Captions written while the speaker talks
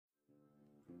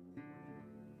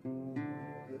Hey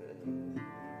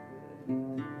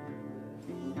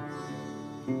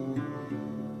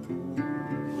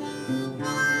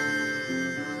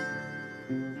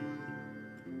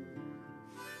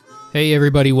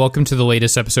everybody, welcome to the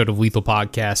latest episode of Lethal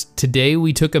Podcast. Today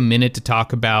we took a minute to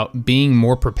talk about being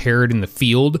more prepared in the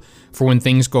field for when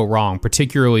things go wrong,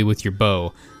 particularly with your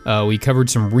bow. We covered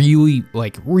some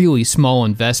really small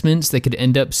investments that could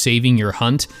end up saving your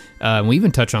hunt. We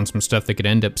even touched on some stuff that could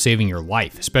end up saving your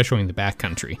life, especially in the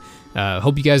backcountry.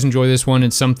 Hope you guys enjoy this one.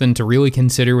 It's something to really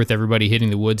consider with everybody hitting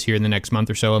the woods here in the next month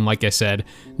or so. And like I said,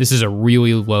 this is a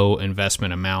really low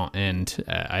investment amount, and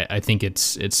I think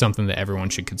it's something that everyone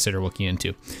should consider looking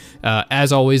into.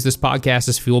 As always, this podcast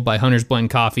is fueled by Hunter's Blend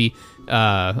Coffee.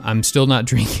 I'm still not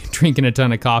drinking a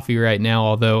ton of coffee right now,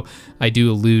 although I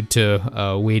do allude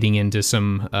to wading into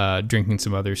some drinking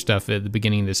some other stuff at the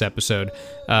beginning of this episode.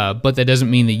 But that doesn't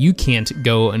mean that you can't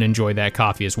go and enjoy that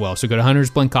coffee as well. So go to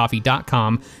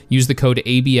huntersblendcoffee.com, use the code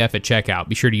ABF at checkout.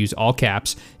 Be sure to use all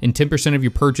caps, and 10% of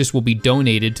your purchase will be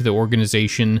donated to the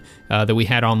organization that we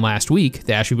had on last week,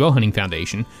 the Ashby Bow Hunting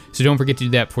Foundation. So don't forget to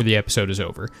do that before the episode is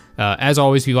over. As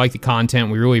always, if you like the content,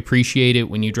 we really appreciate it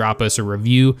when you drop us a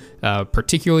review,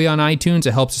 particularly on iTunes.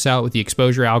 It helps us out with the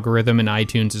exposure algorithm, and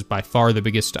iTunes is by far the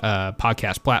biggest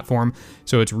podcast platform.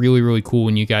 So it's really, really cool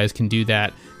when you guys can do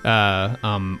that.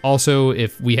 Also,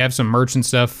 if we have some merch and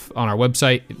stuff on our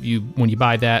website, when you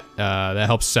buy that, that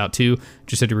helps us out too.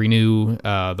 Just had to renew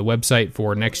the website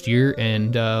for next year,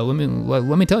 and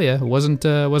let me tell you, it wasn't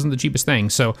the cheapest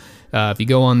thing. So if you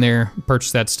go on there,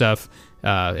 purchase that stuff,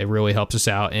 it really helps us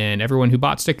out. And everyone who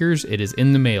bought stickers, it is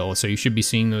in the mail, so you should be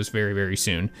seeing those very, very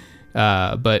soon.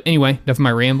 But anyway, enough of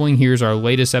my rambling. Here's our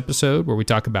latest episode where we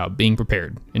talk about being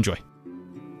prepared. Enjoy.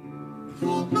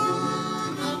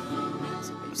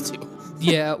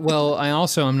 Yeah, well,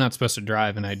 I'm not supposed to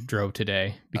drive, and I drove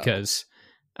today because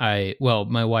my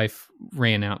wife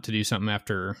ran out to do something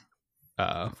after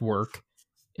work,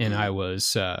 and I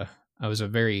was a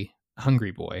very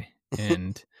hungry boy,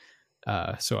 and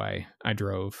so I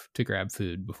drove to grab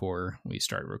food before we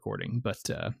started recording. But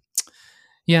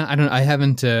yeah, I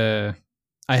haven't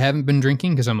been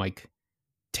drinking because I'm like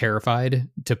terrified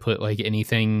to put like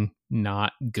anything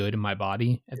not good in my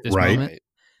body at this moment.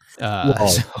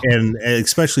 And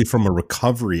especially from a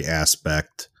recovery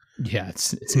aspect, yeah,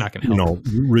 it's not going to help.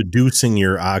 Reducing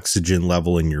your oxygen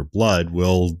level in your blood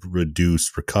will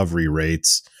reduce recovery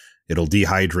rates. It'll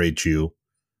dehydrate you.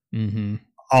 Mm-hmm.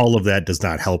 All of that does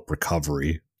not help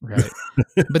recovery. Right.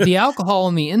 But the alcohol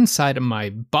on the inside of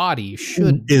my body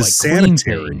should is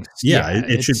sanitary. Yeah,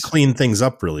 it should clean things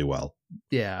up really well.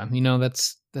 Yeah,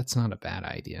 that's not a bad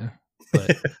idea.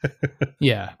 But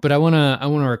yeah, but I want to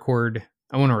record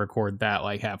that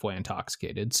like halfway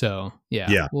intoxicated. So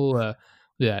yeah. We'll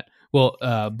do that. Well,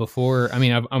 we're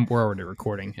already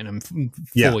recording, and I'm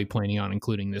fully planning on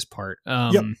including this part.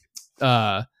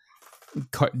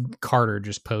 Carter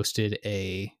just posted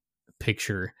a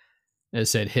picture that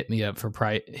said, hit me up for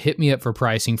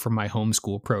pricing for my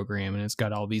homeschool program. And it's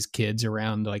got all these kids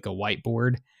around like a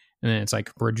whiteboard. And then it's like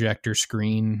a projector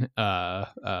screen,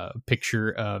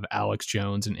 picture of Alex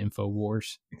Jones and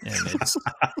InfoWars. And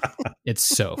it's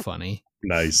so funny.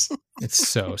 Nice. It's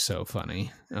so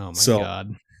funny. Oh my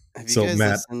God. Have you guys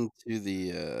listened to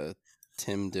the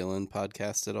Tim Dillon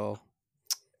podcast at all?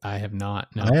 I have not.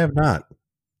 No. I have not.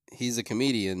 He's a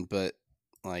comedian, but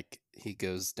like he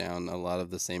goes down a lot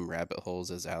of the same rabbit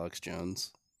holes as Alex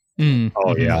Jones.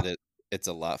 Oh yeah. But it's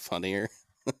a lot funnier.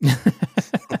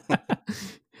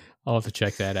 I'll have to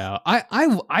check that out.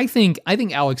 I think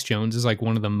Alex Jones is like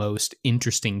one of the most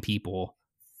interesting people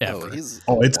ever. It's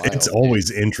always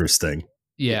interesting.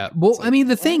 Yeah. Well, I mean,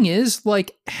 the thing is,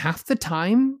 like, half the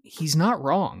time he's not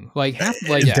wrong. Like,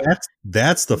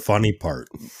 that's the funny part.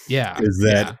 Yeah. Is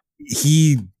that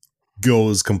he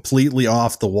goes completely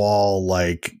off the wall,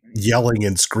 like yelling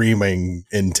and screaming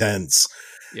intense.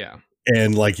 Yeah.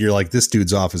 And like, you're like, this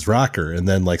dude's off his rocker. And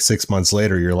then like 6 months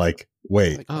later, you're like,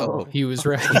 wait. He was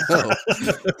right.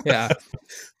 Yeah.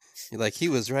 You're like, he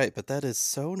was right, but that is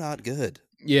so not good.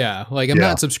 Yeah. Like, I'm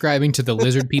not subscribing to the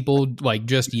lizard people like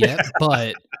just yet,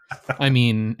 but I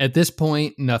mean, at this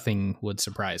point, nothing would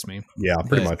surprise me. Yeah,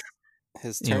 pretty much.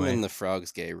 His turning the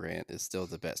frogs gay rant is still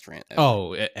the best rant ever.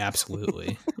 Oh,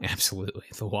 absolutely. Absolutely.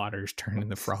 The water's turning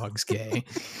the frogs gay.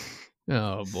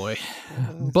 Oh boy.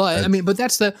 But I mean, but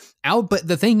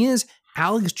the thing is,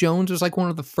 Alex Jones was like one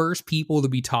of the first people to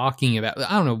be talking about,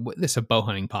 I don't know, this is a bow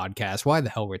hunting podcast. Why the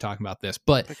hell are we talking about this?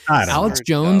 But Alex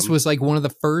Jones was like one of the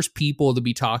first people to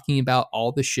be talking about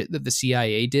all the shit that the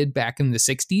CIA did back in the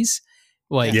 60s.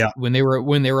 Like when they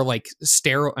were like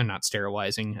not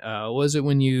sterilizing. Was it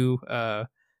when you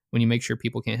when you make sure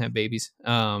people can't have babies.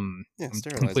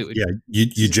 Completely. Yeah,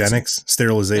 eugenics,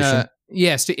 sterilization.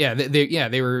 They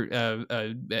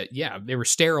were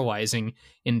sterilizing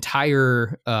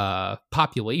entire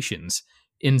populations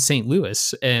in St.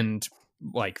 Louis, and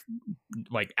like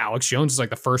Alex Jones is like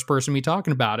the first person to be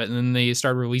talking about it, and then they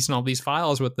started releasing all these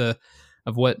files with all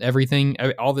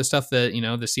the stuff that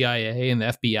the CIA and the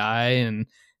FBI and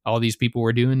all these people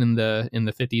were doing in the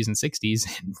 50s and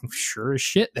 60s, and sure as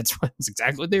shit, that's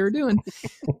exactly what they were doing.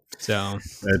 So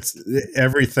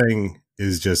everything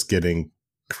is just getting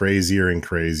crazier and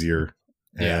crazier,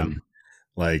 and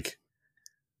like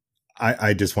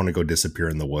I just want to go disappear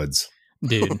in the woods,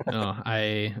 dude.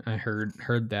 I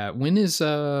heard that. When is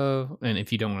and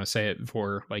if you don't want to say it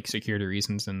for like security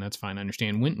reasons, then that's fine. I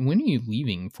understand. When are you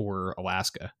leaving for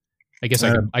Alaska? I guess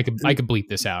I could bleep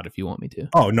this out if you want me to.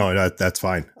 Oh no, that's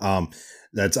fine.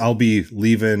 I'll be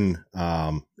leaving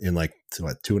in like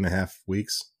 2.5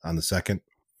 weeks on the 2nd.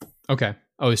 Okay.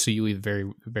 Oh, so you leave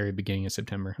very, very beginning of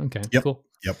September. Okay. Yep. Cool.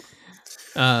 Yep.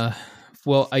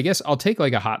 Well, I guess I'll take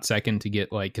like a hot second to get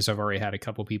because I've already had a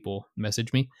couple people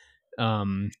message me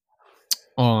on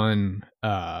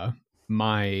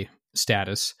my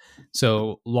status.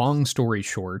 So long story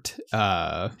short,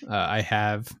 I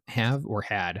have or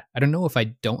had, I don't know if I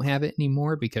don't have it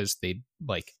anymore because they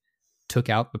took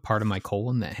out the part of my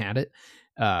colon that had it.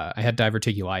 I had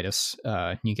diverticulitis.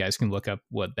 You guys can look up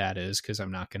what that is because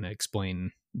I'm not going to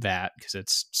explain that because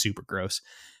it's super gross.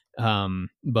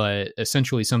 But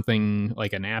essentially something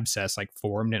like an abscess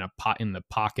formed in the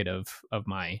pocket of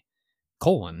my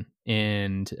colon,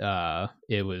 and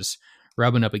it was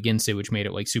rubbing up against it, which made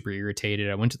it super irritated.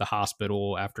 I went to the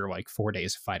hospital after 4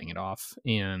 days of fighting it off,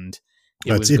 and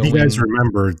if you guys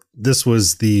remember, this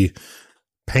was the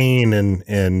pain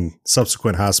and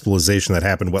subsequent hospitalization that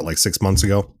happened 6 months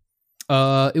ago.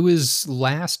 It was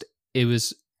last.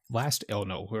 Oh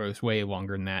no, it was way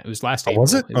longer than that. It was last April.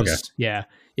 Was it? Okay. Yeah.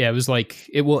 It was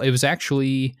it was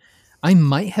actually, I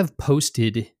might have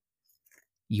posted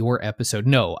your episode.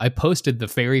 No, I posted the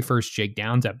very first Jake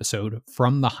Downs episode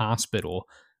from the hospital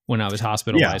when I was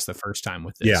hospitalized the first time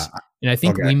with this. Yeah. And I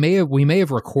think we may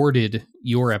have recorded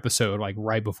your episode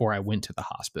right before I went to the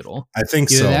hospital. I think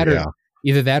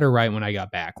Either that or right when I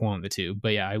got back, one of the two.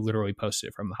 But yeah, I literally posted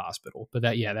it from the hospital. But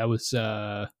that was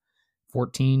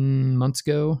 14 months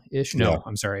ago ish. No,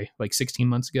 I'm sorry, 16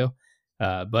 months ago.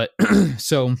 But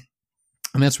so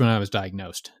that's when I was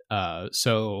diagnosed.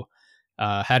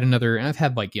 Had another, and I've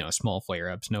had small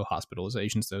flare-ups, no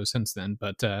hospitalizations though since then,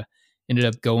 but ended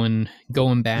up going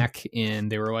back,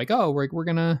 and they were like, oh, we're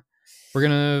gonna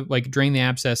drain the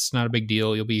abscess. It's not a big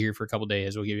deal. You'll be here for a couple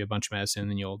days. We'll give you a bunch of medicine, and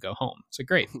then you'll go home. So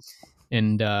great.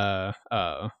 And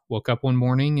woke up one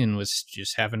morning and was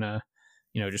just having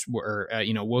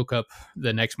woke up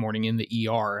the next morning in the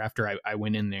ER after I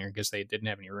went in there because they didn't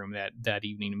have any room that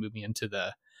evening to move me into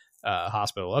the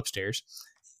hospital upstairs.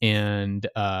 And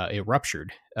it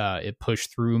ruptured. It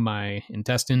pushed through my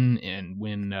intestine, and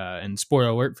and spoiler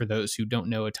alert for those who don't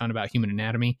know a ton about human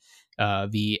anatomy,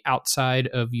 the outside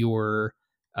of your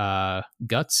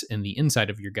guts and the inside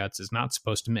of your guts is not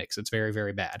supposed to mix. It's very,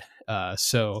 very bad.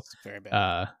 So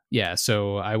I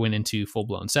went into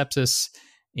full-blown sepsis,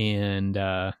 and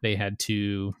they had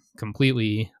to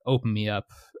completely open me up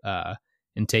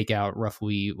and take out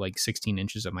roughly 16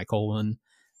 inches of my colon.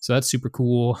 So that's super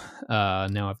cool.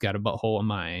 Now I've got a butthole in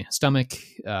my stomach.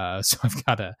 So I've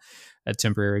got a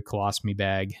temporary colostomy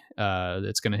bag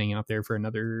that's going to hang out there for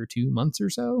another 2 months or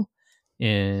so.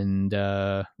 And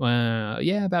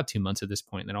about 2 months at this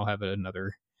point. Then I'll have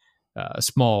another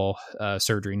small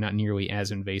surgery, not nearly as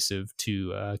invasive,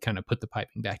 to kind of put the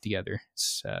piping back together,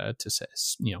 so to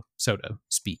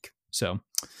speak. So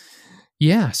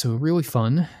yeah, so really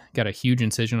fun. Got a huge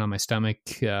incision on my stomach,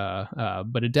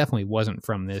 but it definitely wasn't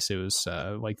from this. It was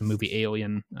like the movie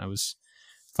Alien. I was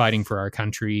fighting for our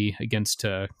country against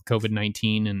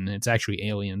COVID-19, and it's actually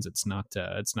aliens. It's not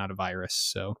a virus.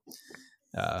 So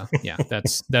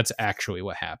that's actually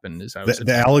what happened. Is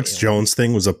the Alex Jones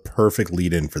thing was a perfect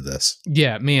lead in for this.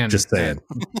 Yeah, man. Just saying.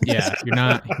 Yeah, you're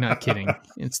not kidding.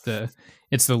 It's the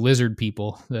lizard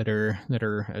people that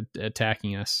are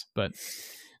attacking us, but.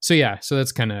 So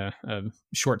that's kind of a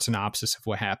short synopsis of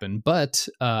what happened. But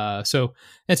so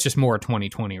that's just more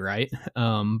 2020, right?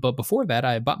 But before that,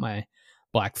 I bought my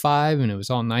Black 5, and it was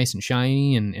all nice and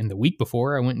shiny. And the week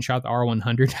before, I went and shot the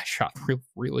R100. I shot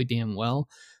really damn well.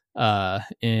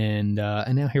 And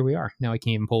now here we are. Now I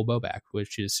can't even pull a bow back,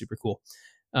 which is super cool.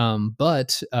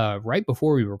 But right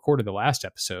before we recorded the last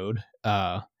episode,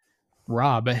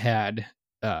 Rob had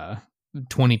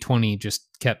 2020 just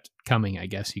kept coming, I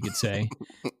guess you could say.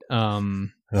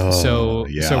 So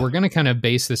we're going to kind of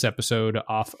base this episode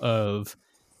off of,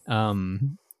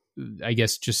 I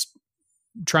guess, just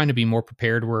trying to be more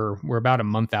prepared. We're about a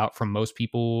month out from most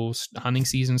people's hunting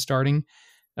season starting.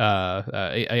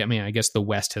 I mean, I guess the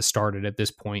West has started at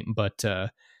this point, but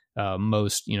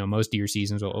most deer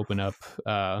seasons will open up,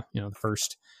 the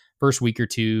first week or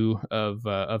two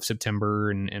of September,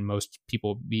 and most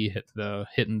people will be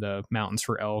hitting the mountains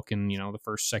for elk, and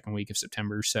the second week of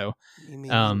September. So,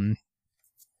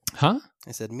 huh?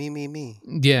 I said me.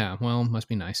 Yeah, well, must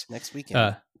be nice. Next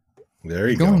weekend. There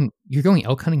you go. You're going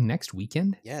elk hunting next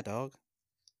weekend? Yeah, dog.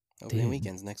 Opening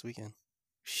weekends next weekend.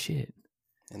 Shit.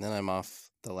 And then I'm off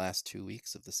the last 2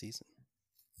 weeks of the season.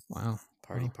 Wow.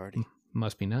 Party.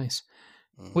 Must be nice.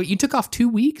 Wait, you took off 2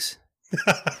 weeks?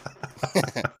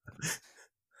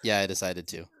 Yeah, I decided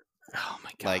to. Oh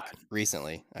my god! Like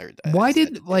recently,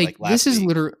 this is week.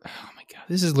 literally? Oh my god!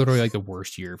 This is literally like the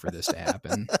worst year for this to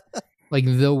happen. Like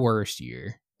the worst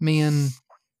year, man.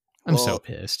 I'm so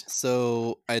pissed.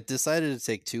 So I decided to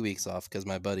take 2 weeks off because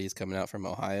my buddy's coming out from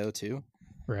Ohio too.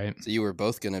 Right. So you were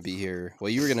both going to be here.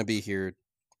 Well, you were going to be here.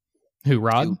 Who?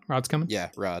 Rod? Rod's coming. Yeah,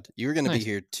 Rod. You were going to be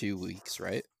here 2 weeks,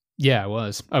 right? Yeah, I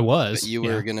was. But you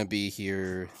were going to be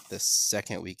here the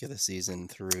second week of the season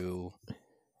through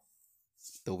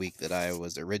the week that I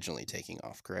was originally taking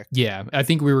off, correct? Yeah, I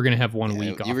think we were going to have 1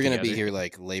 week off. You were going to be here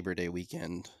like Labor Day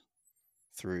weekend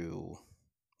through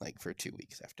like for 2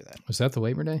 weeks after that. Was that the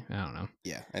Labor Day? I don't know.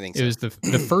 Yeah, I think so. It was the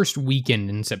first weekend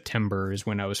in September is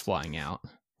when I was flying out.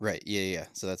 Right. Yeah.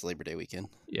 So that's Labor Day weekend.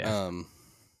 Yeah.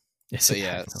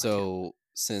 So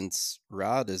since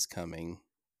Rod is coming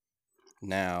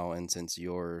now, and since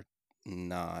you're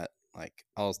not, like,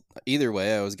 either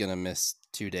way, I was gonna miss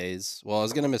 2 days. Well, I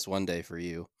was gonna miss 1 day for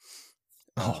you.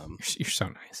 You're so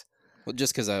nice. Well,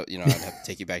 just because I'd have to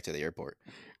take you back to the airport.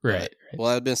 Right. Well,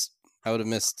 I would have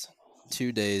missed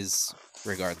 2 days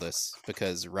regardless,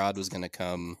 because Rod was gonna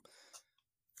come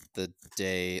the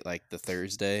day, like the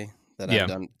Thursday that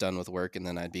I'm done with work, and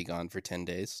then I'd be gone for 10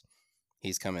 days.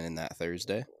 He's coming in that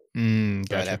Thursday. Gotcha.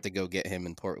 So I'd have to go get him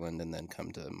in Portland and then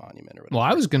come to Monument or whatever. Well,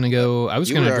 I was going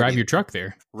to drive your truck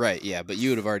there. Right, yeah, but you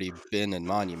would have already been in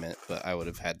Monument, but I would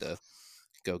have had to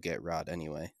go get Rod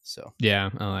anyway, so. Yeah,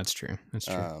 oh, that's true. That's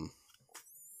true.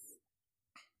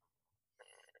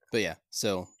 But yeah,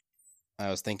 so I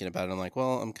was thinking about it. I'm like,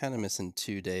 well, I'm kind of missing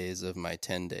 2 days of my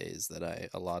 10 days that I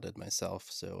allotted myself,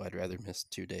 so I'd rather miss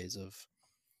 2 days of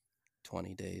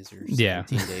 20 days or 17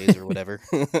 days or whatever.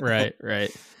 Right.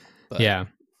 But yeah.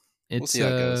 We'll see how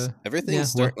it goes.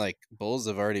 Everything's like bulls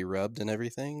have already rubbed and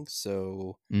everything,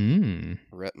 so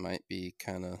rep might be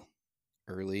kind of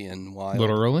early and wild. A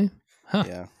little early? Huh.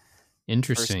 Yeah.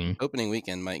 Interesting. First opening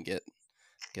weekend might get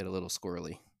a little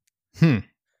squirrely.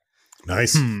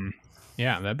 Nice.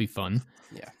 Yeah, that'd be fun.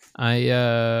 Yeah.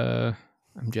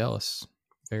 I'm jealous.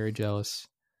 Very jealous.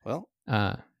 Well,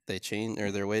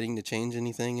 they're waiting to change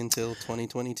anything until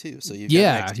 2022. So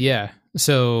yeah.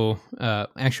 So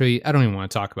actually, I don't even want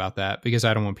to talk about that because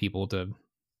I don't want people to.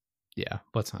 Yeah,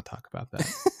 let's not talk about that.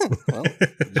 Well,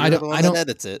 I don't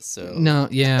edit it. So no,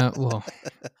 yeah, well,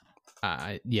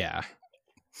 yeah,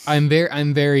 I'm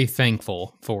very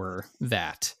thankful for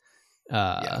that.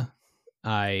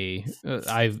 I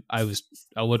was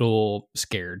a little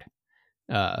scared,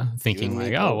 thinking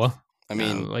like, oh well. I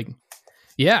mean,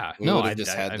 yeah, we would have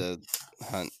just had to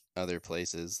hunt other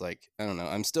places. Like, I don't know.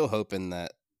 I'm still hoping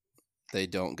that they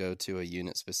don't go to a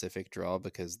unit specific draw,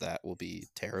 because that will be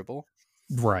terrible.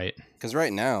 Right. Because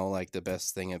right now, like, the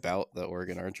best thing about the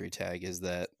Oregon archery tag is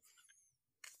that,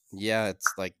 yeah, it's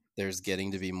like there's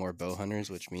getting to be more bow hunters,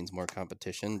 which means more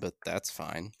competition, but that's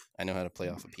fine. I know how to play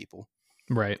off of people.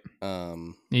 Right.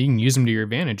 You can use them to your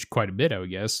advantage quite a bit, I would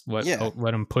guess. Let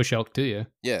them push elk to you.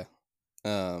 Yeah.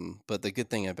 But the good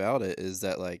thing about it is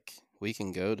that, like, we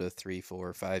can go to 3,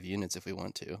 4, 5 units if we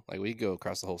want to. Like, we go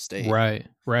across the whole state.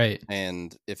 Right.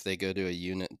 And if they go to a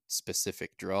unit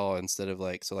specific draw, instead of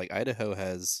so Idaho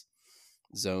has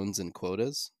zones and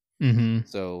quotas. Mm-hmm.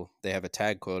 So they have a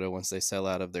tag quota. Once they sell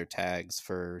out of their tags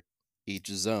for each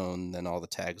zone, then all the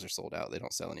tags are sold out. They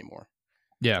don't sell anymore.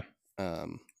 Yeah.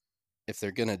 If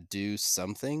they're gonna do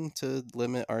something to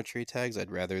limit archery tags,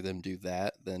 I'd rather them do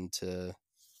that than to,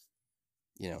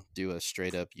 do a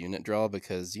straight up unit draw,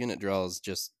 because unit draws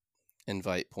just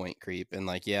invite point creep. And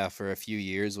for a few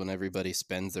years when everybody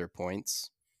spends their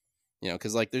points,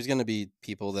 because there's going to be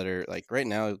people that are right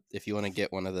now, if you want to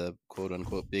get one of the quote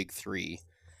unquote big 3,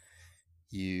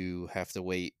 you have to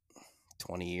wait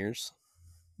 20 years.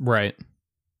 Right.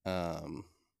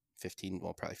 15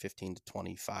 to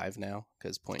 25 now,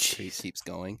 because point creep keeps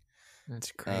going.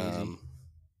 That's crazy.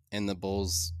 And the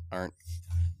bulls aren't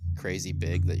crazy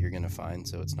big that you're going to find,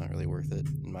 so it's not really worth it,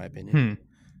 in my opinion.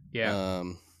 Yeah.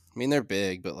 I mean, they're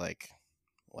big, but like,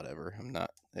 whatever.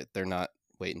 They're not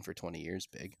waiting for 20 years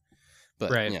big.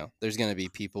 But, right. you know, there's going to be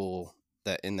people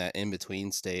that in that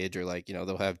in-between stage, or like, you know,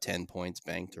 they'll have 10 points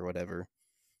banked or whatever.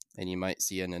 And you might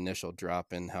see an initial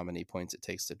drop in how many points it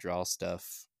takes to draw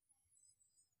stuff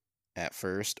at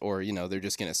first. Or, you know, they're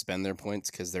just going to spend their points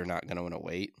because they're not going to want to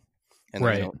wait. And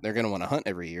they're going to want to hunt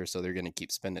every year, so they're going to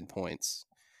keep spending points.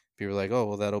 People are like, oh,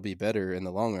 well, that'll be better in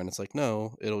the long run. It's like,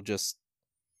 no, it'll just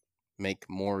make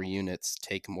more units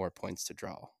take more points to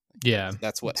draw. Yeah.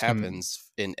 That's what happens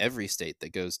in every state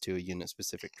that goes to a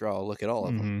unit-specific draw. Look at all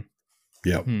of them.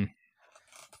 Yep.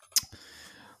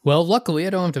 Well, luckily, I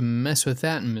don't have to mess with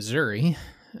that in Missouri.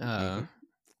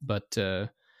 But, I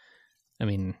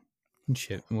mean,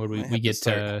 shit, what do we get?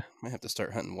 Might have to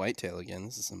start hunting whitetail again.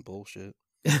 This is some bullshit.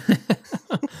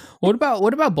 What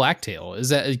about blacktail?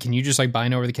 Can you just like buy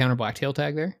an over-the-counter blacktail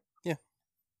tag there? Yeah.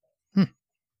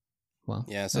 Well,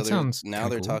 yeah. So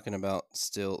they're talking about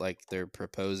still, like, they're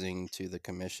proposing to the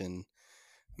commission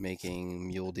making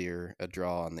mule deer a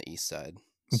draw on the east side.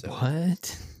 So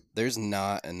what? There's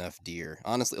not enough deer,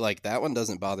 honestly. Like, that one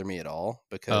doesn't bother me at all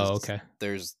because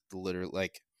there's literally,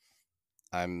 like,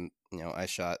 I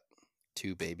shot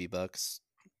 2 baby bucks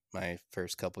my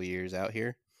first couple years out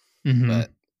here,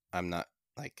 but I'm not,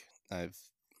 like, I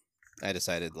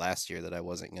decided last year that I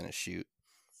wasn't going to shoot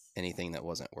anything that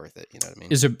wasn't worth it. You know what I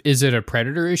mean? Is it a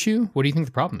predator issue? What do you think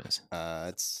the problem is?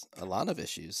 It's a lot of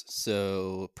issues.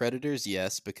 So predators,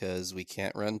 yes, because we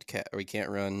can't run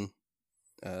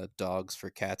dogs for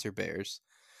cats or bears.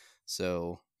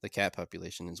 So the cat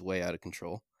population is way out of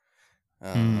control.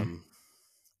 And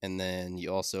then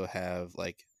you also have,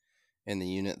 like, in the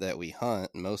unit that we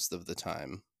hunt most of the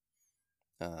time,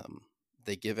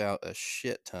 they give out a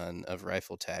shit ton of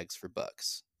rifle tags for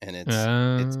bucks, and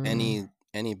it's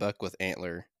any buck with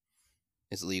antler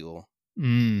is legal.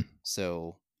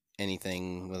 So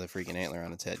anything with a freaking antler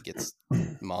on its head gets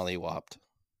mollywopped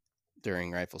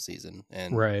during rifle season.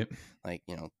 And like,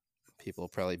 you know, people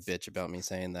probably bitch about me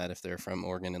saying that if they're from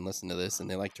Oregon and listen to this and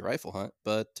they like to rifle hunt,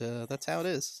 but that's how it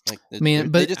is. Like,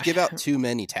 they just give out too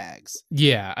many tags.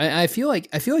 Yeah, I feel like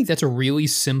that's a really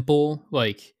simple,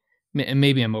 like, and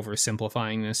maybe I'm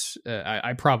oversimplifying this.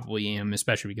 I probably am,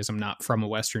 especially because I'm not from a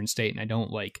Western state and I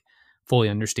don't like fully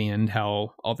understand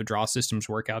how all the draw systems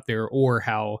work out there, or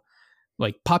how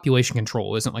like population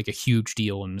control isn't like a huge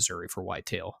deal in Missouri for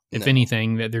whitetail. If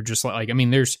anything, that they're just like,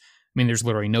 there's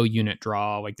literally no unit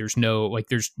draw. Like there's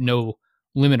no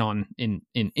limit on in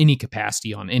any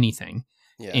capacity on anything.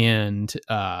 Yeah. And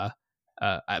but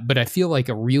I feel like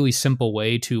a really simple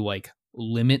way to like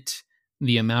limit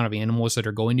the amount of animals that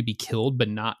are going to be killed, but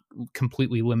not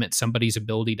completely limit somebody's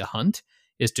ability to hunt,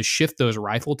 is to shift those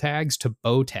rifle tags to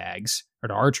bow tags or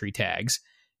to archery tags.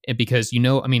 And because,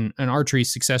 an archery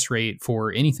success rate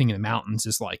for anything in the mountains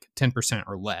is like 10%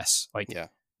 or less. Like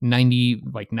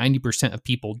 90% of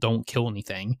people don't kill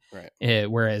anything. Right.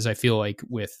 Whereas I feel like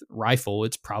with rifle,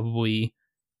 it's probably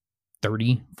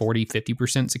 30, 40,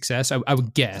 50% success. I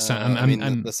would guess.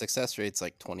 The success rate's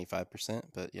like 25%,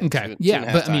 but yeah. Okay.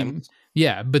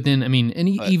 But then,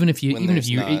 even if you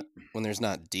when there's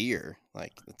not deer,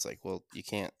 like, it's like, well, you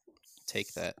can't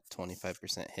take that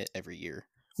 25% hit every year.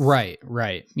 Right.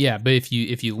 Yeah. But if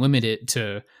you limit it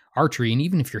to archery, and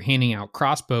even if you're handing out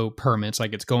crossbow permits,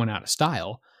 like it's going out of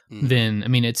style, then,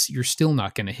 you're still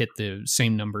not going to hit the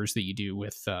same numbers that you do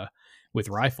with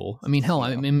rifle. Hell,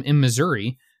 in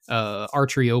Missouri,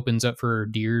 archery opens up for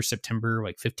deer September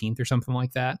like 15th or something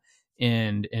like that.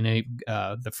 And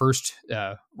the first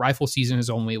rifle season is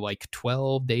only like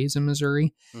 12 days in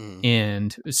Missouri.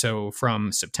 And so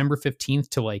from September 15th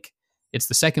to like, it's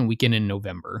the second weekend in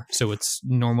November. So it's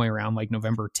normally around like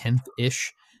November 10th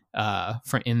ish.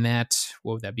 In that,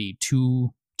 what would that be?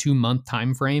 2-month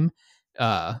time frame.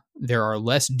 There are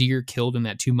less deer killed in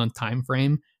that 2-month time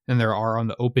frame than there are on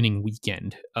the opening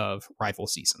weekend of rifle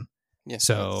season. Yeah.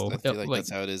 So I feel like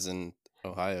that's how it is in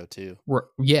Ohio too.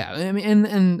 Yeah.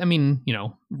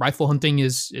 Rifle hunting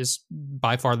is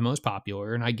by far the most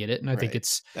popular, and I get it. And I think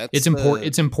it's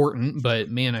important, but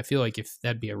man, I feel like if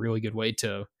that'd be a really good way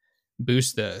to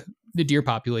boost the deer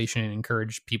population and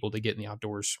encourage people to get in the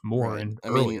outdoors more and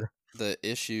earlier. The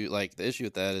issue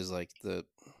with that is like the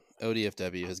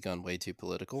ODFW has gone way too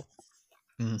political.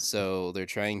 So they're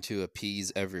trying to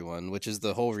appease everyone, which is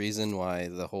the whole reason why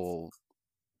the whole,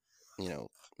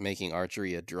 making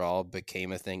archery a draw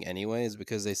became a thing anyways,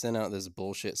 because they sent out this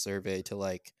bullshit survey to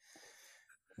like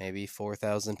maybe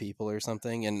 4,000 people or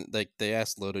something. And like they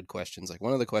asked loaded questions. Like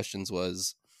one of the questions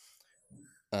was,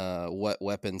 what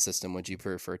weapon system would you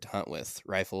prefer to hunt with,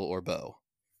 rifle or bow?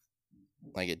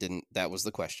 Like it didn't. That was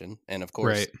the question, and of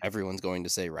course, everyone's going to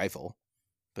say rifle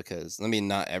because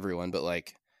not everyone, but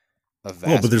like a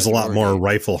vast. But there's a lot more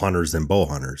rifle hunters than bow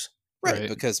hunters, right?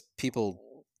 Because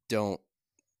people don't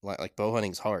like bow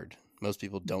hunting's hard. Most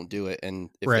people don't do it,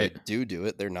 and if they do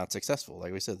it, they're not successful.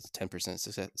 Like we said, it's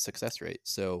 10% success rate.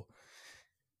 So,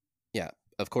 yeah,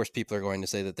 of course, people are going to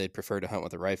say that they'd prefer to hunt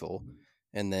with a rifle,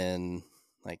 and then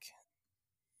like.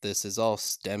 This is all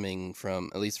stemming from,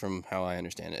 at least from how I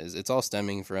understand it, is it's all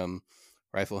stemming from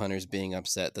rifle hunters being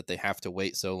upset that they have to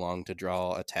wait so long to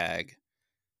draw a tag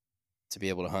to be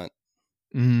able to hunt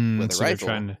with a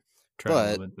rifle.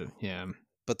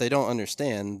 But they don't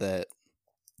understand that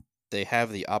they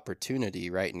have the opportunity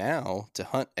right now to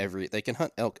hunt they can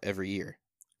hunt elk every year.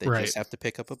 They just have to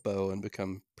pick up a bow and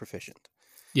become proficient.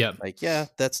 Yeah. Like, yeah,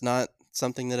 that's not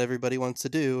something that everybody wants to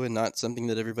do and not something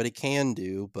that everybody can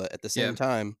do, but at the same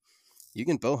time you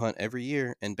can bow hunt every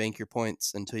year and bank your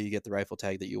points until you get the rifle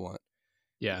tag that you want.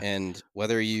 And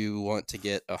whether you want to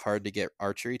get a hard to get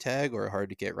archery tag or a hard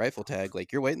to get rifle tag,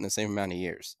 like you're waiting the same amount of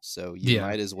years, so you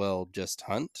might as well just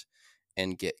hunt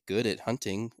and get good at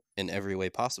hunting in every way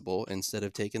possible instead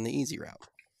of taking the easy route.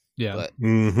 But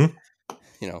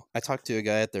I talked to a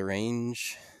guy at the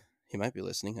range. He might be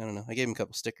listening, I don't know. I gave him a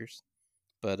couple stickers.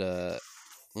 But,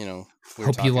 we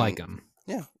hope you like them.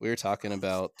 Yeah, we were talking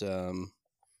about, hunting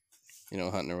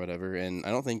or whatever. And I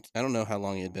don't know how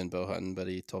long he had been bow hunting, but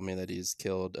he told me that he's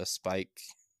killed a spike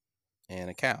and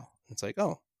a cow. It's like,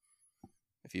 oh,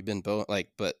 if you've been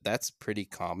but that's pretty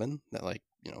common that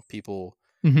people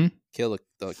they'll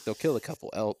kill a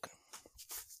couple elk.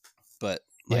 But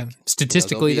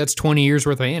statistically, that's 20 years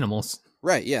worth of animals.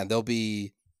 Right. Yeah. They'll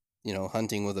be,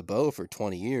 hunting with a bow for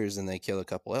 20 years and they kill a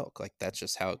couple elk. Like that's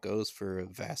just how it goes for a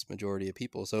vast majority of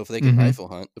people. So if they can rifle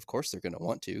hunt, of course they're going to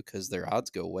want to, because their odds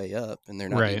go way up and they're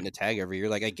not getting a tag every year.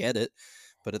 Like I get it.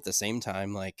 But at the same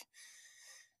time, like,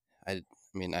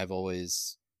 I've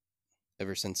always,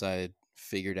 ever since I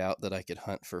figured out that I could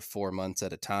hunt for 4 months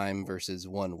at a time versus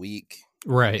 1 week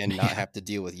and not have to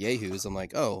deal with yahoos, I'm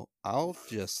like, oh, I'll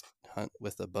just hunt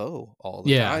with a bow all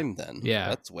the time then.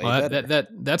 That's way better.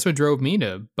 That's what drove me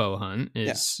to bow hunt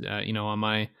is on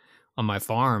my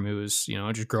farm, it was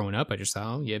just growing up, I just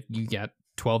thought, you got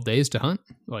 12 days to hunt,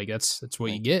 like that's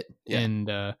what you get. And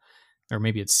or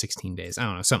maybe it's 16 days, I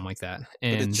don't know, something like that.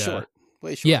 And but it's short,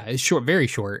 way short. Yeah, it's short, very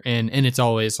short. And it's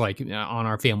always like on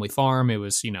our family farm, it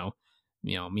was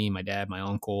me, my dad, my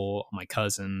uncle, my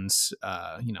cousins,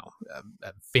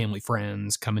 family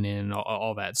friends coming in,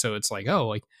 all that. So it's like, oh,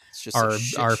 like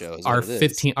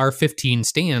our 15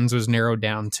 stands was narrowed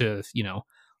down to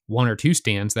 1 or 2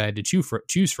 stands that I had to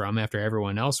choose from after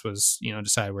everyone else was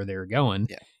decided where they were going.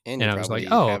 Yeah, and I was like,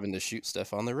 having to shoot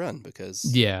stuff on the run because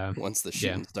once the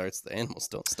shooting starts, the animals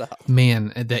don't stop.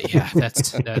 Man,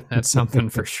 that's something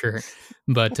for sure.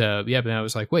 But but I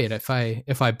was like, wait, if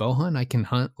I bow hunt, I can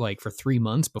hunt like for 3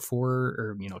 months before,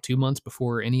 or 2 months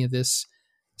before any of this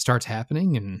starts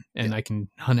happening, and I can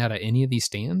hunt out of any of these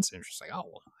stands. And it's just like, oh,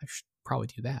 well, I should probably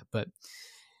do that. But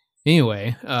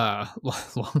anyway,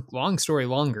 long story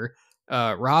longer.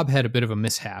 Rob had a bit of a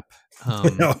mishap.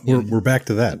 We're back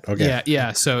to that. Okay.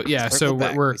 So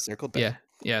we're circled back.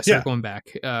 Circling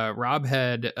back. Rob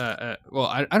had I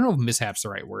don't know if mishap's the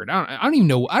right word. I don't even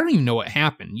know what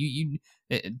happened. You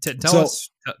tell us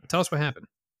what happened.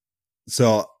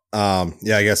 So I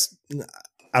guess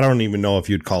I don't even know if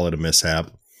you'd call it a mishap.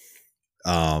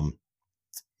 I'm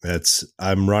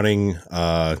running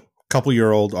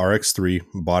couple-year-old RX3,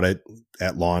 bought it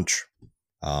at launch.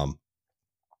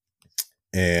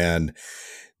 And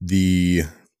the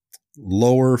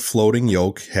lower floating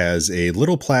yoke has a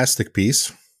little plastic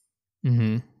piece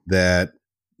that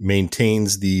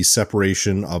maintains the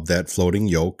separation of that floating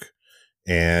yoke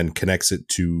and connects it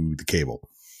to the cable.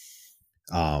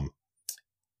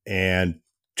 And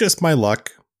just my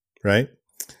luck, right?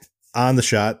 On the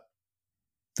shot,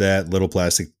 that little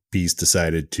plastic piece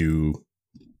decided to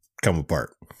come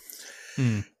apart.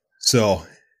 So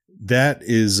that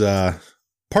is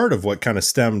part of what kind of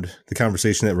stemmed the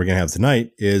conversation that we're going to have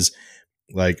tonight is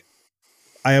like,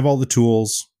 I have all the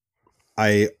tools.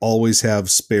 I always have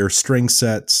spare string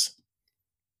sets,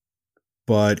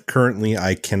 but currently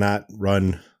I cannot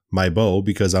run my bow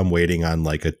because I'm waiting on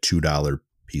like a $2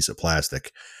 piece of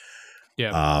plastic.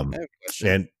 Yeah.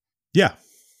 And yeah.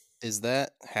 Is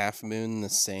that Half Moon the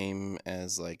same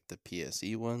as like the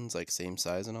PSE ones, like same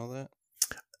size and all that?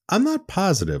 I'm not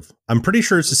positive. I'm pretty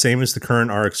sure it's the same as the current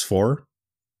RX4.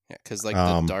 Yeah, because like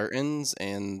the Dartons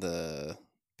and the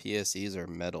PSEs are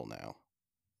metal now.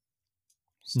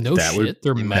 No That shit,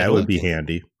 they're you might That metal. would be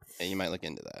handy. Yeah, you might look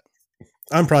into that.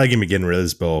 I'm probably gonna be getting rid of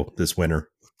this bow this winter.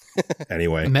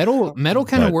 Anyway, Metal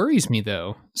kind of But- worries me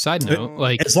though. Side note,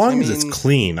 like as long I as it's mean-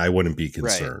 clean, I wouldn't be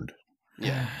concerned.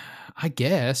 Yeah, I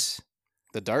guess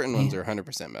the Darton ones are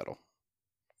 100% metal.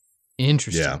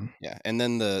 interesting. Yeah, and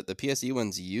then the PSE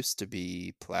ones used to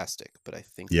be plastic, but I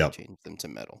think Yep. they changed them to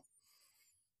metal,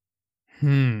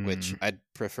 Hmm. which I'd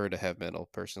prefer to have metal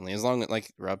personally, as long as,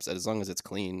 like Rob said, as long as it's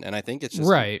clean. And I think it's just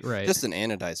right. just an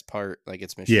anodized part, like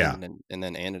it's machined Yeah. and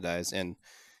then anodized, and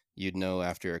you'd know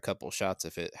after a couple shots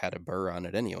if it had a burr on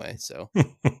it anyway. So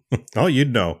Oh,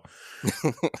 you'd know.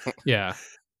 Yeah,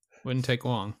 wouldn't take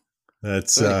long.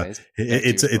 That's So anyways, back to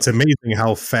it's your it's bow. amazing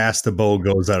how fast the bow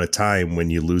goes out of time when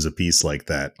you lose a piece like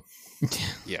that.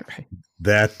 Yeah. Right.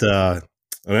 That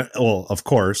well, of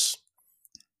course,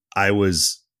 I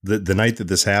was the night that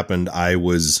this happened, I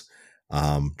was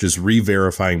just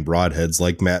re-verifying broadheads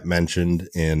like Matt mentioned.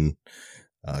 In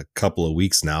a couple of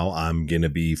weeks now, I'm going to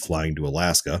be flying to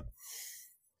Alaska.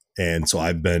 And so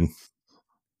I've been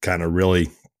kind of really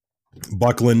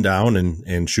buckling down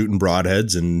and shooting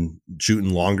broadheads and shooting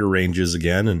longer ranges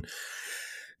again and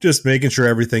just making sure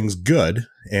everything's good.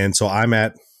 And so I'm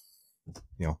at,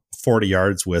 40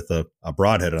 yards with a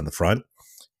broadhead on the front.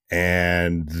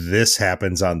 And this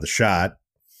happens on the shot.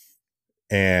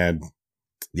 And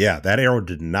yeah, that arrow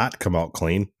did not come out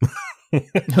clean.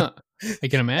 I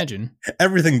can imagine.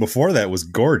 Everything before that was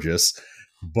gorgeous.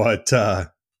 But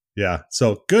yeah,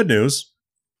 so good news.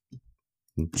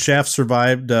 Shaft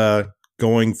survived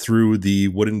going through the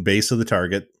wooden base of the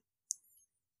target.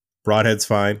 Broadhead's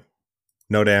fine.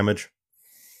 No damage.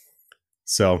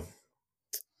 So,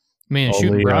 Man, Only,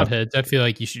 shooting broadheads, I feel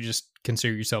like you should just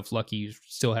consider yourself lucky you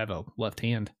still have a left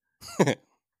hand.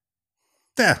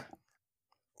 yeah,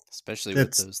 Especially with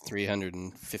It's- those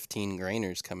 315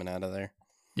 grainers coming out of there.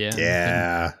 Yeah.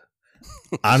 yeah.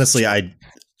 Honestly, I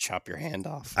Chop your hand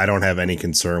off. don't have any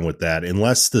concern with that.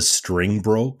 Unless the string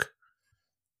broke,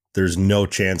 there's no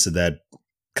chance of that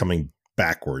coming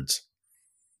backwards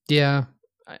Yeah.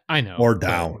 I know. or but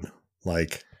down.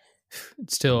 Like,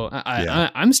 it's still, Yeah.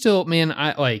 I'm still, man,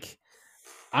 I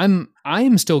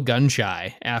am still gun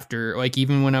shy after, like,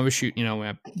 even when I was shooting,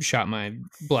 when I shot my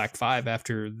Black 5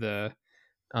 after the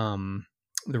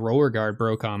roller guard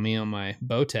broke on me on my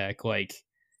Bowtech, like,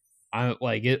 I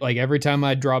like it, like every time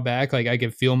I draw back, like I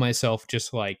could feel myself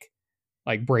just like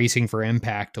bracing for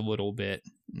impact a little bit.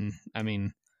 And, I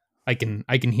mean, I can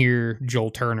hear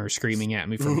Joel Turner screaming at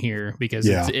me from here because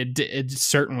Yeah. it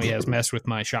certainly has messed with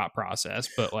my shot process.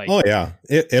 But like, oh yeah,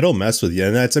 it'll mess with you.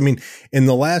 And that's, I mean, in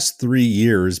the last 3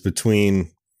 years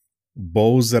between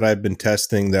bows that I've been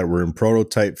testing that were in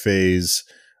prototype phase,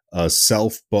 a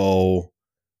self bow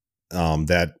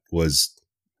that was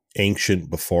ancient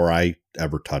before I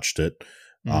ever touched it.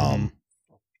 mhm.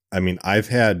 I mean, I've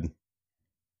had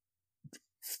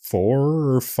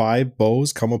 4 or 5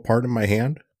 bows come apart in my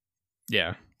hand,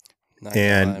 Yeah, Not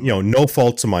gonna lie, and no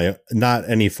fault to not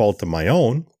any fault of my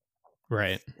own.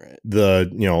 right. right.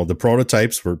 The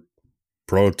prototypes were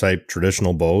prototype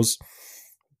traditional bows.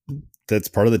 That's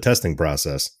part of the testing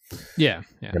process. Yeah,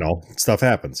 yeah. Stuff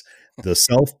happens. The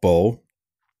self bow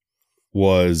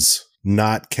was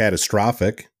not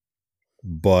catastrophic,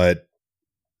 but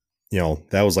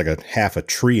that was like a half a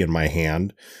tree in my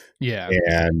hand, Yeah.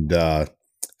 and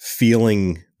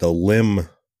feeling the limb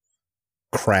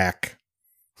crack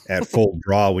at full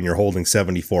draw when you're holding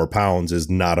 74 pounds is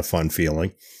not a fun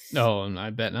feeling, Oh, and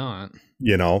I bet not.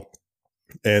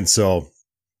 and so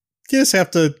you just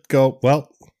have to go, well,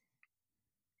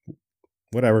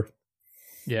 whatever.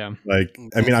 Yeah. Like,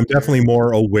 I mean, I'm definitely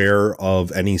more aware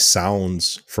of any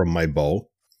sounds from my bow.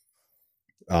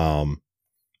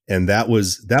 And that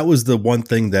was the one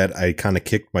thing that I kind of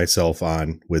kicked myself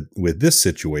on with this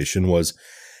situation was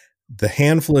the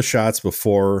handful of shots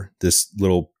before this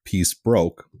little piece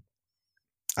broke.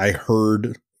 I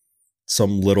heard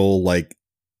some little like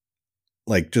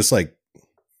just like,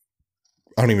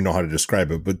 I don't even know how to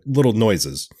describe it, but little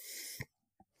noises.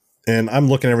 And I'm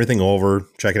looking everything over,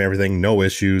 checking everything, no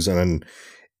issues. And then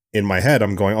in my head,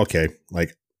 I'm going, okay,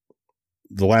 like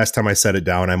the last time I set it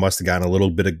down, I must have gotten a little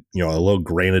bit of, a little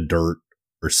grain of dirt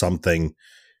or something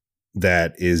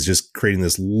that is just creating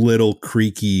this little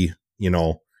creaky,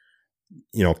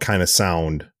 kind of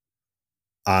sound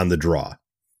on the draw.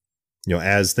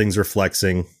 As things are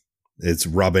flexing, it's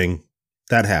rubbing,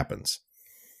 that happens.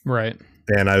 Right.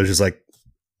 And I was just like,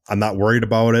 I'm not worried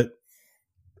about it.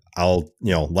 I'll,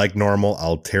 like normal,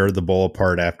 I'll tear the bow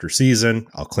apart after season.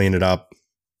 I'll clean it up,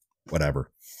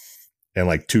 whatever. And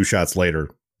like 2 shots later,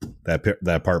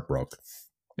 that part broke.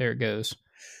 There it goes.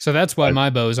 So that's why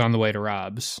my bow's on the way to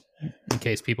Rob's, in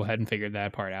case people hadn't figured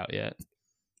that part out yet.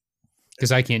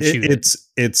 Because I can't shoot it.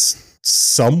 It's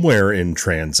somewhere in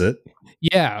transit.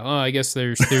 Yeah, well, I guess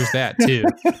there's that too.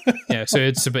 Yeah, so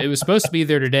it was supposed to be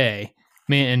there today.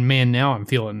 Man, now I'm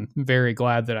feeling very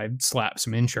glad that I slapped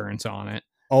some insurance on it.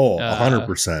 Oh,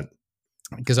 100%.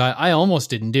 Because I almost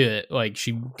didn't do it. Like,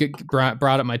 she brought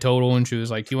up my total and she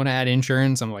was like, "Do you want to add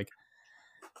insurance?" I'm like,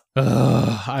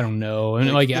 I don't know.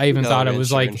 And like, I even thought it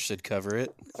was like should cover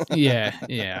it.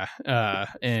 yeah.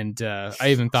 And I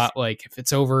even thought, like, if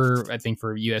it's over, I think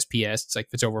for USPS, it's like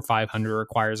if it's over 500,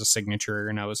 requires a signature.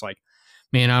 And I was like,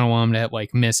 man, I don't want him to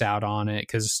like miss out on it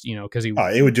because he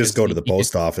it would just go to the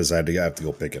post office. I have to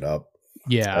go pick it up.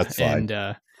 Yeah, that's fine.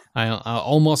 And I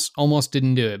almost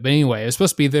didn't do it, but anyway, it was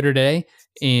supposed to be there today,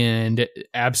 and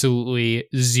absolutely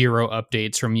zero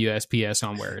updates from USPS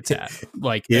on where it's at.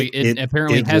 Like, it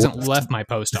apparently hasn't left my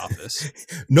post office.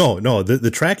 No,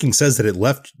 the tracking says that it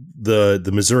left the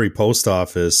Missouri post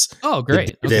office. Oh,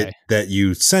 great! Okay. That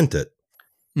you sent it,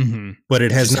 but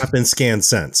it has not been scanned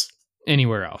since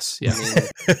anywhere else. Yeah,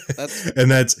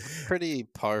 that's pretty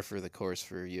par for the course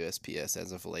for USPS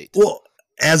as of late. Well,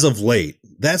 as of late,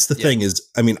 that's the thing is,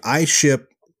 I mean, I ship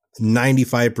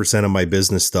 95% of my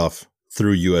business stuff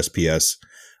through USPS.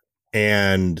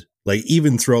 And like,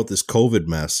 even throughout this COVID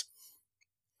mess,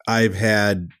 I've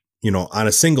had, on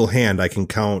a single hand, I can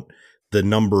count the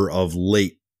number of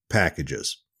late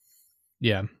packages.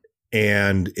 Yeah.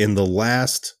 And in the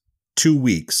last 2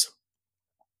 weeks,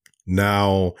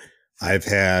 now I've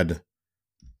had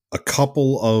a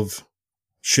couple of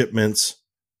shipments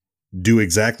do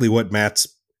exactly what Matt's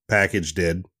package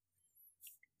did,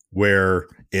 where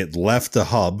it left the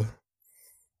hub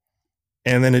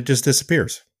and then it just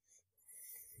disappears.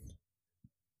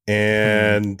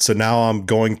 And so now I'm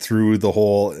going through the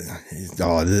whole,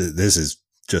 this is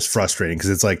just frustrating because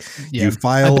it's like you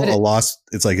file a lost,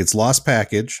 it's like it's lost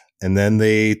package, and then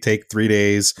they take 3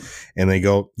 days and they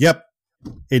go, yep,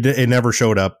 it never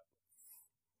showed up.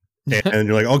 And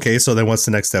you're like, okay, so then what's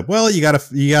the next step? Well, you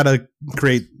gotta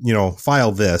create,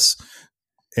 file this,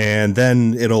 and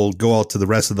then it'll go out to the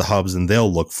rest of the hubs and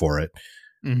they'll look for it.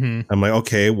 I'm like,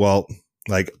 okay, well,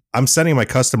 like, I'm sending my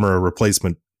customer a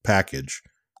replacement package.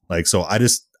 Like, so I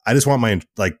just want my,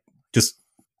 like, just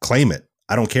claim it.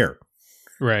 I don't care.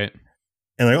 Right.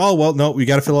 And like, oh, well, no, we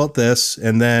got to fill out this.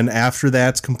 And then after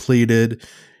that's completed,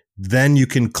 then you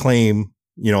can claim,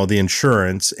 the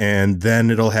insurance, and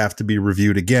then it'll have to be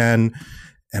reviewed again.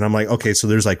 And I'm like, okay, so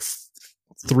there's like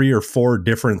 3 or 4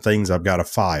 different things I've got to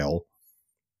file.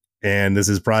 And this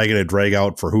is probably going to drag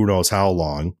out for who knows how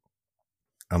long.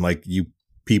 I'm like, you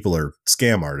people are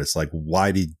scam artists. Like,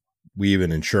 why did we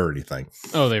even insure anything?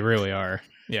 Oh, they really are.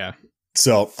 Yeah.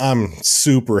 So I'm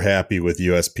super happy with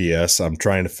USPS. I'm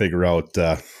trying to figure out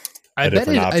I bet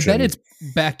it's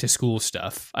back to school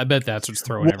stuff. I bet that's what's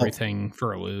throwing everything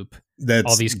for a loop.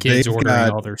 All these kids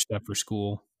ordering all their stuff for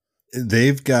school.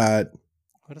 They've got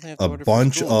a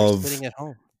bunch of sitting at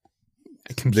home.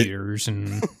 Computers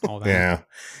and all that. Yeah.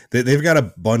 They've got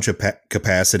a bunch of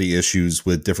capacity issues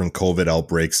with different COVID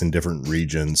outbreaks in different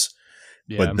regions.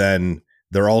 Yeah. But then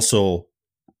they're also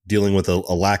dealing with a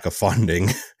lack of funding.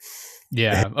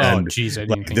 Yeah. Oh, geez. I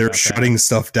didn't think they're shutting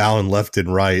stuff down left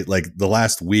and right. Like, the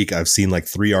last week, I've seen like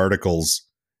 3 articles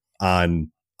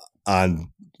on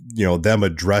them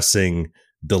addressing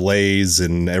delays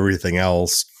and everything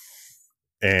else.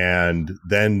 And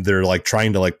then they're like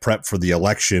trying to like prep for the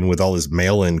election with all this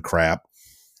mail-in crap.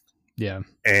 Yeah.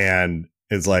 And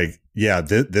it's like, yeah,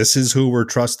 this is who we're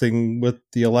trusting with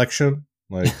the election.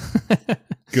 Like,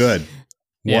 good.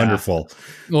 Yeah. Wonderful.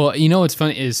 Well, what's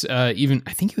funny is even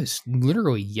I think it was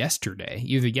literally yesterday,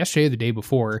 either yesterday or the day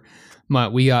before,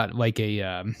 we got like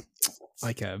a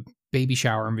baby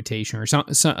shower invitation or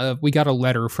something. We got a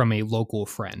letter from a local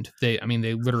friend. They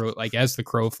literally, like, as the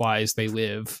crow flies, they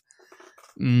live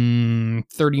 30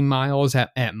 miles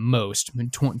at most,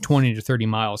 20 to 30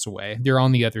 miles away. They're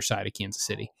on the other side of Kansas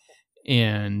City.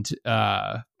 And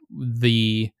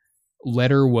the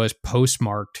letter was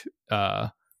postmarked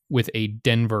with a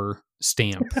Denver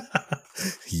stamp.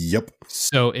 Yep.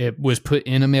 So it was put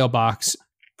in a mailbox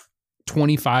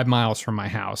 25 miles from my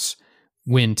house,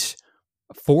 went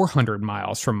 400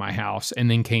 miles from my house,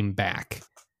 and then came back.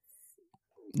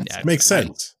 Makes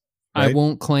sense. Right? I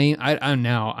won't claim. I'm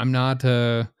not. I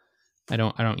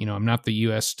don't. I'm not the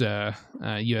U.S.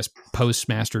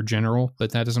 Postmaster General,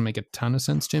 but that doesn't make a ton of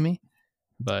sense to me.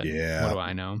 But yeah, what do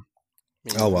I know?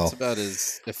 It's about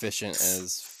as efficient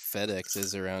as FedEx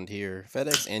is around here.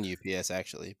 FedEx and UPS,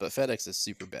 actually, but FedEx is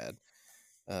super bad.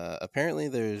 Apparently,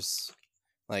 there's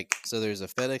Like, so there's a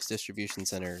FedEx distribution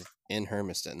center in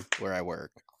Hermiston where I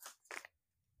work.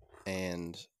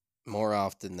 And more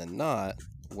often than not,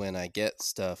 when I get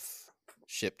stuff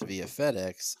shipped via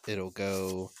FedEx, it'll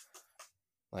go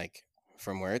like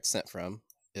from where it's sent from,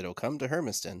 it'll come to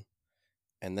Hermiston,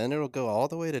 and then it'll go all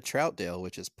the way to Troutdale,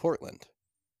 which is Portland,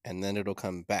 and then it'll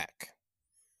come back.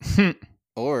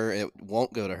 Or it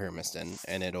won't go to Hermiston,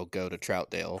 and it'll go to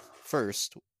Troutdale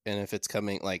first. And if it's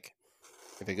coming, like,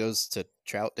 if it goes to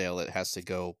Troutdale, it has to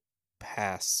go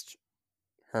past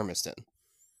Hermiston,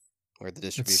 where the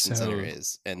distribution center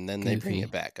is, and then they bring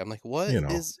it back. I'm like,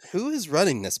 who is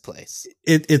running this place?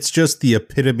 It's just the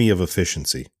epitome of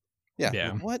efficiency.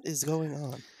 Yeah. What is going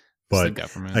on? But the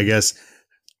government. I guess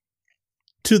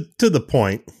to the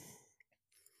point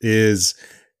is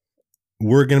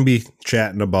we're going to be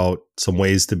chatting about some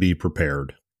ways to be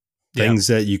prepared. Things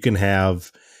that you can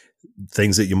have,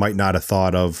 things that you might not have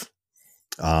thought of.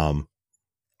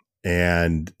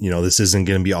 And, this isn't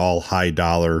going to be all high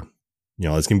dollar.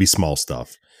 It's going to be small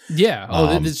stuff. Yeah.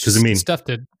 It's stuff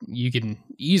that you can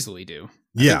easily do.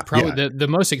 Probably the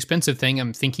most expensive thing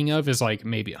I'm thinking of is like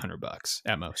maybe $100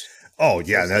 at most. Oh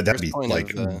yeah. That'd be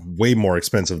like way more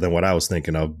expensive than what I was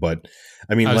thinking of. But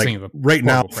I mean, like right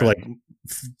now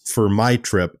for my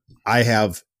trip, I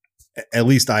have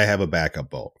a backup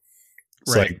bow.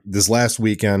 So like this last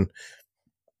weekend,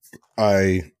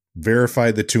 I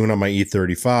verified the tune on my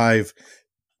E35.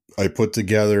 I put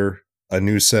together a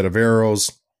new set of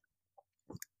arrows,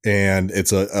 and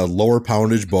it's a lower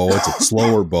poundage bow. It's a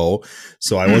slower bow.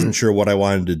 So I wasn't sure what I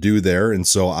wanted to do there. And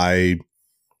so I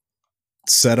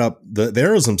set up the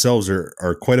arrows themselves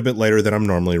are quite a bit lighter than I'm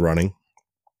normally running.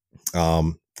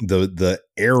 The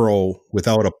arrow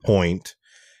without a point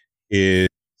is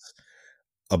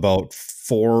about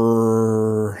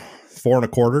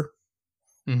 4.25.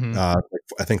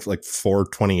 I think like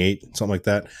 428, something like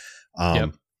that.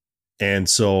 And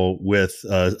so with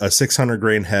a 600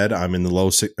 grain head, I'm in the low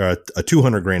a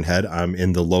 200 grain head, I'm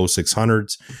in the low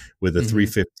 600s. With a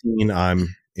 315,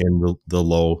 I'm in the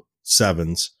low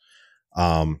 7s.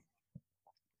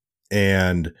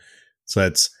 And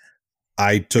so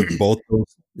I took both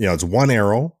those, it's one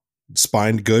arrow,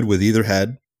 spined good with either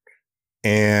head.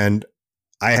 And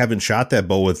I haven't shot that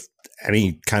bow with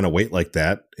any kind of weight like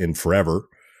that in forever.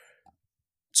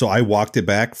 So I walked it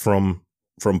back from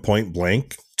point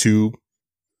blank to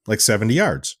like 70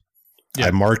 yards.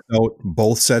 I marked out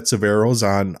both sets of arrows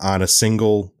on a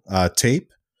single tape.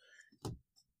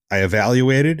 I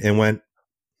evaluated and went,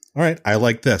 all right, I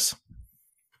like this.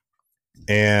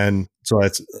 And so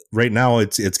that's right now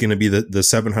it's going to be the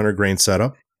 700 grain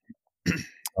setup.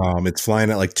 It's flying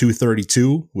at like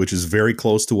 232, which is very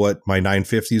close to what my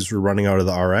 950s were running out of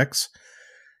the RX.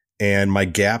 And my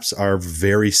gaps are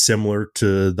very similar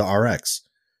to the RX.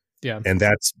 Yeah. And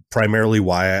that's primarily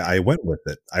why I went with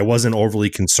it. I wasn't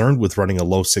overly concerned with running a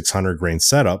low 600 grain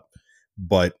setup,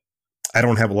 but I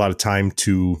don't have a lot of time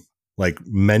to like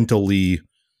mentally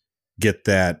get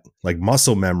that like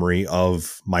muscle memory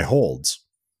of my holds.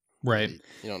 Right.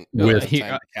 You don't have time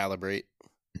to calibrate.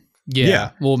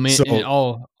 Yeah. Well, man,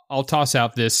 so, I'll toss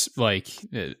out this like,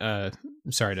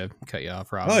 sorry to cut you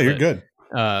off, Rob. Oh, you're good.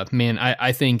 Man,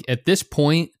 I think at this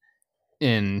point,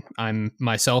 and I'm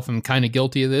kind of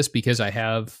guilty of this because I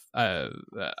have,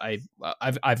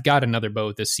 I've got another bow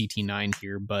with this CT9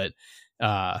 here, but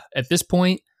at this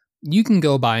point, you can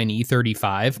go buy an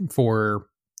E35 for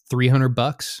 $300,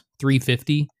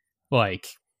 $350, like.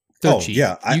 Cheap.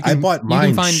 Yeah, I bought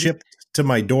mine shipped to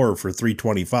my door for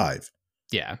 $325.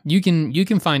 Yeah, you can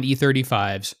find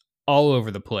E35s all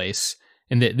over the place.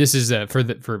 And this is for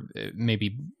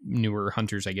maybe newer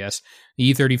hunters, I guess.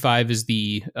 The E35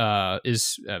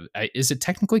 is it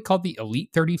technically called the Elite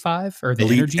 35 or the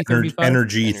Energy 35?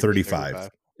 Energy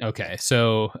 35. Okay,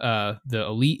 so the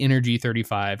Elite Energy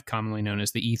 35, commonly known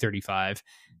as the E35,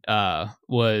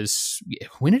 was,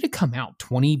 when did it come out?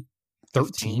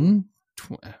 2013.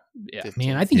 Yeah, 15.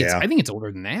 Man, I think it's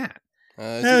older than that.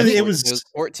 It was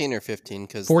 14 or 15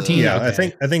 because 14. Yeah,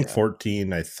 okay. I think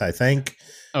 14. I think.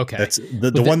 Okay, that's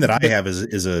the one that I have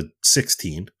is a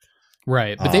 16.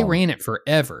 Right, but they ran it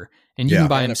forever, and you can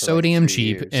buy them so damn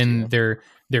cheap, and they're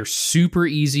super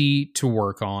easy to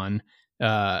work on.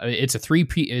 It's a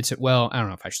well, I don't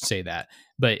know if I should say that,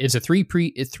 but it's a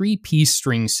three-piece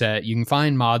string set. You can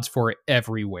find mods for it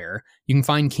everywhere. You can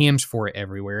find cams for it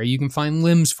everywhere. You can find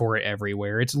limbs for it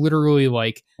everywhere. It's literally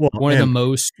like one of the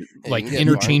most like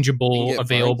interchangeable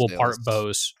available part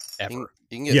bows ever.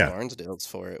 You can get Barnsdales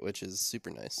for it, which is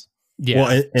super nice. Yeah.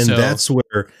 Well, and that's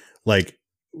where, like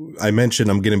I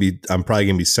mentioned, I'm probably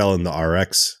gonna be selling the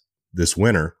RX this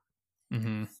winter.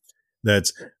 Mm-hmm.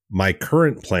 my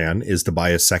current plan is to buy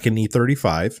a second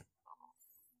E35,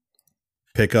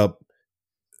 pick up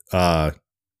a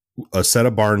set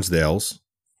of Barnsdales.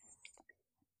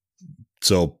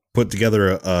 So put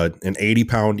together an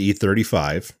 80-pound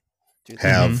E35,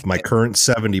 have my current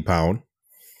 70-pound,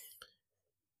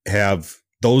 have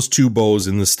those two bows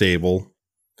in the stable,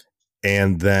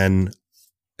 and then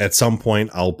at some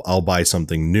point I'll buy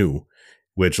something new,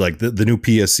 which like the new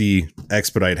PSE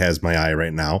Expedite has my eye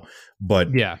right now.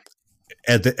 But yeah,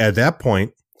 at that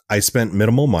point, I spent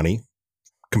minimal money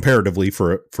comparatively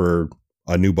for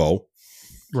a new bow.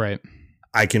 Right.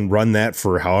 I can run that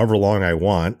for however long I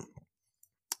want,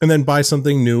 and then buy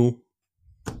something new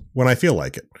when I feel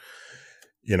like it,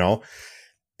 you know?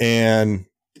 And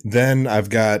then I've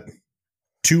got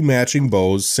two matching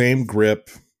bows, same grip,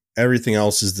 everything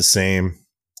else is the same.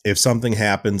 If something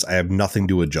happens, I have nothing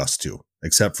to adjust to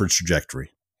except for trajectory.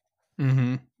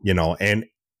 Mm-hmm. You know, and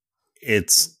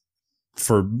it's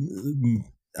for,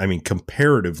 I mean,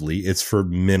 comparatively, it's for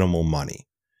minimal money.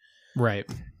 Right.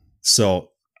 So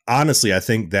honestly, I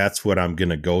think that's what I'm going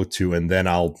to go to. And then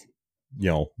I'll, you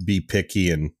know, be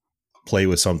picky and play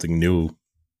with something new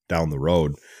down the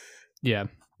road. Yeah.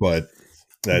 But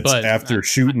after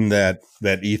shooting that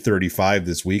E35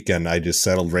 this weekend, I just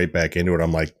settled right back into it.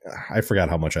 I'm like, I forgot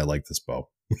how much I like this bow.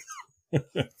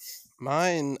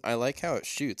 Mine, I like how it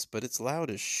shoots, but it's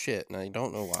loud as shit, and I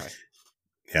don't know why.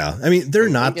 Yeah. I mean, they're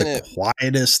not the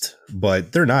quietest,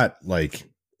 but they're not like,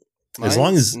 as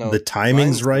long as the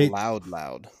timing's right.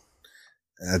 Loud.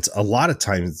 That's a lot of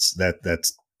times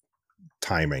that's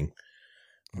timing.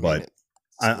 But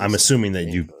I'm assuming that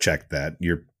you've checked that.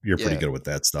 You're pretty good with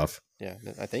that stuff. Yeah,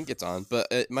 I think it's on, but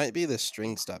it might be the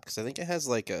string stop because I think it has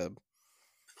like a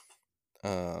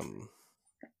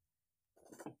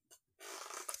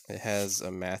it has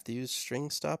a Matthews string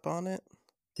stop on it.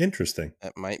 Interesting.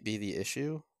 That might be the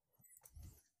issue.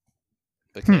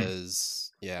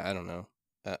 Because I don't know.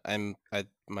 I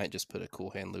might just put a cool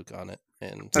hand Luke on it,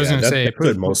 and I was going to say put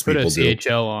a CHL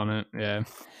do. on it. Yeah,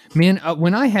 man.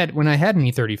 When I had an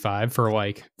E35 for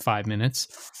like 5 minutes,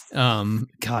 God,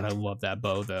 I love that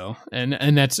bow though,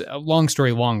 and that's a long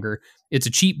story longer. It's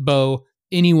a cheap bow.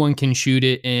 Anyone can shoot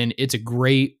it, and it's a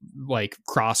great like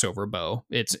crossover bow.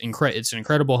 It's an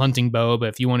incredible hunting bow, but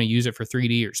if you want to use it for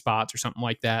 3D or spots or something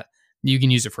like that, you can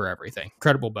use it for everything.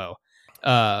 Incredible bow.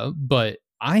 But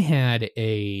I had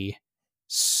a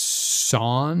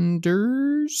Saunders.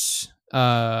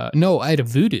 No, I had a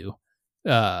Voodoo.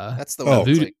 That's the one.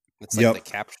 Voodoo. It's like the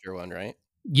capture one, right?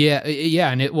 Yeah,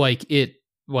 and it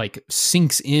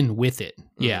sinks in with it.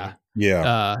 Mm-hmm. Yeah.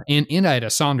 Yeah. And I had a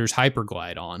Saunders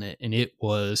Hyperglide on it, and it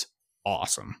was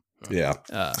awesome. Yeah.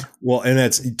 Well, and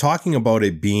that's talking about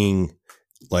it being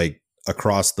like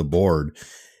across the board.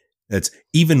 It's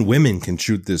even women can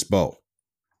shoot this bow.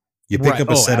 You pick up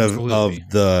a set of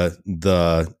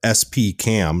the SP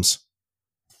cams.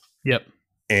 Yep.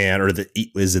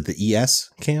 Is it the ES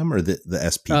cam or the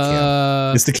SP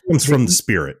cam? It's the cams from the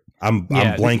Spirit. I'm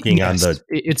blanking on the.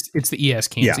 It's the ES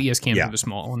cams. Yeah, the ES cams are the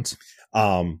small ones.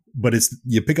 But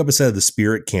you pick up a set of the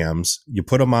Spirit cams, you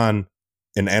put them on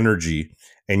an energy,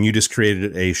 and you just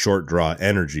created a short draw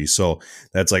energy. So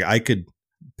that's like I could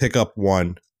pick up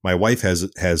one. My wife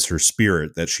has her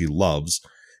Spirit that she loves,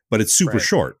 but it's super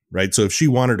short, right? So if she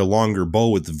wanted a longer bow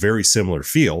with a very similar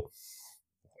feel,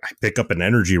 I pick up an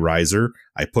energy riser,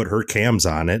 I put her cams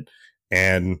on it,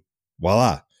 and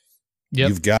voila. Yep.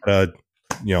 You've got a,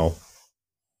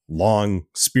 long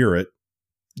Spirit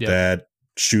that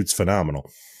shoots phenomenal.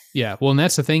 Yeah, well, and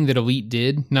that's the thing that Elite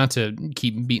did, not to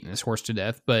keep beating this horse to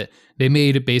death, but they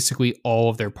made basically all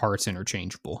of their parts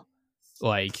interchangeable.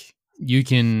 Like, you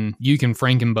can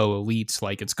Frankenbow Elites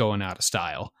like it's going out of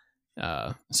style.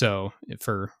 So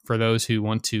for those who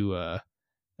want to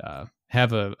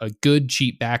have a good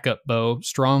cheap backup bow,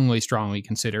 strongly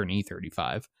consider an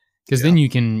E35, because then you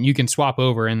can swap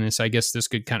over. And this, I guess, this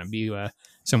could kind of be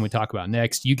something we talk about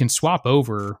next. You can swap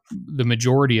over the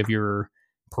majority of your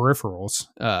peripherals,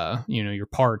 your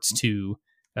parts to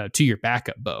your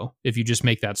backup bow if you just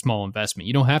make that small investment.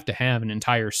 You don't have to have an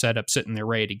entire setup sitting there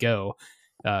ready to go.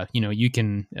 You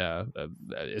can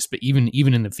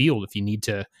even in the field, if you need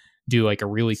to do like a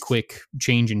really quick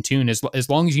change in tune, as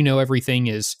long as you know everything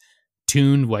is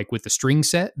tuned like with the string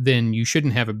set, then you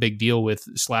shouldn't have a big deal with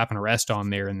slapping a rest on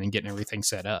there and then getting everything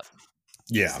set up.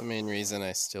 Yeah, that's the main reason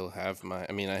I still have I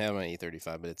have my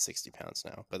E35, but it's 60 pounds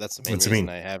now. But that's the main reason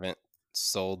I haven't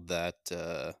sold that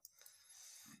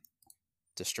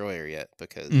Destroyer yet,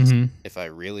 because if I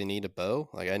really need a bow,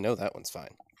 like I know that one's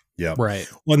fine. Yeah. Right.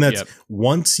 Well, and that's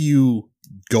once you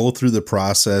go through the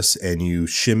process and you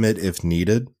shim it if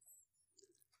needed,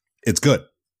 it's good.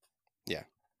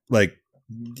 like,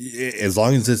 as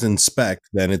long as it's in spec,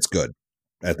 then it's good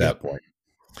at that point.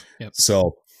 Yep.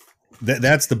 So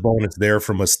that's the bonus there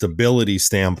from a stability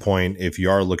standpoint. If you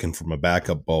are looking from a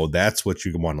backup bow, that's what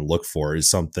you want to look for, is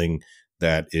something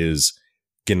that is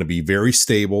going to be very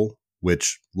stable,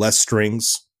 which less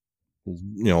strings,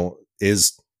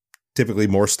 is typically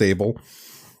more stable.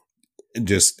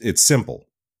 It's simple,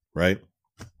 right?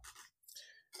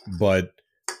 But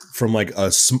from like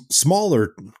a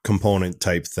smaller component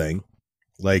type thing,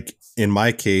 like in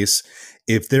my case,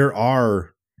 if there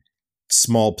are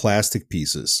small plastic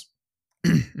pieces,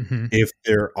 if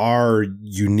there are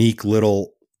unique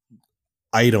little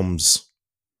items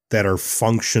that are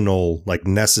functional, like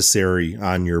necessary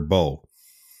on your bow,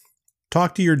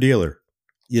 talk to your dealer.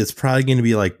 It's probably going to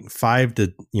be like $5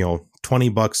 to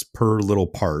 $20 per little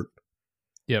part.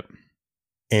 Yep.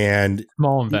 And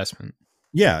small investment.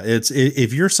 Yeah,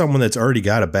 if you're someone that's already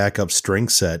got a backup string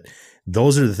set,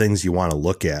 those are the things you want to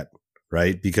look at,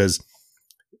 right? Because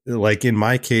like in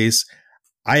my case,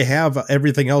 I have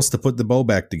everything else to put the bow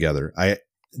back together.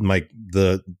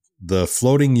 The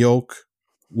floating yoke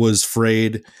was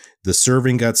frayed. The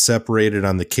serving got separated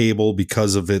on the cable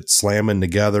because of it slamming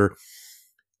together.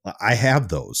 I have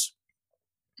those.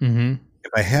 Mm-hmm.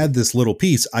 If I had this little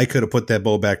piece, I could have put that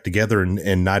bow back together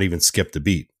and not even skipped a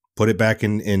beat. Put it back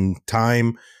in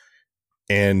time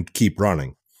and keep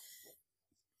running.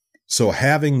 So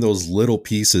having those little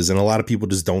pieces, and a lot of people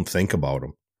just don't think about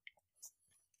them.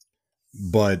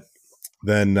 But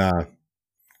then,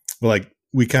 like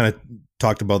we kind of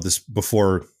talked about this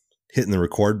before hitting the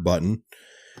record button,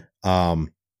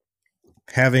 having,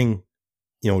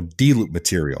 D-loop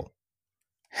material,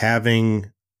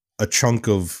 having a chunk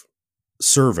of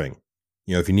serving,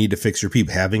 if you need to fix your peep,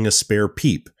 having a spare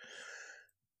peep,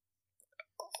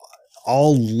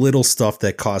 all little stuff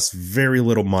that costs very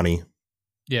little money.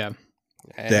 Yeah.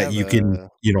 That you can,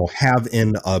 have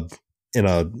in a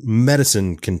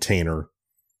medicine container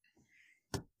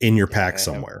in your pack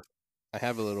somewhere. I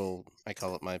have a little, I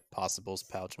call it my possibles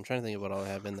pouch. I'm trying to think of what all I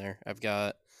have in there. I've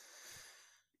got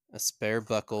a spare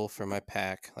buckle for my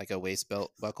pack, like a waist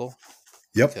belt buckle.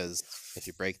 Yep. Because if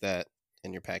you break that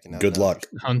and you're packing out, good luck.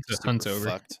 Hunt's over.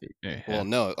 Fucked. Yeah. Well,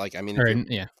 no, like, I mean,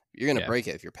 you're going to break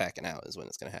it if you're packing out is when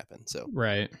it's going to happen. So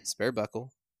right. Spare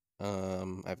buckle.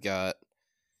 I've got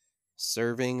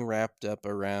serving wrapped up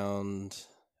around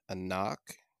a knock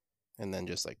and then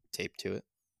just like taped to it.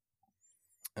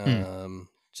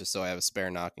 Just so I have a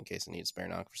spare knock in case I need a spare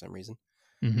knock for some reason.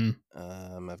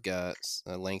 Mm-hmm. I've got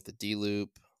a length of D-loop.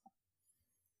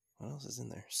 What else is in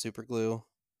there? Super glue.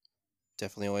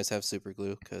 Definitely always have super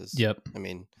glue because, I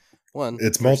mean,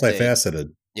 it's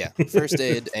multifaceted. Yeah, first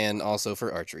aid and also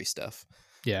for archery stuff.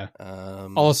 Yeah.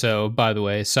 Also, by the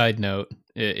way, side note,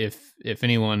 if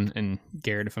anyone, and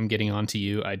Garrett, if I'm getting on to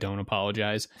you, I don't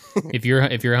apologize. If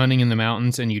you're hunting in the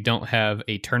mountains and you don't have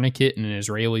a tourniquet and an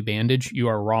Israeli bandage, you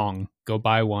are wrong. Go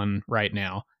buy one right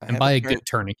now and buy a good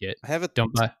tourniquet. I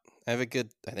think I have a good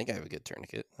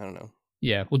tourniquet. I don't know.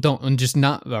 Yeah, well, and just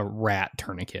not a rat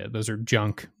tourniquet. Those are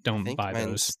junk. Don't buy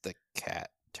those. The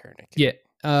cat tourniquet.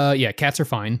 Yeah, cats are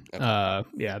fine.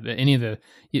 Okay.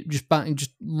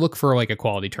 Just look for like a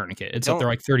quality tourniquet. They're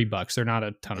like $30. They're not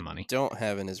a ton of money. Don't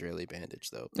have an Israeli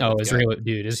bandage though.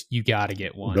 You got to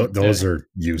get one. Those are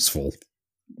useful.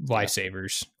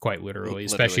 Lifesavers, quite literally.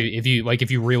 Especially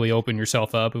if you really open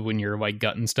yourself up when you're like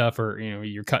gutting stuff or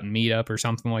you're cutting meat up or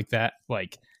something like that.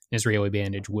 Like an Israeli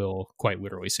bandage will quite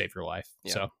literally save your life.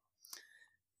 Yeah. So,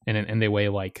 and they weigh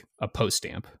like a post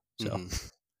stamp. So,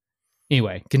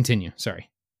 anyway, continue. Sorry.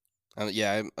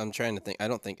 I'm trying to think.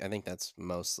 I think that's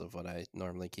most of what I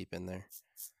normally keep in there.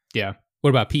 Yeah. What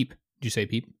about peep? Did you say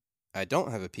peep? I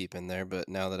don't have a peep in there, but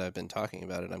now that I've been talking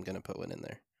about it, I'm going to put one in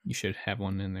there. You should have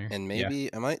one in there. And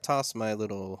maybe I might toss my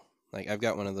little, like I've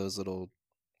got one of those little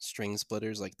string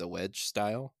splitters, like the wedge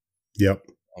style. Yep.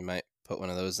 I might put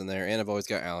one of those in there. And I've always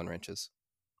got Allen wrenches.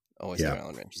 Got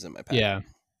Allen wrenches in my pack. Yeah.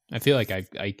 I feel like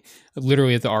I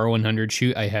literally at the R100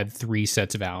 shoot, I had 3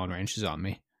 sets of Allen wrenches on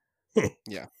me.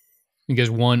 Yeah. Because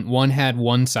one had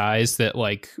one size that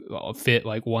like fit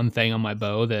like one thing on my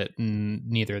bow that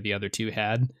neither of the other two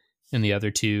had. And the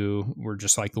other 2 were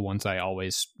just like the ones I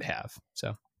always have.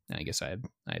 So I guess I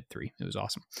had 3. It was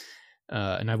awesome.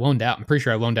 And I loaned out. I'm pretty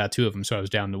sure I loaned out 2 of them. So I was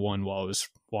down to 1 while I was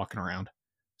walking around.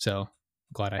 So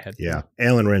glad I had 3. Yeah.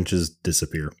 Allen wrenches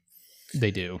disappear.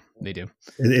 They do.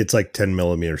 It's like 10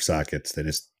 millimeter sockets. They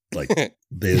just like,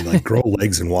 they like grow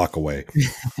legs and walk away.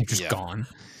 They're just gone.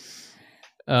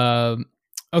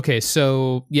 Okay.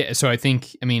 So I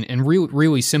think, and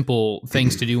really simple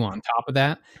things to do on top of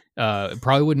that. It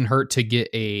probably wouldn't hurt to get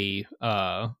a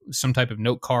some type of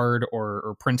note card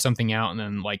or print something out and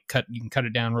then like you can cut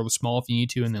it down real small if you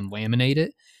need to, and then laminate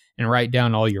it and write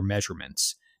down all your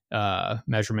measurements.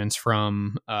 Measurements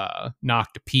from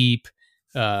knock to peep.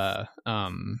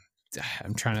 I'm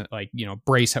trying to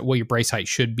brace, what your brace height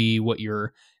should be, what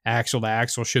your axle to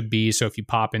axle should be. So if you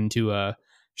pop into a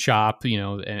shop,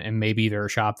 and maybe they're a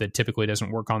shop that typically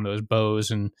doesn't work on those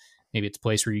bows, and maybe it's a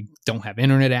place where you don't have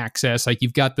internet access, like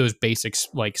you've got those basics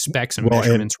like specs and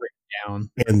measurements written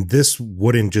down. And this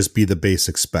wouldn't just be the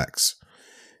basic specs,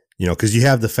 because you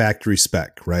have the factory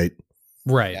spec, right?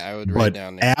 Right. Yeah, I would write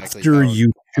down exactly after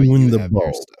you tune the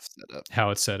bow, how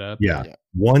it's set up. Yeah.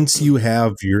 Once you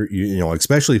have your,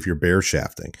 especially if you're bear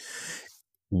shafting,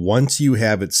 once you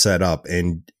have it set up,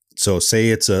 and so say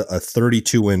it's a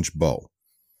 32-inch bow,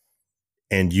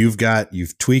 and you've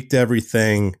tweaked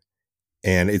everything,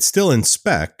 and it's still in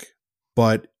spec,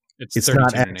 but it's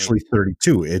not actually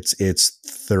 32. It's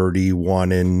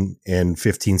 31 and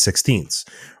 15/16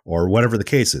 or whatever the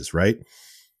case is, right?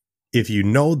 If you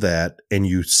know that and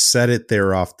you set it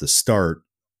there off the start,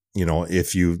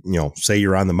 if you say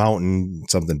you're on the mountain,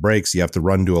 something breaks, you have to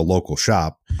run to a local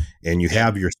shop, and you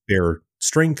have your spare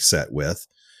string set with,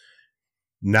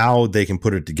 now they can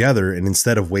put it together. And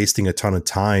instead of wasting a ton of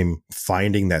time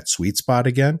finding that sweet spot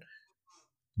again,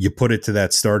 you put it to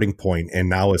that starting point, and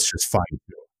now it's just fine.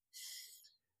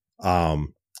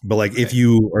 But like if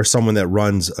you are someone that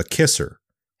runs a kisser,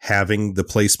 having the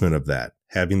placement of that,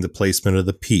 having the placement of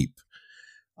the peep,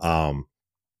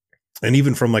 and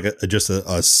even from like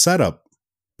a setup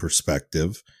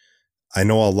perspective, I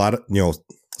know a lot of,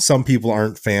 some people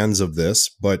aren't fans of this,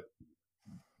 but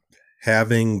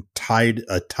having tied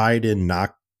in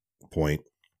knock point.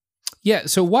 Yeah.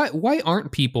 So why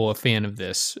aren't people a fan of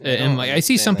this? And like, I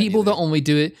see some people that only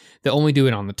do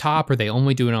it on the top, or they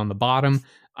only do it on the bottom.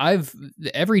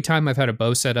 Every time I've had a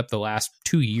bow set up the last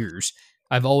 2 years,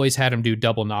 I've always had them do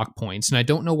double knock points, and I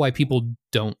don't know why people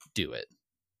don't do it.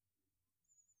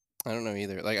 I don't know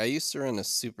either. Like I used to run a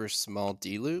super small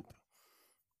D loop,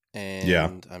 and yeah,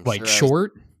 I'm like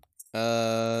short.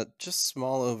 Just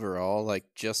small overall, like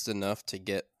just enough to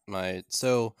get my.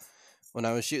 So when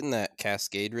I was shooting that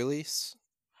Cascade release,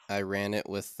 I ran it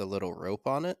with the little rope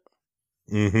on it,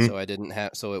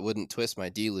 so it wouldn't twist my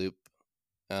D loop.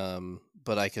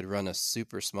 But I could run a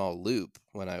super small loop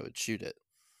when I would shoot it,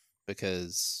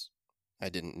 because I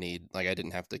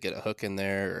didn't have to get a hook in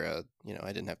there, or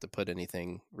I didn't have to put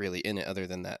anything really in it other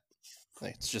than that.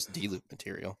 Like, it's just D loop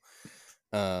material.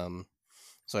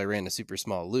 So I ran a super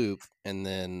small loop, and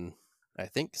then I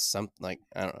think at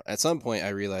some point I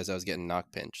realized I was getting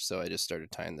knock pinch, so I just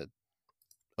started tying the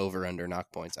over under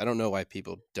knock points. I don't know why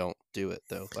people don't do it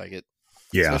though. Like it,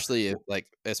 yeah,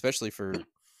 especially for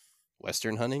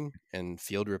Western hunting and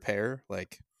field repair.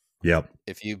 Like, yep,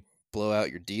 if you blow out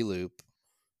your D loop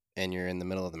and you're in the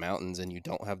middle of the mountains and you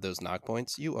don't have those knock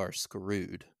points, you are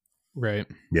screwed. Right.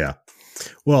 Yeah.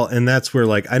 Well, and that's where,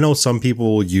 like, I know some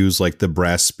people will use like the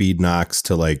brass speed knocks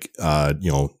to like,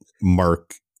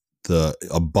 mark the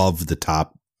above the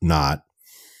top knot,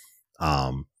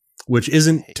 which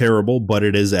isn't terrible, but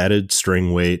it is added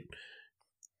string weight.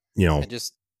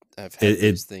 I've had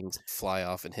those things fly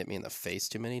off and hit me in the face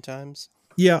too many times.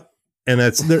 Yeah. And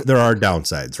there are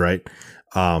downsides, right?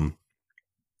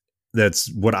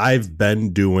 That's what I've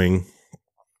been doing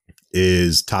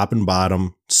is top and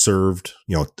bottom served,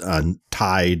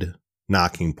 tied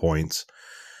knocking points.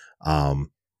 And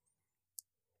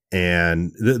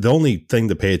the only thing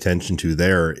to pay attention to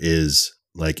there is,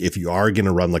 like, if you are going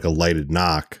to run like a lighted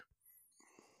knock,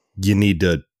 you need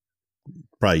to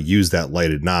probably use that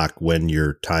lighted knock when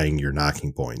you're tying your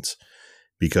knocking points,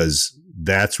 because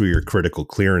that's where your critical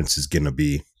clearance is going to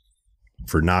be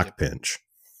for knock pinch.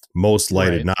 Most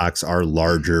lighted knocks are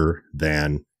larger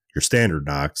than your standard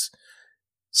knocks.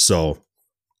 So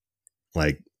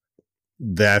like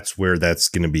that's where that's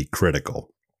going to be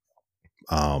critical.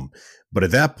 But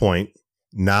at that point,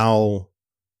 now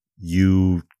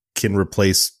you can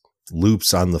replace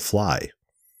loops on the fly.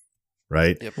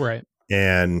 Right. Yep. Right.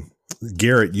 And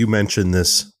Garrett, you mentioned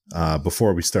this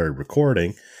before we started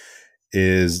recording,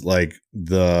 is like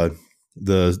the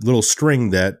little string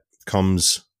that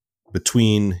comes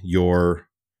between your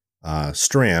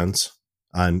strands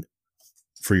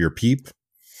for your peep.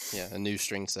 Yeah, a new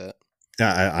string set.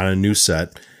 On a new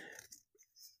set.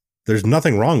 There's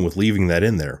nothing wrong with leaving that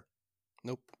in there.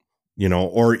 Nope.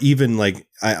 Or even like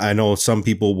I know some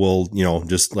people will,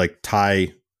 just like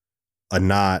tie a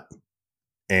knot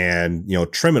and,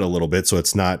 trim it a little bit so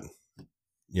it's not,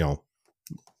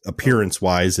 appearance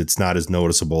wise, it's not as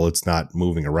noticeable. It's not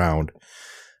moving around.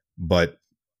 But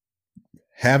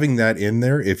having that in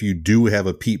there, if you do have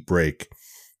a peep break,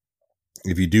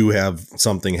 if you do have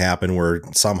something happen where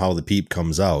somehow the peep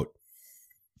comes out,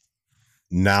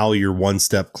 now you're one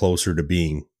step closer to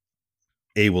being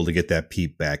able to get that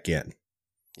peep back in.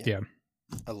 Yeah.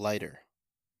 A lighter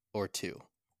or two.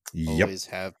 Yep. Always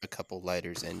have a couple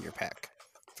lighters in your pack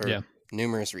for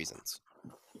numerous reasons.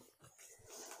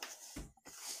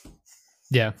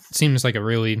 Yeah. Seems like a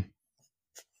really,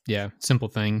 simple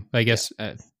thing. I guess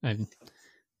I'm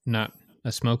not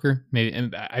a smoker. Maybe.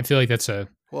 And I feel like that's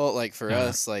well, like for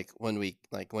us, like when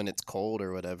it's cold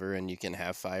or whatever, and you can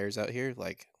have fires out here,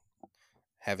 like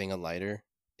having a lighter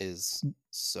is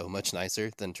so much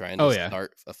nicer than trying to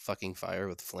start a fucking fire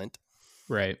with flint.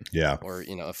 Right. Yeah. Or,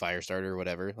 a fire starter or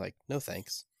whatever. Like, no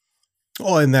thanks.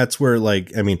 Oh, and that's where,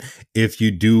 like, I mean, if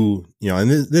you do, and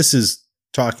this is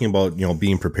talking about,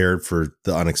 being prepared for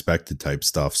the unexpected type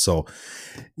stuff. So,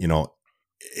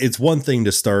 it's one thing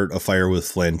to start a fire with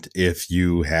flint if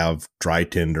you have dry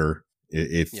tinder,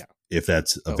 if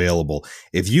that's available.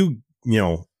 If you,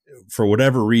 for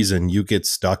whatever reason, you get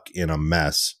stuck in a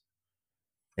mess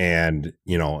and,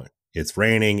 it's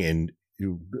raining and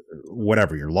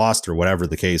whatever, you're lost or whatever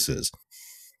the case is,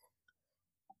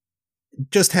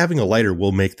 just having a lighter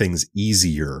will make things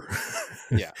easier.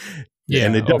 Yeah.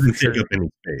 And it doesn't take up any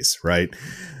space, right?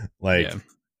 Like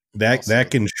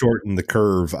that can shorten the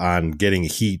curve on getting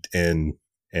heat and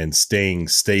staying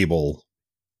stable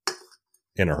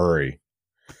in a hurry.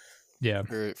 Yeah.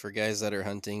 For guys that are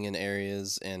hunting in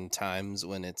areas and times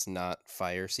when it's not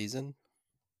fire season,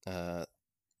 the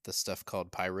stuff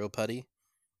called pyro putty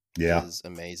is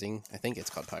amazing. I think it's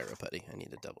called pyro putty. I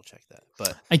need to double check that.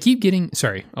 But I keep getting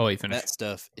I'll let you finish. That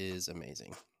stuff is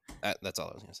amazing. That's all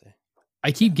I was gonna say.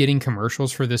 I keep getting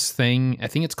commercials for this thing. I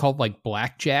think it's called like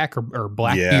Blackjack or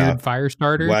Blackbeard Fire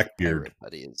Starter. Blackbeard.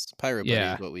 Pyro Putty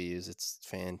is what we use. It's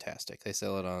fantastic. They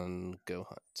sell it on Go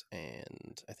Hunt,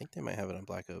 and I think they might have it on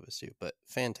Black Ovis too, but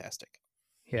fantastic.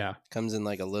 Yeah. Comes in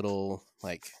like a little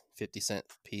 50-cent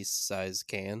piece size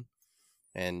can,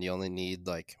 and you only need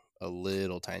like a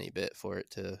little tiny bit for it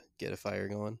to get a fire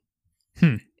going.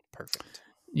 Perfect.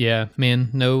 Yeah, man.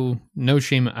 No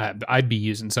shame. I'd be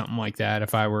using something like that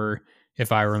if I were in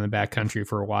the backcountry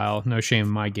for a while. No shame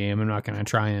in my game. I'm not going to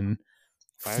try and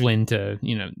flint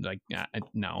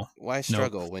no. Why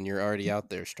struggle when you're already out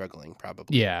there struggling?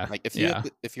 Probably. Yeah. Like if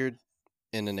you're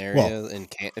in an area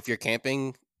if you're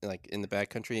camping like in the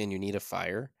backcountry and you need a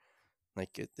fire,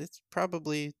 like it's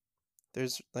probably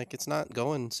it's not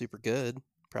going super good.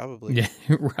 Probably. Yeah.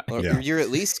 Right. Or you're at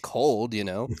least cold,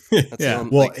 That's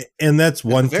and that's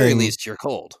one thing. At the very least, you're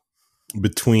cold.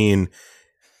 Between,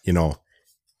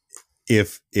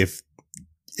 if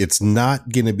it's not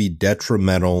going to be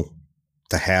detrimental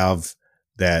to have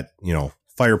that,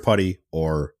 fire putty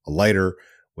or a lighter,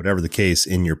 whatever the case,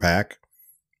 in your pack,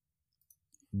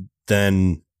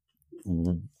 then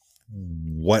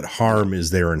what harm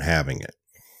is there in having it?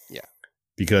 Yeah.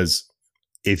 Because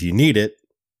if you need it,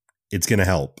 it's going to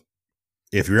help.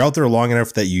 If you're out there long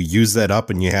enough that you use that up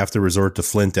and you have to resort to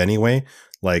flint anyway,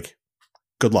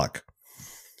 good luck.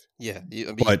 Yeah.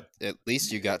 But at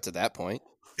least you got to that point.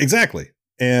 Exactly.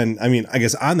 And I mean, I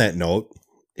guess on that note,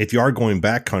 if you are going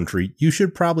backcountry, you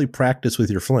should probably practice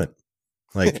with your flint.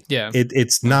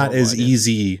 It's not as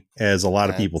easy as a lot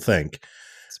of people think.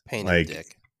 It's a pain in the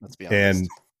dick. Let's be honest. And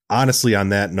honestly, on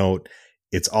that note,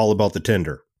 it's all about the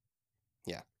tinder.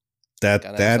 Yeah.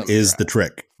 That is the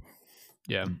trick.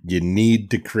 Yeah. You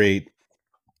need to create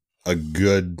a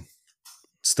good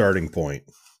starting point,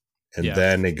 and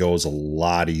then it goes a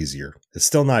lot easier. It's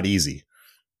still not easy,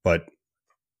 but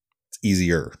it's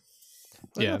easier.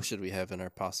 What should we have in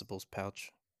our possibles pouch?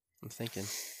 I'm thinking.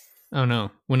 Oh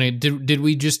no. When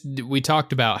we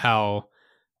talked about how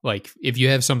if you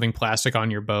have something plastic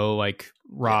on your bow, like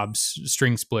Rob's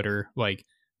string splitter,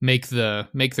 make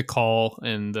the call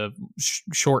and the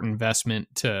short investment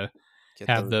to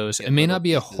have those. It may not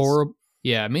be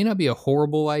it may not be a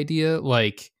horrible idea.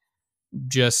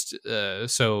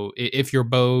 So if your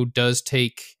bow does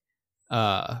take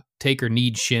or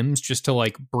need shims, just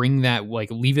to bring that,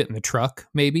 leave it in the truck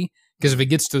maybe. Because if it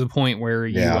gets to the point where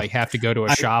you have to go to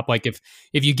a shop, if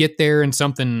you get there and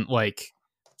something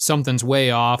something's way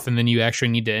off, and then you actually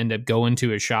need to end up going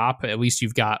to a shop, at least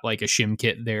you've got a shim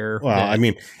kit there. Well,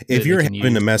 if you're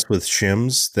having to mess with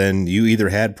shims, then you either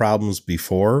had problems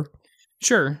before.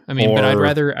 Sure. But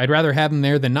I'd rather have them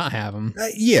there than not have them.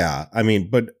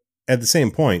 But at the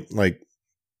same point,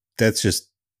 that's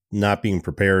just not being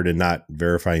prepared and not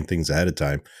verifying things ahead of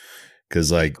time.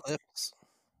 Because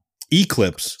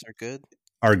Eclipse are good.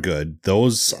 are good.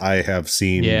 Those I have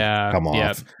seen come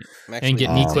off. And get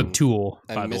an E-clip tool,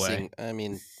 by the way. I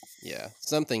mean, yeah,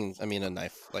 something. I mean, a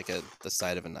knife, like the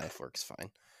side of a knife, works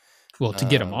fine. Well, to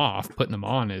get them off, putting them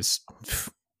on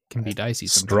can be dicey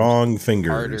sometimes. Strong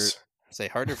fingers.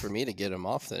 Harder for me to get them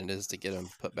off than it is to get them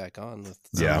put back on with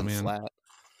flat.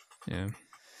 Yeah.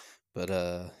 But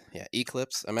yeah,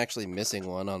 E-clips. I'm actually missing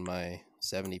one on my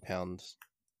 70-pound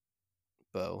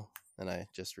bow, and I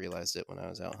just realized it when I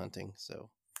was out hunting. So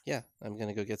yeah, I'm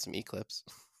gonna go get some E-clips.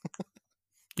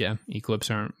 Yeah, E-clips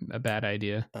aren't a bad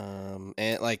idea.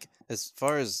 And like as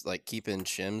far as like keeping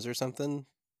shims or something,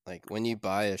 like when you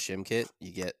buy a shim kit,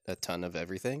 you get a ton of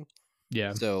everything.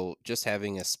 Yeah. So just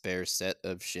having a spare set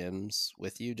of shims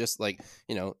with you, just like,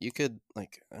 you could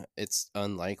like, it's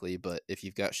unlikely, but if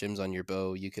you've got shims on your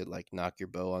bow, you could like knock your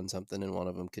bow on something and one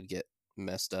of them could get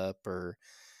messed up or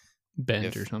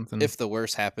bent or something. If the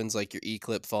worst happens, like your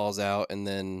E-clip falls out and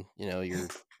then, your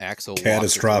axle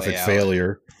catastrophic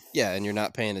failure. And you're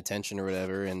not paying attention or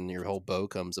whatever, and your whole bow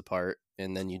comes apart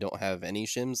and then you don't have any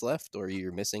shims left, or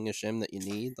you're missing a shim that you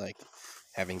need, like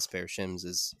having spare shims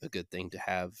is a good thing to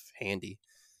have handy.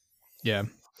 Yeah.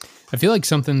 I feel like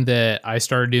something that I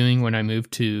started doing when I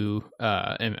moved to,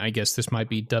 and I guess this might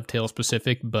be Dovetail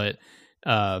specific, but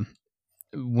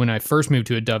when I first moved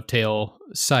to a Dovetail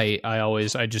site,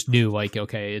 I just knew like,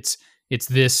 okay, it's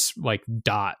this like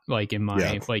dot, like in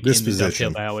my, like in the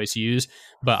Dovetail that I always use,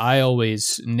 but I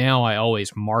always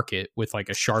mark it with like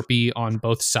a Sharpie on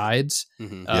both sides,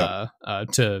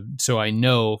 so I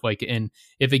know like, and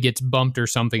if it gets bumped or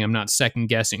something, I'm not second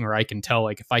guessing, or I can tell,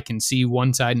 like if I can see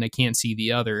one side and I can't see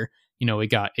the other,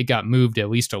 it got moved at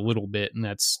least a little bit, and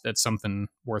that's something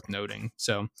worth noting.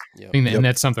 So I think and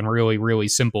that's something really, really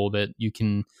simple that you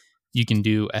can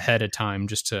do ahead of time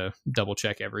just to double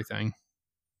check everything.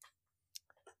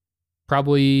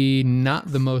 Probably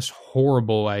not the most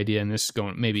horrible idea, and this is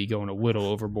going a little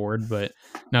overboard, but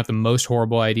not the most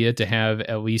horrible idea to have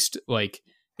at least like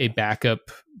a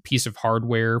backup piece of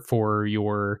hardware for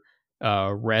your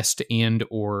rest and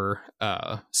or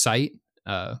sight,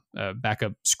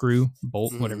 backup screw,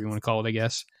 bolt, whatever you want to call it, I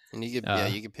guess. And you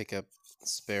could pick up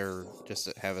spare, just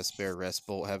to have a spare rest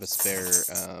bolt, have a spare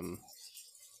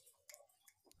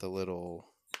the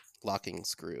little locking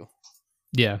screw.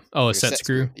 Yeah. Oh, a set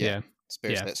screw. Yeah.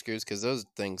 Spare set screws, because those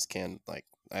things can, like,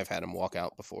 I've had them walk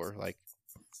out before, like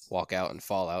walk out and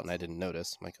fall out, and I didn't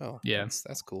notice. I'm like, oh, yeah,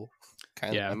 that's cool.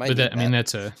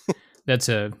 That's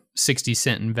a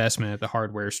 60-cent investment at the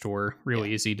hardware store.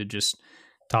 Really easy to just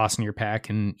toss in your pack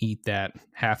and eat that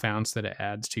half ounce that it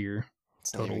adds to your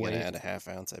total weight. Gonna add a half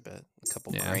ounce, I bet. A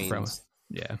couple grains. Probably.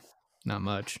 Yeah, not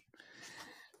much.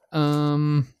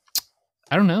 I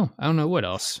don't know what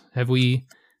else have we.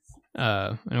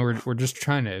 And we're just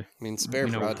trying to. I mean, spare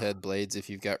broadhead blades if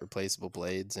you've got replaceable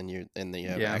blades and you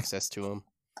have access to them.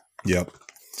 Yep.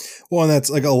 Well, and that's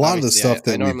like a lot of the stuff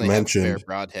that we've mentioned. Have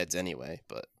spare broadheads anyway,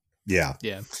 but yeah.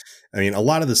 I mean, a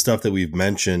lot of the stuff that we've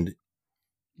mentioned,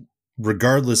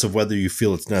 regardless of whether you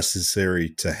feel it's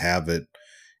necessary to have it,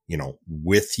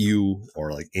 with you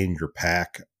or like in your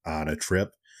pack on a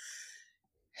trip,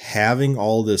 having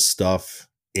all this stuff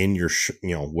in your,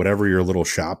 whatever your little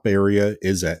shop area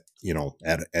is at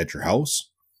your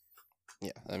house.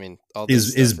 Yeah. I mean, all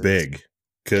this is big,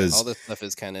 because all this stuff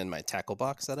is kind of in my tackle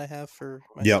box that I have for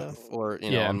my stuff, or,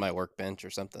 on my workbench or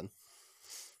something.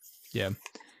 Yeah.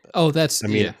 Oh, that's,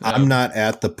 I'm not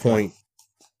at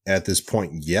this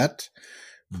point yet,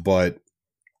 but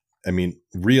I mean,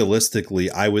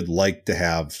 realistically, I would like to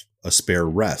have a spare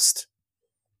rest.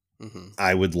 Mm-hmm.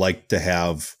 I would like to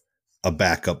have a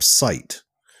backup sight.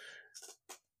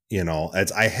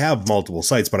 I have multiple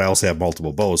sites, but I also have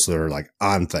multiple bows that are like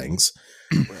on things.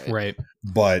 Right.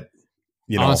 But,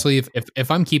 honestly,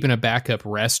 if I'm keeping a backup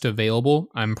rest available,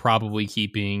 I'm probably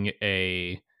keeping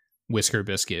a Whisker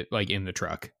Biscuit like in the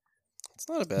truck. It's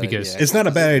not a bad idea. It's not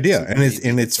a bad idea.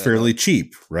 And it's fairly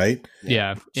cheap, right?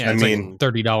 Yeah. I mean, like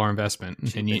 $30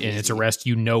 investment, and it's a rest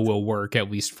will work at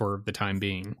least for the time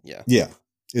being. Yeah. Yeah.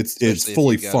 It's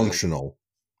fully functional.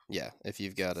 Yeah, if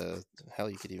you've got you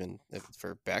could even,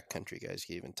 for backcountry guys,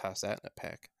 you could even toss that in a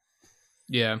pack.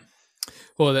 Yeah,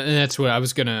 well, and that's what I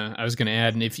was gonna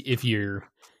add. And if you're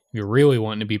really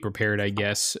wanting to be prepared, I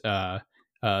guess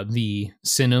the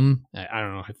Cinam, I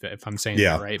don't know if I'm saying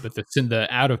that right, but the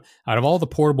out of all the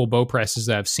portable bow presses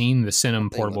that I've seen, the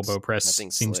Cinam portable bow press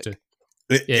seems slick.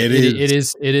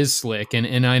 It is slick,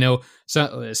 and I know,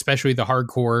 so especially the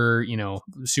hardcore,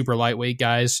 super lightweight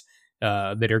guys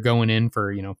that are going in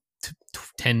for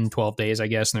 10, 12 days, I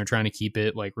guess, and they're trying to keep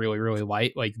it like really, really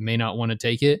light, like may not want to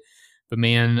take it. But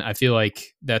man, I feel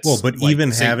like that's but like, even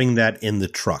having that in the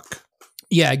truck,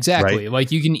 Yeah, exactly. Right?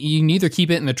 Like you can either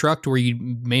keep it in the truck to where you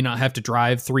may not have to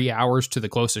drive 3 hours to the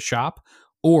closest shop,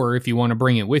 or if you want to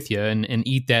bring it with you and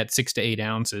eat that 6 to 8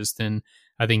 ounces, then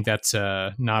I think that's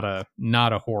not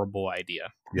a horrible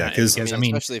idea. Yeah, Because I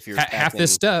mean, especially if you're half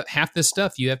this packing-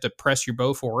 stuff you have to press your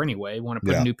bow for anyway. Want to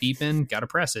put a new peep in, got to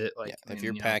press it. Like if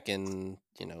you're packing,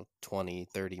 20,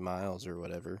 30 miles or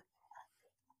whatever,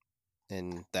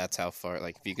 and that's how far,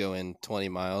 like if you go in 20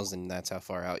 miles and that's how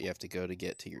far out you have to go to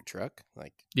get to your truck,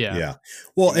 like Yeah.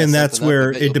 Well, you and mess that's something up, I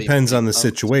where bet it you'll be depends on pretty the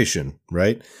pumped. situation,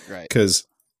 right? Right. Because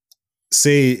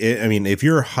I mean, if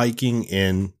you're hiking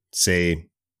in, say,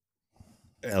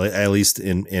 at least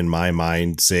in my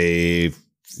mind, say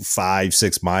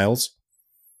 5-6 miles,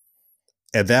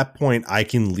 at that point, I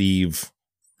can leave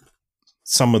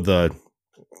some of the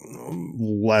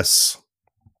less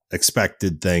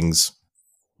expected things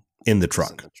in the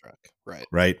truck. Right.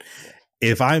 Right.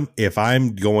 If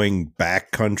I'm going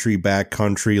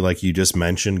backcountry, like you just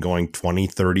mentioned, going 20,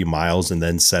 30 miles and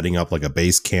then setting up like a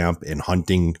base camp and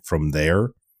hunting from there,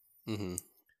 Mm-hmm.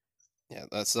 Yeah,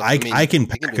 that's. I can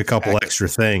pack do a couple pack extra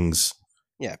things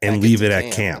yeah, and pack leave to it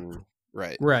at camp. and-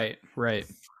 right. Right.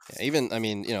 Yeah, even, I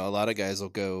mean, a lot of guys will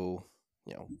go,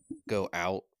 go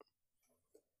out.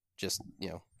 Just,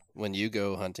 when you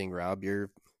go hunting, Rob,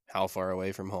 you're how far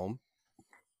away from home?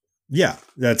 Yeah,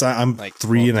 I'm Like, 3.5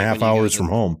 when you go hours to- from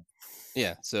home.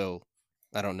 Yeah, so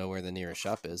I don't know where the nearest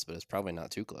shop is, but it's probably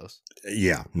not too close.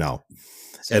 Yeah, no.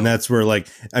 So And that's where, like,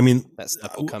 I mean, that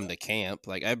stuff will come to camp.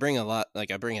 Like I bring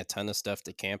a ton of stuff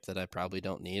to camp that I probably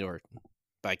don't need, or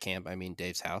by camp I mean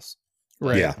Dave's house.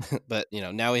 Right. Yeah. But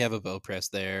now we have a bow press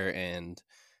there, and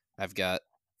I've got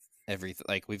everything.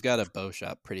 Like we've got a bow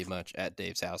shop pretty much at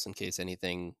Dave's house in case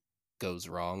anything goes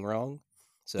wrong.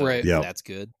 So Right. Yep. that's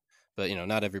good. But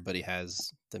not everybody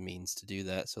has the means to do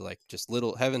that. So like just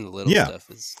having the little Yeah. stuff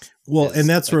is well, is and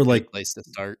that's a where good like place to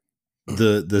start.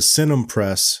 the Cinum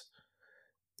press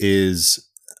is,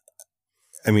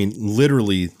 I mean,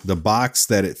 literally the box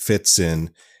that it fits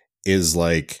in is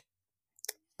like,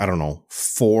 I don't know,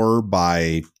 4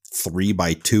 by 3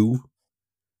 by 2.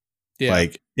 Yeah.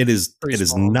 Like it is Pretty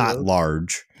small, not really.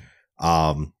 large.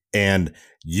 And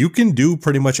you can do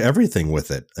pretty much everything with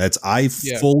it. I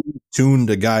Yeah. fully tuned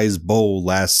a guy's bow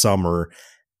last summer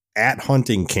at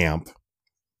hunting camp.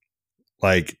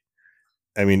 Like,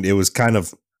 I mean, it was kind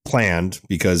of planned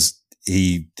because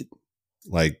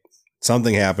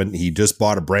something happened. He just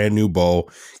bought a brand new bow.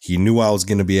 He knew I was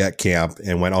going to be at camp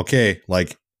and went, okay,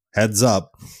 like heads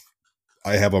up.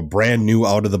 I have a brand new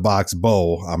out of the box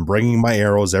bow. I'm bringing my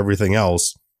arrows, everything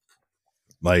else.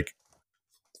 Like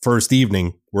first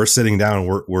evening, we're sitting down,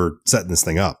 we're setting this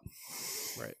thing up.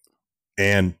 Right.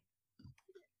 And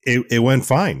it went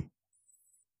fine.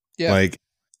 Yeah. Like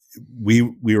we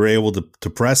were able to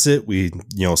press it. We,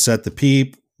 set the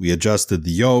peep, we adjusted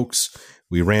the yokes,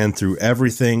 we ran through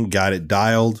everything, got it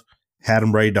dialed, had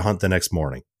them ready to hunt the next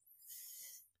morning.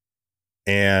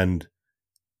 And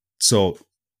so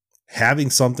having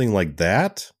something like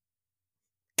that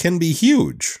can be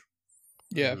huge.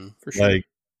 Yeah, Mhm. for sure. Like,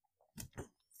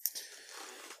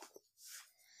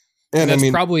 and and that's I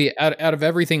mean, probably out of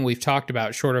everything we've talked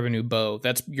about, short of a new bow,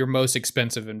 that's your most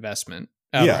expensive investment.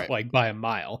 Yeah. Like by a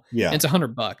mile. yeah, And it's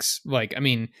 $100. Like, I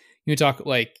mean, you talk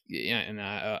like, and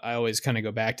I always kind of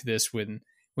go back to this when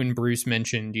Bruce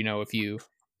mentioned, if you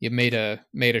made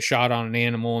a shot on an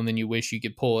animal and then you wish you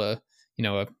could pull a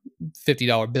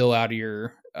 $50 bill out of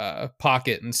your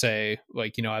pocket and say,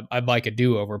 like, I'd like a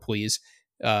do-over, please.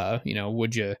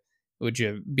 Would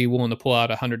you be willing to pull out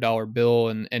 $100 bill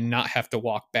and not have to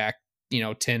walk back,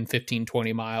 10, 15,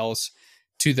 20 miles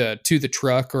to the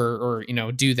truck or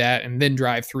do that and then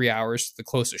drive 3 hours to the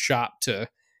closest shop to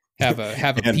have a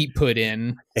And- peep put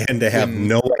in? and to have when-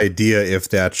 no idea if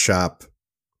that shop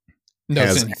knows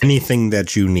has anything. anything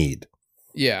that you need.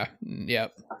 Yeah.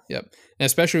 Yep. And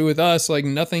especially with us, like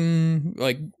nothing,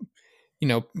 like,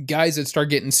 guys that start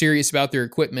getting serious about their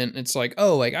equipment, it's like,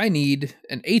 oh, like I need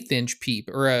an 1/8 inch peep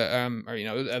or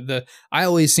I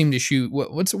always seem to shoot.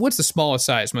 What's the smallest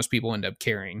size most people end up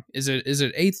carrying? Is it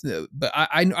 1/8? But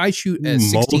I shoot a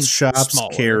 16 Most shops smaller.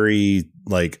 carry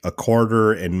like a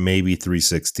 1/4 and maybe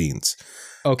 3/16.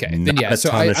 Okay. Then Not yeah. a So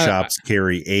ton of shops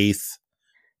carry 1/8.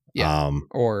 Yeah.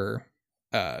 or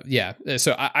yeah.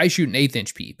 So I shoot an 1/8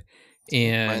 inch peep.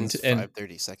 Mine's And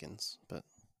 530 seconds, but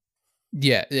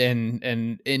yeah, and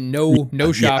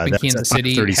no shop in Kansas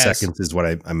City 30 has, seconds is what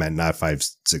I meant, not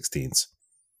 5/16.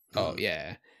 Oh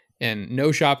yeah, and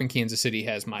no shop in Kansas City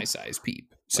has my size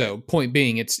peep. So point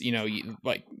being, it's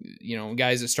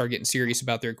guys that start getting serious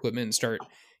about their equipment and start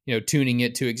tuning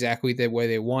it to exactly the way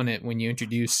they want it. When you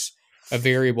introduce a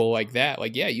variable like that,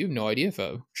 like, yeah, you have no idea if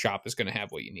a shop is going to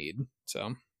have what you need.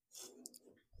 So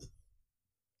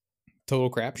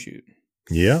total crapshoot.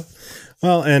 Yeah.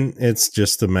 Well, and it's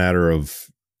just a matter of,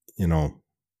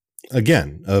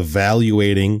 again,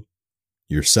 evaluating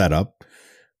your setup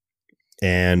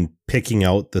and picking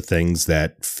out the things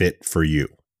that fit for you.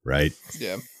 Right.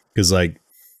 Yeah. Because like,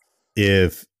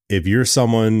 if you're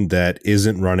someone that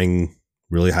isn't running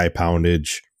really high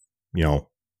poundage,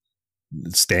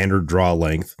 standard draw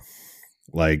length,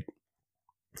 like,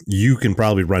 you can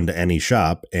probably run to any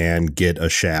shop and get a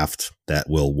shaft that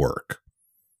will work.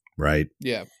 Right.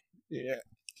 Yeah.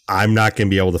 I'm not going to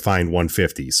be able to find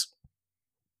 150s.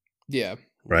 Yeah.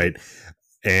 Right.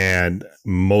 And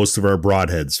most of our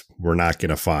broadheads we're not going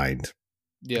to find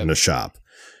in a shop.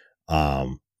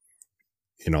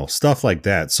 Stuff like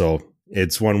that. So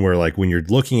it's one where, like, when you're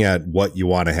looking at what you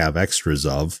want to have extras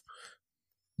of,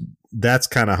 that's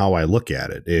kind of how I look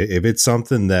at it. If it's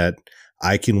something that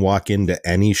I can walk into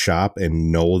any shop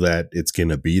and know that it's going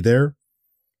to be there,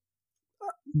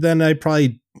 then I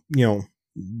probably,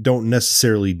 don't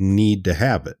necessarily need to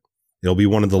have it. It'll be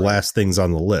one of the last things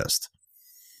on the list.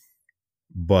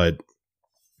 But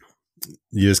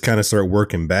you just kind of start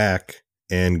working back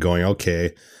and going,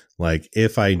 okay, like,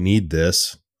 if I need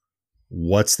this,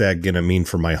 what's that going to mean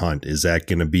for my hunt? Is that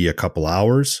going to be a couple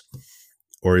hours,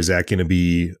 or is that going to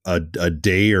be a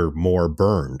day or more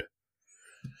burned?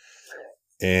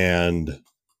 And,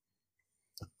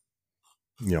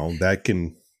 that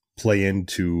can play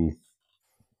into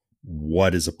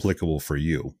what is applicable for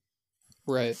you.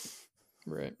 Right.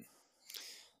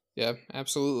 Yeah,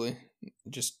 absolutely.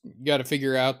 Just got to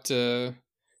figure out how,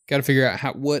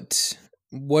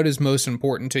 what is most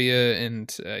important to you,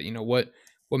 and what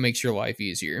makes your life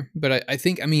easier. But I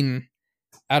think,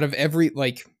 out of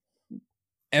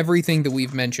everything that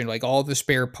we've mentioned, like all the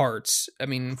spare parts,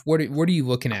 what are you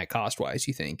looking at cost wise?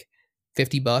 You think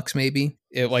 $50 maybe?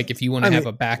 If you want to have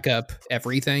a backup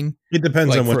everything, it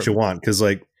depends on what you want. Cause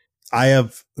like I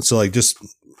have, just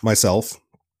myself.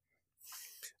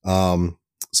 So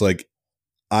like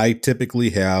I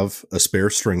typically have a spare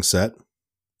string set.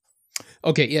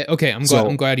 Okay. Yeah. Okay.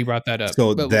 I'm glad you brought that up.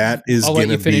 So but that is I'll let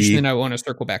you finish, and then I want to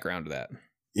circle back around to that.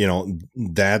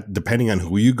 That depending on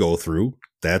who you go through,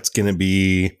 that's going to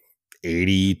be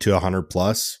 80 to 100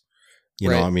 plus.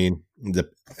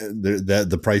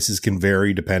 The prices can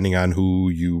vary depending on who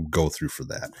you go through for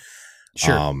that.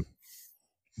 Sure.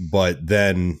 But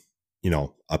then,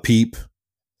 a peep,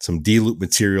 some D-loop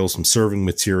material, some serving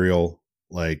material,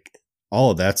 like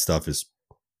all of that stuff is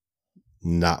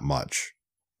not much.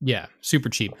 Yeah, super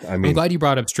cheap. I'm glad you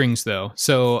brought up strings though.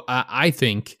 So I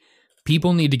think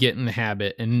people need to get in the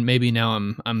habit, and maybe now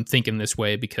I'm thinking this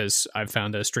way because I've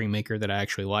found a string maker that I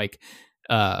actually like.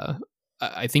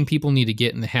 I think people need to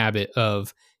get in the habit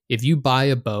of, if you buy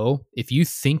a bow, if you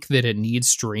think that it needs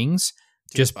strings,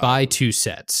 just buy 2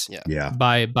 sets. Yeah.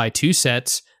 Buy 2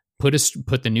 sets,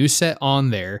 put the new set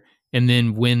on there, and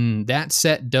then when that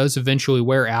set does eventually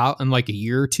wear out in like a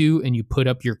year or two, and you put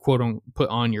on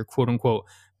your quote unquote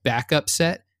backup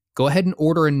set, go ahead and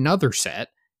order another set,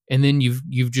 and then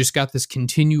you've just got this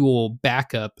continual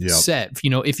backup set.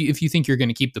 If you think you're going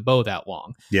to keep the bow that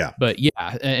long. Yeah. But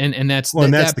yeah, and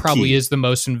that probably key. Is the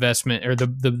most investment, or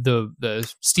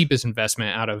the steepest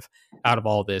investment out of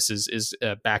all this is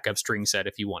a backup string set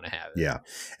if you want to have it. Yeah.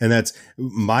 And that's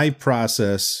my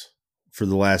process for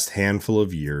the last handful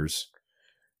of years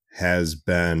has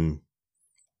been,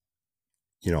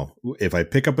 if I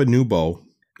pick up a new bow,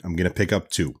 I'm going to pick up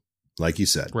 2, like you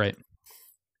said. Right.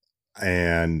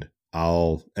 And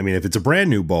if it's a brand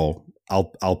new bow,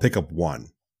 I'll pick up 1,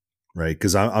 right?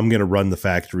 Because I'm going to run the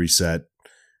factory set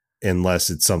unless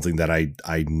it's something that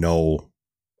I know,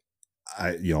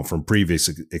 from previous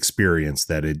experience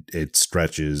that it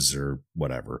stretches or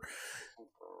whatever.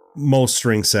 Most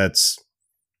string sets,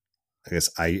 I guess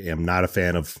I am not a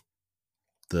fan of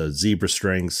the zebra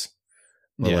strings,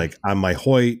 but like on my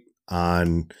Hoyt,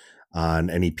 on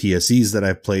any PSEs that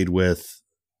I've played with,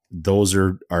 those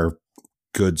are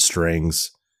good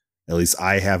strings. At least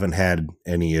I haven't had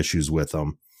any issues with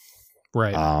them.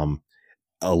 Right.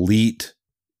 Elite,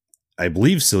 I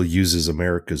believe, still uses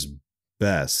America's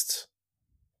Best.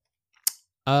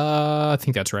 I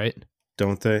think that's right.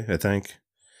 Don't they? I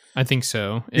think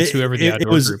so. It's whoever the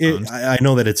outdoor group owns. I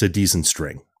know that it's a decent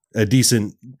string, a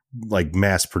decent like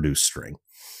mass produced string.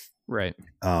 Right.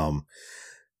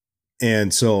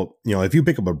 And so, if you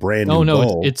pick up a brand new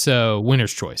bow, it's a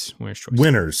winner's choice.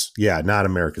 Winners. Yeah. Not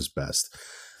America's Best.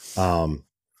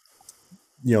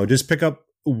 Just pick up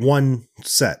 1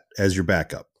 set as your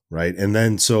backup. right? And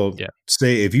then so Yeah.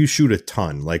 say if you shoot a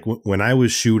ton, like when I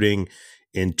was shooting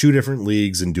in 2 different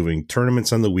leagues and doing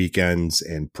tournaments on the weekends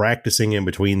and practicing in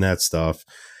between that stuff,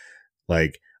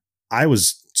 like I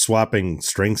was swapping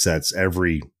string sets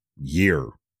every year,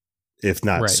 if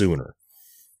not sooner.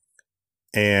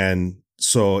 And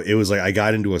so it was like I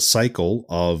got into a cycle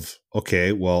of,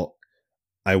 okay, well,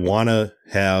 I want to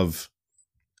have,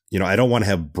 I don't want to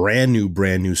have brand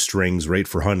new strings right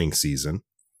for hunting season.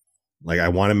 Like I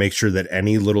want to make sure that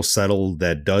any little settle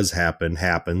that does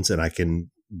happens, and I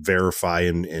can verify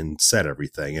and set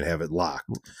everything and have it locked.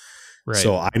 Right.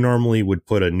 So I normally would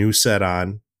put a new set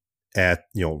on at,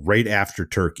 right after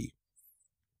turkey.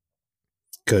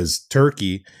 Because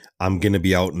turkey, I'm going to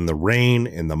be out in the rain,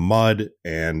 in the mud,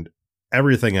 and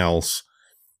everything else.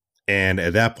 And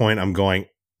at that point, I'm going,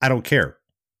 I don't care.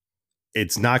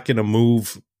 It's not going to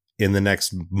move in the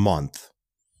next month,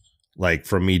 like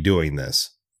from me doing this.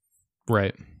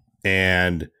 Right.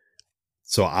 And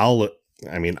so I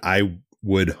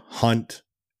would hunt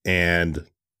and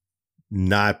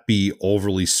not be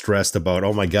overly stressed about,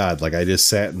 oh my God, like I just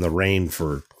sat in the rain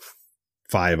for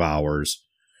 5 hours.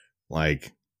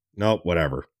 Like, nope,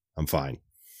 whatever. I'm fine.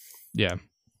 Yeah.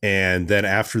 And then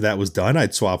after that was done,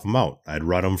 I'd swap them out. I'd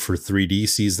run them for 3D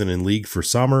season and league for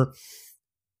summer.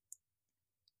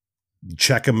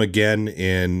 Check them again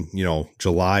in,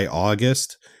 July,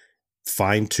 August.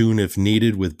 Fine tune if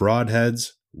needed with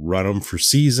broadheads. Run them for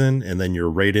season, and then you're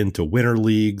right into winter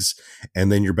leagues,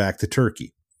 and then you're back to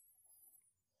turkey.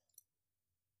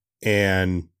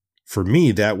 And for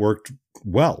me, that worked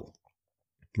well.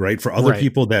 Right. For other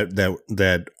people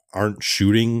that aren't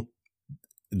shooting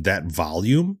that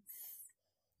volume,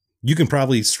 you can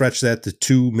probably stretch that to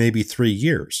 2, maybe 3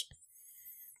 years.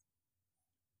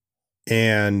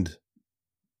 And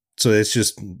so it's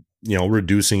just,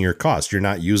 reducing your cost. You're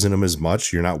not using them as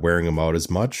much. You're not wearing them out as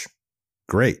much.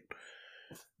 Great.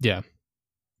 Yeah.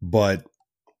 But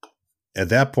at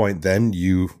that point, then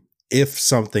if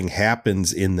something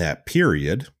happens in that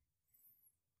period,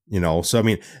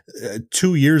 so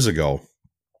 2 years ago,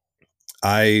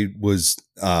 I was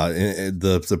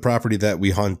the property that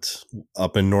we hunt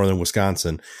up in northern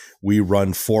Wisconsin. We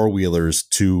run 4-wheelers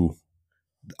to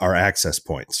our access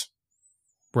points.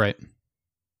 Right.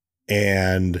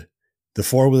 And the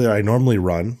 4-wheeler I normally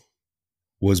run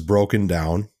was broken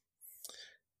down.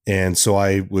 And so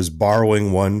I was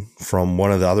borrowing one from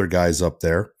one of the other guys up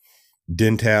there.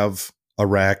 Didn't have a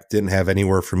rack, didn't have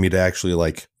anywhere for me to actually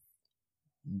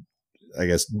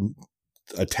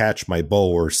attach my bow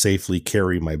or safely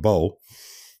carry my bow.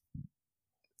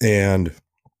 And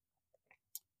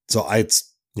so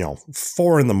it's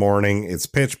 4 a.m, it's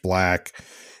pitch black,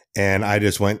 and I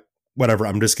just went, whatever,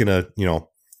 I'm just gonna,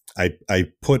 I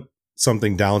put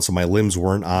something down so my limbs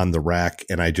weren't on the rack,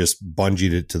 and I just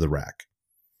bungeed it to the rack.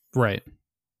 Right.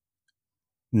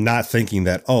 Not thinking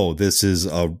that, this is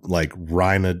a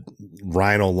rhino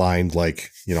lined,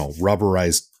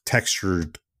 rubberized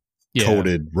textured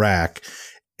coated rack.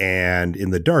 And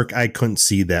in the dark, I couldn't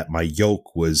see that my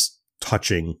yoke was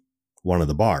touching one of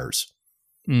the bars.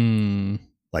 3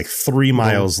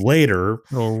 miles later, a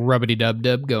little rubbity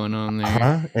dub going on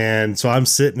there. And so I'm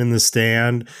sitting in the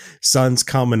stand, sun's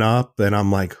coming up, and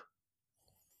I'm like,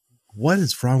 what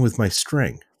is wrong with my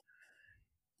string?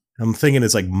 I'm thinking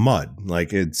it's like mud,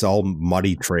 like it's all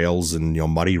muddy trails and,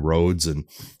 muddy roads. And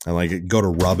I go to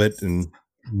rub it and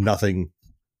nothing,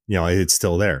 it's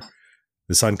still there.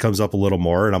 The sun comes up a little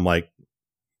more and I'm like,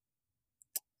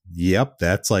 yep,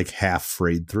 that's half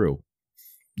frayed through.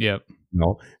 Yep.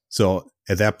 So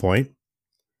at that point,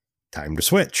 time to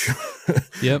switch.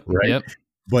 Yep. Right. Yep.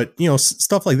 But,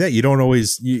 stuff like that, you don't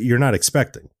always, you're not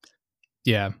expecting.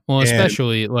 Yeah. Well,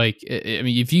 especially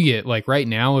if you get right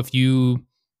now,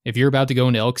 if you're about to go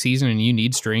into elk season and you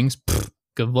need strings,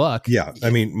 good luck. Yeah.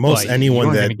 Most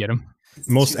anyone that get them.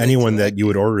 Most anyone that you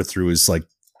would order through is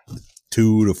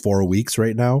 2 to 4 weeks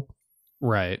right now.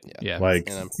 Right. Yeah. And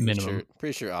I'm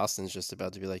pretty sure Austin's just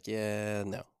about to be like, yeah,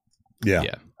 no. Yeah.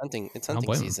 It's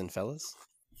hunting season, fellas.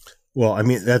 Well,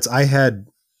 I had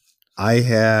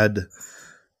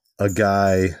a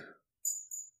guy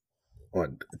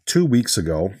 2 weeks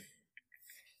ago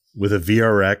with a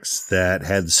VRX that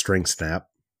had the string snap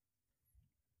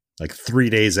 3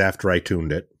 days after I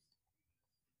tuned it.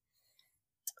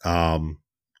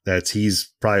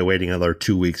 He's probably waiting another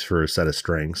 2 weeks for a set of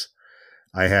strings.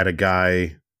 I had a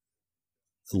guy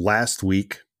last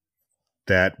week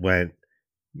that went,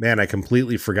 man, I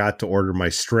completely forgot to order my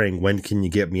string. When can you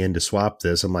get me in to swap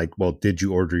this? I'm like, well, did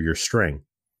you order your string?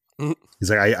 Mm-hmm. He's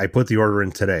like, I put the order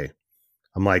in today.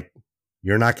 I'm like,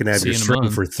 you're not going to have your string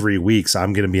for 3 weeks.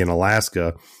 I'm going to be in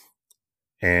Alaska.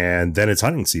 and then it's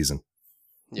hunting season.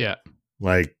 Yeah.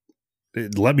 Like,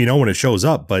 let me know when it shows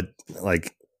up. But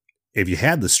like, if you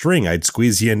had the string, I'd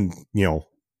squeeze you in,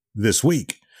 this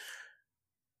week.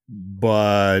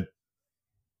 But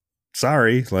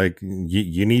sorry, like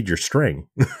you need your string.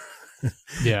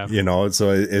 Yeah.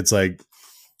 So it's like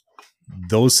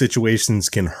those situations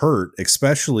can hurt,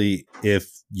 especially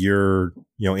if you're,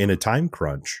 in a time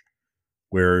crunch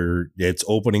where it's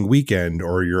opening weekend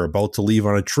or you're about to leave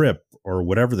on a trip or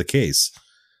whatever the case.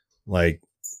 Like,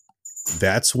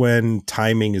 that's when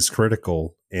timing is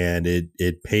critical, and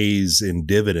it pays in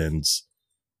dividends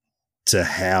to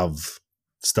have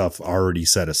stuff already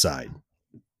set aside.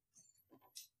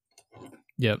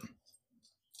 Yep.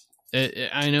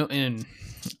 I know, and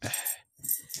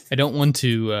I don't want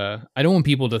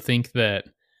people to think that,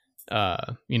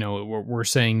 we're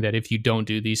saying that if you don't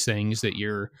do these things that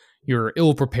you're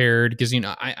ill prepared, because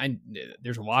I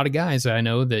there's a lot of guys that I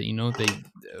know that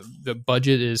the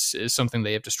budget is something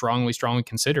they have to strongly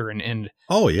consider, and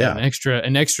oh yeah,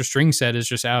 an extra string set is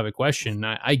just out of the question.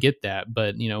 I get that,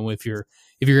 but if you're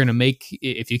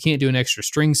if you can't do an extra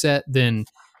string set, then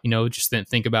just then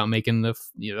think about making the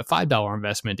 $5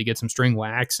 investment to get some string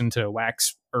wax and to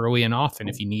wax early and often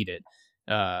if you need it.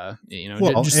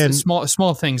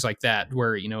 Small things like that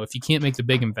where, if you can't make the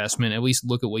big investment, at least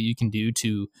look at what you can do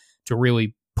to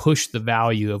really push the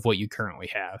value of what you currently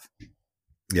have.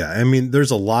 Yeah. I mean,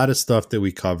 there's a lot of stuff that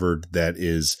we covered that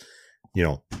is,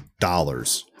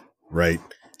 dollars, right?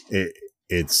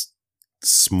 It's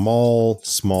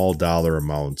small dollar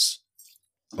amounts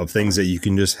of things that you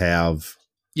can just have.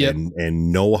 Yep.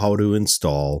 And know how to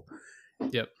install.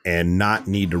 Yep. And not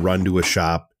need to run to a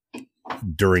shop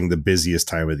during the busiest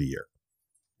time of the year.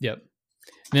 Yep.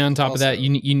 And on top of that,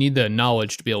 you need the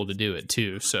knowledge to be able to do it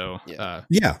too. So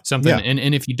something. Yeah.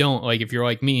 And if you don't, like, if you're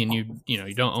like me and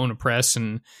you don't own a press,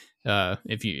 and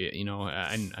if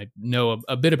I know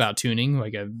a bit about tuning,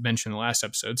 like I mentioned in the last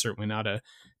episode, certainly not a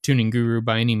tuning guru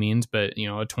by any means, but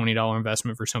a $20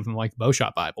 investment for something like the Bow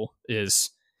Shop Bible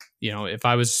is,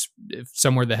 if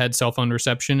somewhere that had cell phone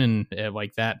reception and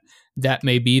like that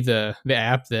may be the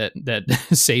app that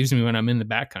saves me when I'm in the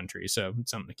backcountry. So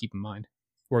it's something to keep in mind.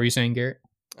 What were you saying, Garrett?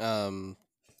 I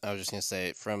was just going to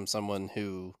say, from someone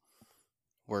who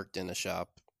worked in a shop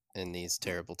in these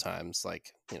terrible times,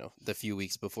 like, the few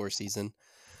weeks before season,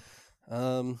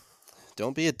 don't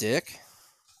be a dick.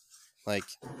 Like,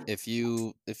 if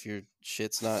your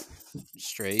shit's not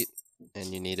straight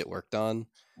and you need it worked on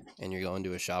and you're going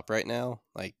to a shop right now,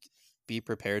 like, be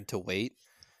prepared to wait.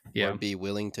 Or be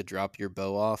willing to drop your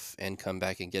bow off and come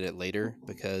back and get it later,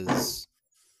 because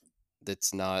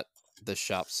it's not the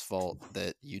shop's fault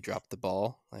that you dropped the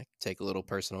ball. Like, take a little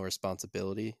personal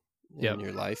responsibility in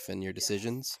your life and your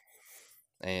decisions,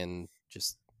 and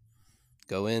just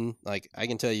go in. Like, I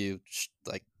can tell you,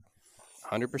 like,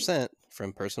 100%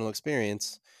 from personal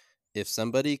experience, if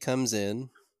somebody comes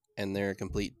in and they're a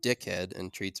complete dickhead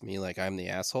and treats me like I'm the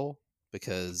asshole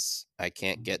because I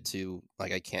can't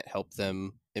help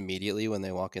them immediately when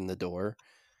they walk in the door,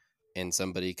 and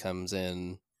somebody comes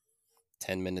in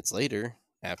 10 minutes later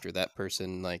after that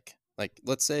person, like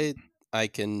let's say I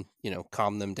can,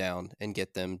 calm them down and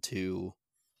get them to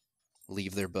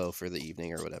leave their bow for the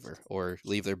evening or whatever, or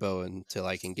leave their bow until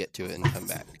I can get to it and come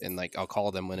back. And like, I'll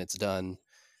call them when it's done.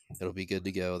 It'll be good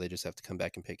to go. They just have to come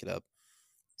back and pick it up.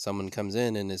 Someone comes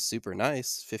in and is super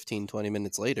nice 15, 20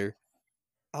 minutes later,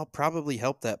 I'll probably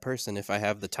help that person if I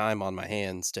have the time on my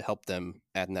hands to help them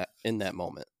in that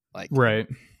moment. Like, right.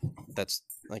 That's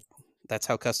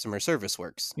how customer service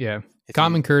works. Yeah.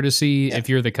 Common courtesy, if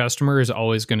you're the customer, is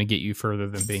always going to get you further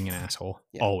than being an asshole.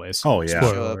 Yeah. Always. Oh, yeah.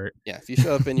 If you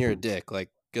show up and you're a dick, like,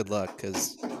 good luck,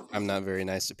 because I'm not very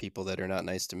nice to people that are not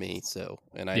nice to me. So,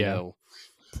 and I know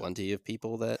plenty of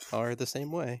people that are the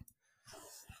same way.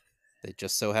 They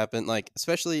just so happen, like,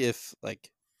 especially if, like,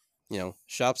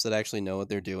 shops that actually know what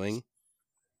they're doing,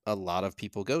 a lot of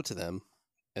people go to them,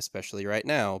 especially right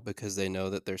now, because they know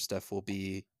that their stuff will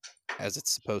be as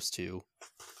it's supposed to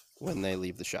when they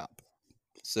leave the shop.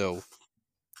 So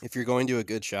if you're going to a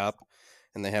good shop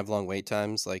and they have long wait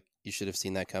times, like, you should have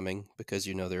seen that coming, because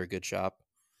they're a good shop.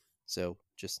 So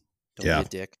just don't be a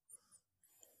dick.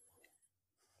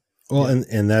 Well,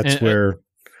 and that's where,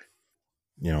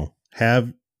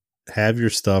 have your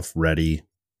stuff ready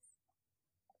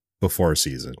before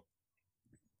season.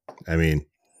 I mean,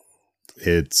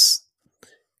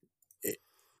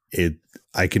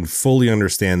 I can fully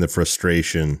understand the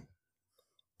frustration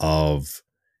of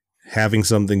having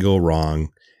something go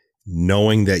wrong,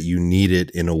 knowing that you need it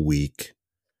in a week,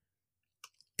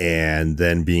 and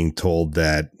then being told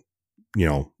that,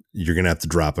 you're going to have to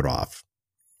drop it off.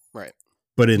 Right.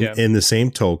 But in the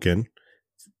same token,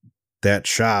 that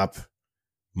shop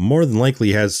more than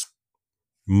likely has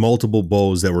multiple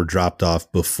bows that were dropped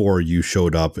off before you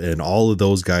showed up, and all of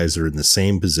those guys are in the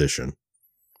same position.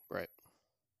 Right.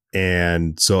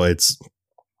 And so it's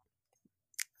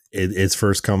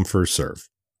first come, first serve.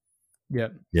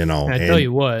 Yep. You know, and I tell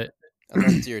you what,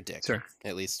 unless you're a dick, Sure.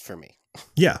 at least for me.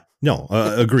 Yeah, no,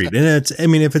 agreed. And I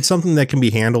mean, if it's something that can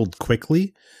be handled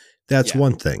quickly, that's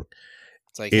one thing.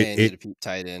 It's like, hey, I need a peep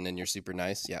tight in, and you're super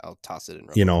nice. Yeah, I'll toss it in.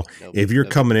 You know, if you're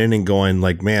coming in and going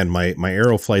like, man, my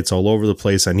arrow flight's all over the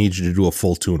place, I need you to do a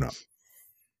full tune-up.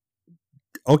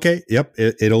 Okay, yep,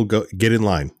 it'll go. Get in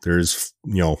line. There's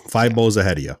 5 bows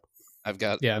ahead of you. I've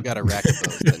got a rack of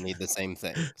bows that need the same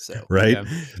thing. So right,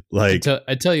 like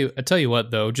I tell you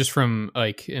what though, just from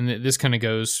like, and this kind of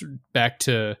goes back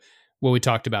to what we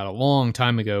talked about a long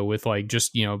time ago with like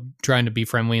just trying to be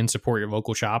friendly and support your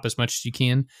local shop as much as you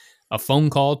can. A phone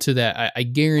call to that, I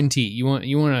guarantee you want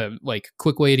a like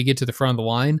quick way to get to the front of the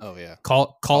line. Oh yeah,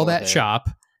 call that shop,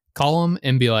 call them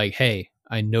and be like, hey,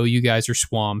 I know you guys are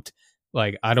swamped.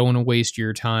 Like, I don't want to waste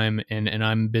your time, and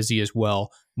I'm busy as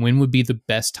well. When would be the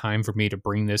best time for me to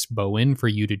bring this bow in for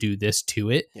you to do this to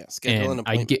it? Yeah, schedule an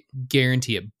appointment. I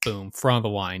guarantee it. Boom, front of the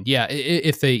line. Yeah,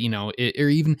 if they, or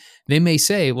even they may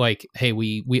say like, hey,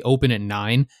 we open at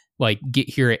 9. Like, get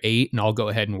here at 8 and I'll go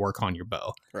ahead and work on your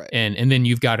bow. Right. And then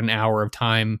you've got an hour of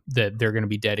time that they're going to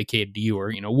be dedicated to you,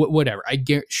 or, whatever. I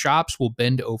guarantee shops will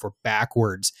bend over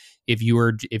backwards if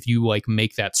you like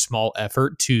make that small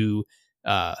effort to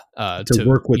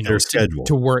work with their schedule,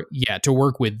 to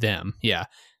work with them. Yeah.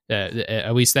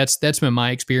 At least that's been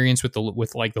my experience with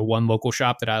like the one local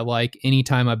shop that I like.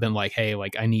 Anytime I've been like, hey,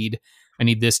 like I need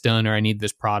this done, or I need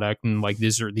this product, and like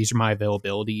these are my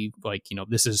availability. Like,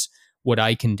 this is what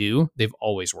I can do. They've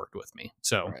always worked with me.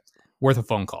 So worth a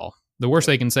phone call. The worst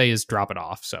they can say is drop it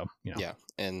off. So, yeah.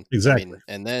 And exactly. I mean,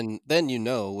 and then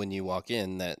when you walk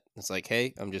in that it's like,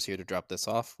 hey, I'm just here to drop this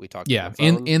off. We talked. Yeah.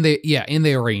 And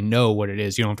they already know what it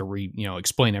is. You don't have to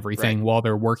explain everything while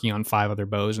they're working on 5 other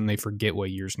bows and they forget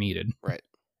what yours needed. Right.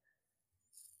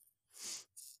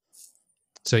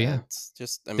 So yeah, it's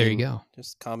just, there you go.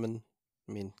 Just common.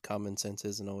 I mean, common sense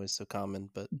isn't always so common,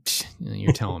 but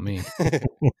you're telling me.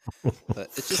 But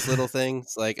it's just little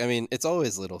things. Like, I mean, it's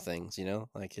always little things,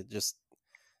 like it just,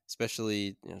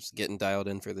 especially just getting dialed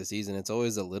in for the season. It's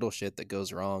always a little shit that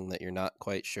goes wrong that you're not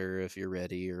quite sure if you're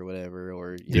ready or whatever,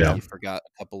 or you forgot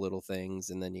a couple little things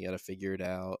and then you got to figure it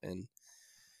out, and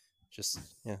just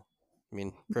I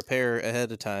mean, prepare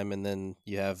ahead of time, and then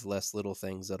you have less little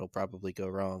things that'll probably go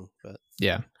wrong. But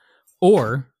yeah,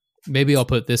 or maybe I'll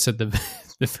put this at the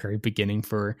very beginning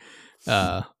for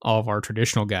all of our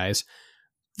traditional guys.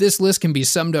 This list can be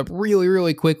summed up really,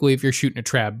 really quickly if you're shooting a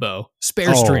trad bow.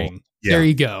 Spare string. Yeah. There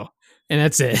you go. And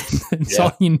that's it. That's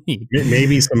all you need.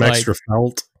 Maybe some extra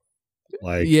felt.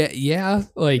 Like yeah.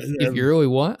 Like if you really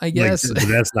want, I guess. Like,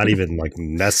 that's not even like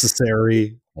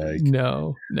necessary. Like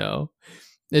No.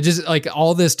 It just like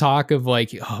all this talk of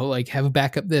like, oh, like have a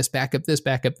backup this.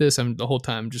 I'm the whole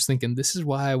time just thinking this is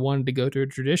why I wanted to go to a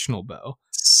traditional bow.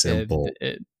 Simple.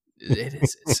 It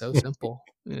is. It's so simple.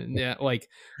 Yeah. Like,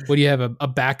 what do you have? A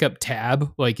backup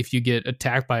tab? Like if you get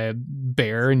attacked by a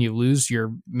bear and you lose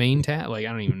your main tab? Like, I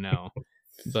don't even know.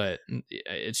 But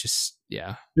it's just,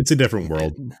 yeah. It's a different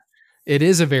world. It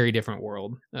is a very different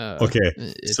world.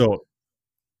 Okay. So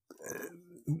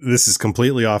this is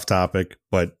completely off topic,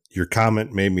 but your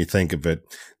comment made me think of it.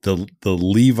 The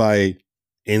Levi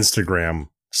Instagram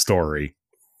story.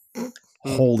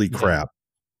 Holy crap.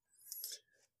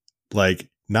 Like,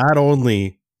 not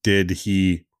only did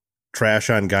he trash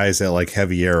on guys that like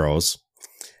heavy arrows,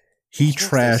 he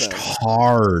trashed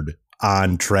hard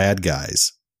on trad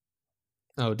guys.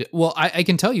 Oh, well, I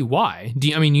can tell you why.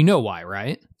 I mean, you know why,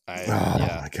 right?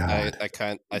 My God.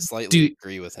 I slightly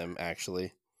agree with him,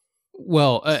 actually.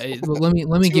 Well, let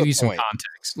me give you some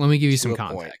context. Let me give you some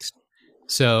context.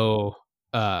 So,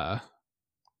 I'm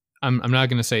not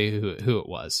going to say who it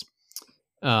was.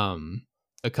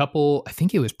 A couple, I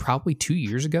think it was probably 2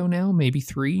 years ago now, maybe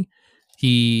 3.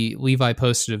 Levi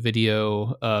posted a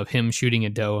video of him shooting a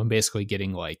doe and basically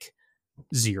getting like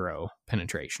 0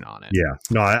 penetration on it. Yeah,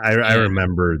 no, I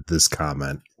remember this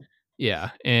comment.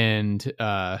 Yeah, and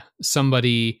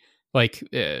somebody like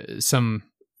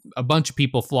a bunch of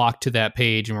people flocked to that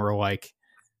page and were like,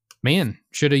 man,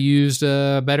 should have used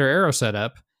a better arrow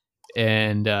setup.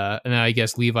 And I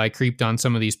guess Levi creeped on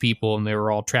some of these people, and they were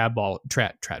all trad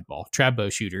bow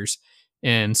shooters.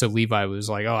 And so Levi was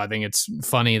like, oh, I think it's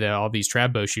funny that all these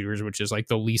trad bow shooters, which is like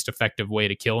the least effective way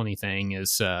to kill anything,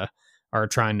 is are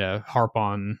trying to harp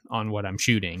on what I'm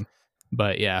shooting.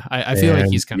 But yeah, I feel like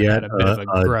he's kind of had a bit of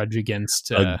a grudge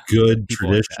against a good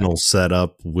traditional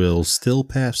setup will still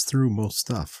pass through most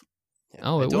stuff.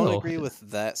 Yeah, I don't agree with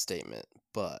that statement,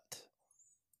 but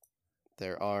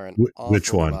there are an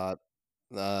which one?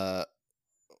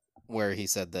 Where he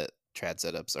said that trad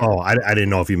setups are. Oh, I didn't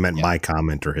know if you meant my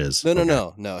comment or his.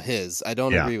 No, his. I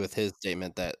don't agree with his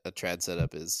statement that a trad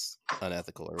setup is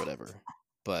unethical or whatever.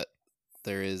 But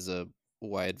there is a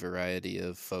wide variety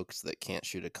of folks that can't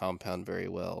shoot a compound very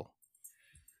well,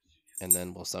 and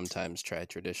then will sometimes try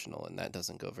traditional, and that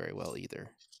doesn't go very well either.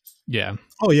 Yeah.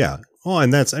 Oh yeah. Oh,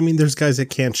 and there's guys that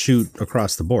can't shoot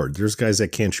across the board. There's guys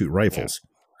that can't shoot rifles.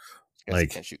 Yeah. Guys that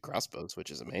can't shoot crossbows, which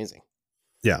is amazing.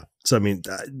 Yeah. So I mean,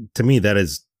 to me, that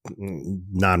is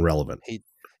non-relevant.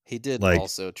 He did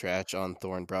also trash on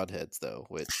Thorn broadheads though,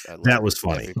 which I loved that was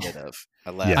funny. Every bit of.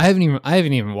 I laughed. I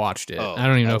haven't even watched it. I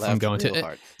don't even know if I'm going to.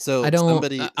 Hard. So I don't.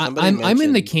 I'm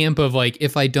in the camp of like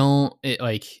if I don't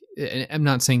I'm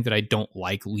not saying that I don't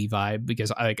like Levi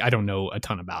because I don't know a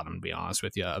ton about him to be honest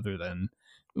with you, other than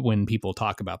when people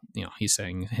talk about he's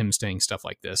saying stuff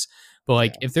like this.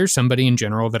 But if there's somebody in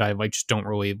general that I just don't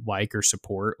really like or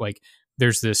support,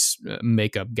 there's this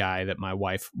makeup guy that my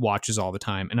wife watches all the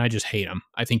time, and I just hate him.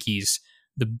 I think he's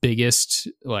the biggest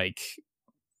what's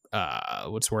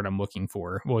the word I'm looking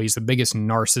for? Well, he's the biggest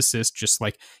narcissist. Just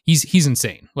he's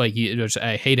insane.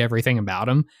 I hate everything about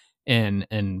him. And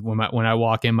when I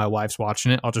walk in, my wife's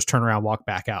watching it. I'll just turn around, walk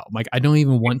back out. I don't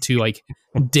even want to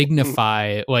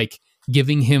dignify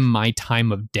giving him my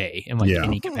time of day in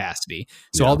any capacity.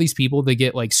 So all these people that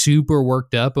get super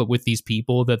worked up, but with these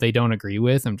people that they don't agree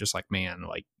with, I'm just man,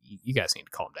 you guys need to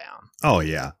calm down. Oh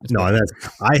yeah.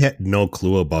 I had no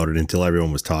clue about it until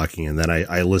everyone was talking. And then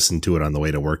I listened to it on the way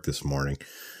to work this morning.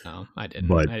 No, I didn't.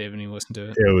 But I didn't even listen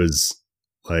to it. It was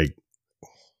I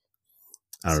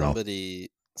don't know.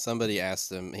 Somebody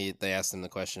asked him, they asked him the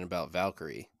question about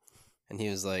Valkyrie. And he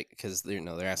was like, because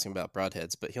they're asking about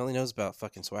broadheads, but he only knows about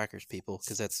fucking Swackers, people,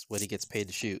 because that's what he gets paid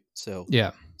to shoot. So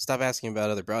yeah, stop asking about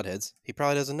other broadheads. He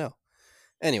probably doesn't know.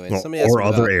 Anyway, somebody asked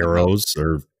other arrows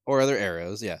or other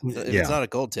arrows. Yeah, if it's not a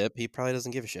gold tip, he probably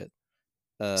doesn't give a shit.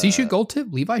 Does he shoot gold tip?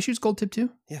 Levi shoots gold tip too.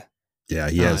 Yeah, yeah,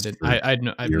 he has. I have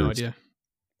no idea.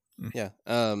 Yeah.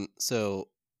 So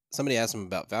somebody asked him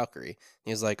about Valkyrie.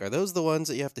 He was like, "Are those the ones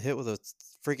that you have to hit with a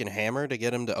freaking hammer to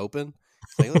get them to open?"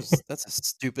 That's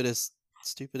the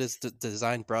stupidest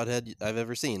designed broadhead I've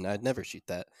ever seen. I'd never shoot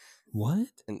that. What?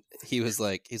 And he's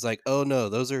like, "Oh no,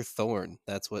 those are Thorn.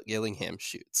 That's what Gillingham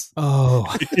shoots."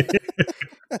 Oh.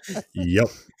 Yep.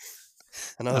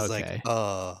 And I was like,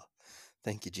 "Oh,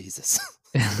 thank you, Jesus."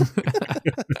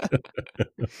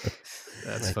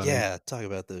 That's funny. Yeah, talk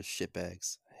about those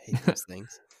shitbags. I hate those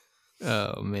things.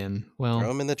 Oh man, well, throw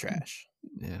them in the trash.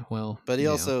 Yeah, well, but he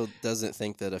also doesn't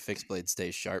think that a fixed blade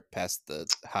stays sharp past the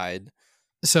hide.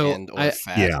 So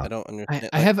fat. Yeah, I don't understand.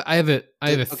 I have a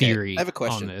theory. I have a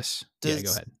question on this. Go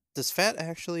ahead. Does fat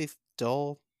actually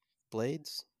dull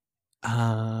blades?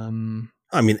 I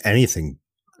mean, anything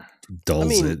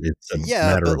dulls it. It's a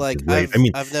matter of weight.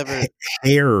 I've never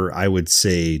hair. I would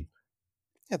say,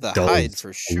 the hide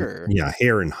for sure. Yeah,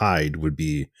 hair and hide would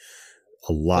be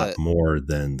a lot more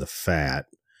than the fat.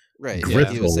 Right.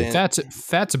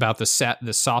 Fat's about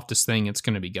the softest thing it's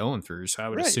going to be going through. So I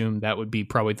would assume that would be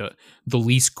probably the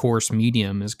least coarse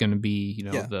medium is going to be,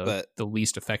 the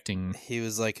least affecting. He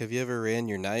was like, have you ever ran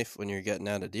your knife when you're getting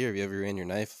out a deer? Have you ever ran your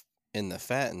knife in the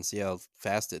fat and see how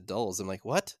fast it dulls? I'm like,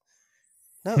 what?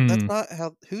 No, that's not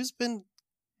how. Who's been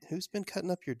cutting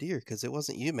up your deer? Because it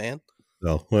wasn't you, man.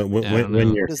 So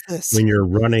when you're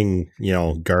running,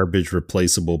 garbage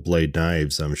replaceable blade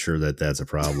knives, I'm sure that's a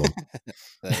problem.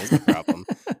 That is a problem.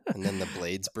 And then the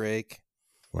blades break.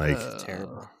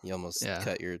 Terrible. You almost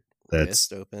cut your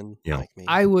wrist open. Like me.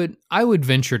 I would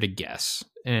venture to guess,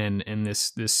 and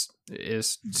this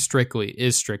is strictly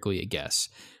a guess,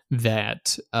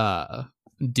 that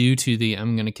due to the,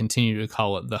 I'm going to continue to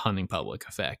call it the hunting public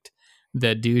effect,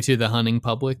 that due to the hunting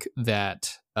public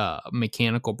that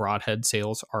mechanical broadhead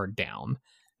sales are down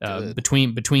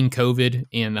between COVID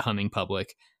and the hunting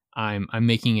public. I'm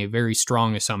making a very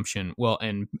strong assumption. Well,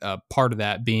 and part of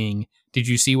that being, did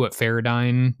you see what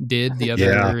Faradyne did the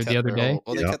other day?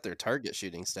 Well, they cut their target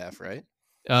shooting staff, right?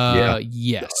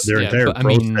 Yes, their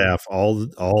entire staff,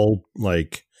 all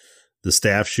like the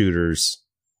staff shooters,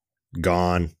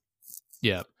 gone.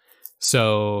 Yeah.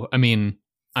 So I mean,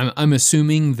 I'm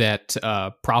assuming that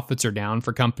profits are down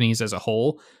for companies as a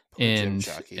whole, poor and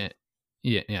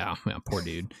yeah, poor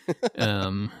dude.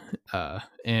 And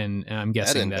I'm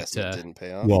guessing that didn't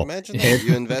pay off. Well, imagine that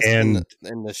you invest in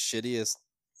the shittiest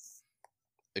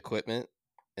equipment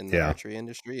in the archery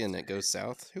industry and it goes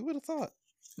south. Who would have thought?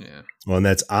 Yeah. Well, and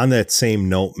that's on that same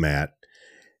note, Matt.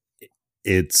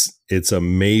 It's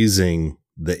amazing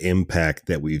the impact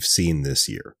that we've seen this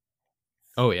year.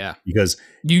 Oh yeah, because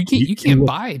you can't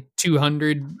buy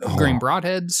 200 grain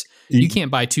broadheads. You can't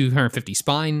buy 250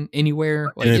 spine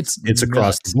anywhere. Like it's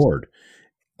across the board.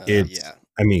 Yeah.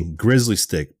 I mean, Grizzly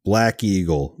Stick, Black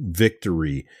Eagle,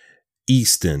 Victory,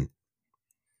 Easton,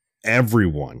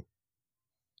 everyone.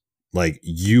 Like,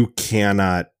 you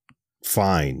cannot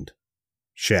find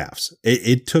shafts.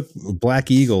 It took Black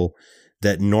Eagle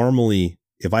that normally,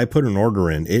 if I put an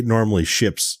order in, it normally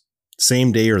ships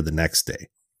same day or the next day.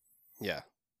 Yeah.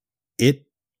 It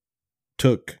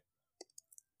took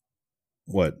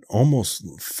almost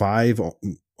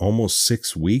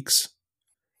 6 weeks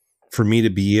for me to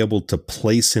be able to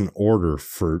place an order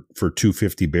for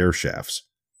 250 bear shafts.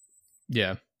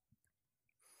 Yeah.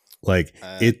 Like,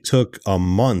 it took a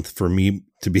month for me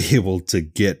to be able to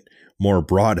get more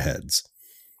broadheads.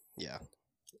 Yeah.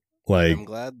 Like, I'm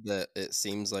glad that it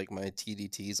seems like my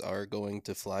TDTs are going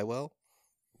to fly well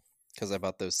because I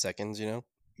bought those seconds, you know?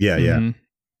 Yeah, yeah.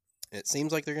 It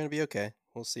seems like they're going to be okay.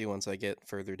 We'll see once I get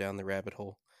further down the rabbit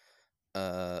hole.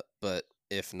 But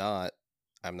if not,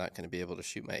 I'm not going to be able to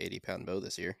shoot my 80-pound bow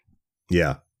this year.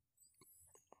 Yeah.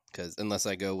 Because unless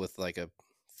I go with like a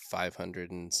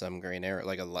 500 and some grain arrow,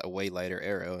 like a way lighter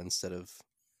arrow instead of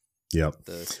the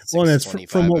 625 well, and that's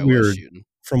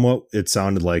from what it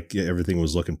sounded like. Everything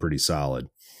was looking pretty solid.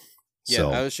 Yeah,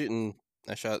 so.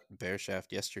 I shot bear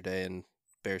shaft yesterday, and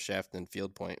bear shaft and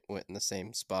field point went in the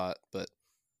same spot, but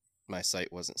my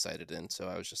sight wasn't sighted in, so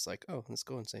I was just like, oh, let's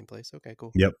go in the same place. Okay,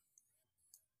 cool. Yep.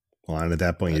 Well, and at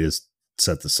that point, you just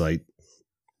set the sight,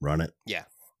 run it. Yeah.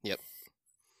 Yep.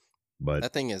 But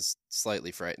that thing is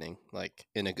slightly frightening, like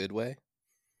in a good way.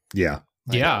 Yeah.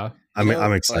 Yeah.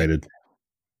 I'm excited. Like,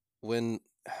 when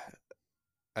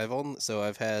I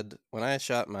had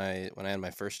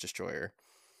my first destroyer,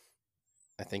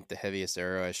 I think the heaviest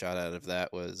arrow I shot out of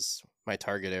that was, my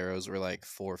target arrows were like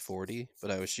 440,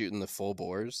 but I was shooting the full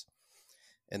bores,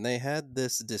 and they had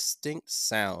this distinct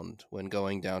sound when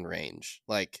going down range.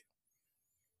 Like,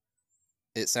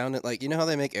 it sounded like, you know how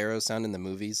they make arrows sound in the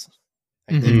movies?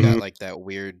 Like, they've got like that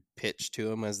weird pitch to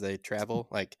them as they travel.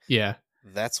 Like, yeah,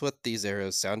 that's what these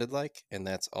arrows sounded like, and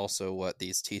that's also what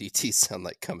these TDTs sound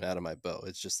like coming out of my bow.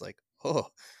 It's just like, oh,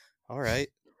 all right,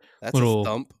 that's a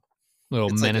thump,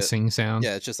 it's menacing like sound.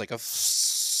 Yeah, it's just like a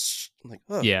I'm like,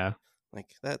 oh, yeah, like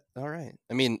that. All right.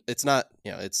 I mean, it's not,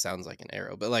 it sounds like an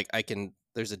arrow, but like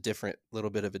there's a little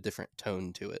bit of a different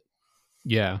tone to it.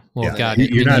 Yeah. Well, God,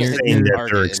 you're not saying that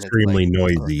they're extremely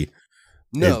noisy.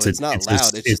 No, it's not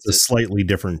loud. It's a slightly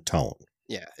different tone.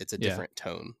 Yeah, it's a different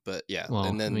tone, but yeah. Well,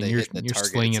 and then they hit the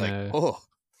target. Slinging it's like,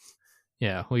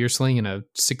 Yeah, well, you're slinging a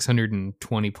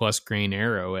 620 plus grain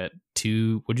arrow at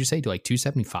what'd you say, to like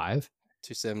 275?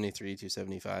 273,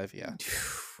 275, yeah.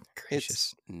 Gracious.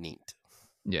 It's neat.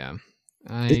 Yeah.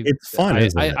 It's fun,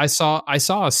 isn't it? I saw a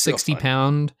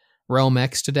 60-pound Realm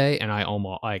X today, and I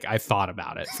almost, I thought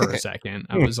about it for a second.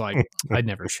 I was like, I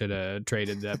never should have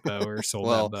traded that bow or sold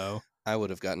that bow. I would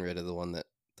have gotten rid of the one that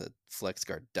the flex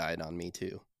guard died on me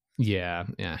too. Yeah,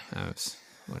 I was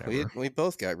whatever. We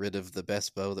both got rid of the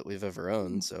best bow that we've ever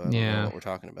owned, so I don't know what we're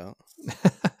talking about.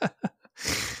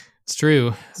 It's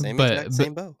true. Same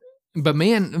bow. But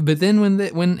man, then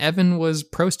when Evan was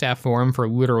pro staff for him for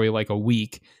literally like a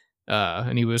week,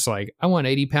 and he was like, I want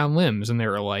 80-pound limbs, and they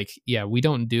were like, yeah, we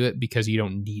don't do it because you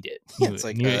don't need it. It's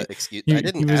like, excuse me, I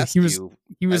didn't ask you.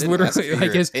 He was literally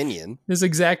like, his opinion. His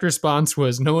exact response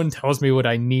was, no one tells me what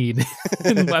I need,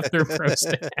 and left their pro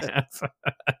staff.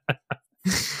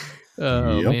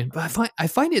 Oh man, but I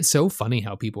find it so funny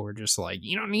how people are just like,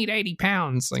 you don't need 80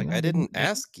 pounds. Like, I didn't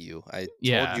ask you. I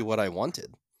told you what I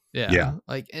wanted. Yeah.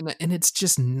 Like, and it's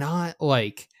just not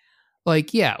like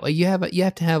you have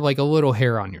to have like a little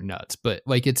hair on your nuts, but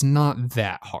like, it's not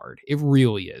that hard. It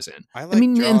really isn't.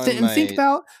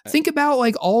 Think about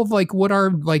like all of like what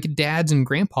our like dads and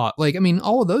grandpa, like, I mean,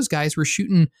 all of those guys were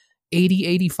shooting 80,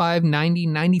 85, 90,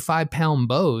 95 pound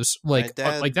bows. Like,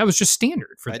 like that was just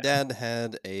standard for them. My dad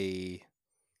had a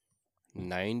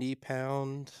 90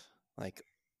 pound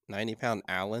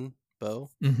Allen bow.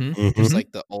 Just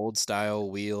like the old style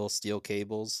wheel steel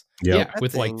cables. Yeah,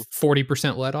 with like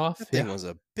 40% let off. That thing was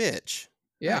a bitch.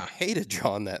 Yeah. I hated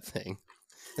drawing that thing.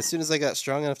 As soon as I got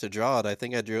strong enough to draw it, I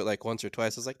think I drew it like once or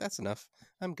twice. I was like, that's enough.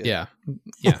 I'm good. Yeah.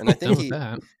 And I think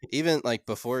even like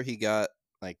before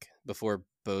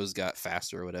bows got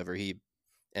faster or whatever, he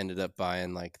ended up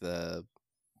buying like the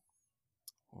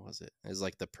what was it? It was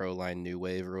like the Proline New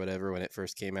Wave or whatever when it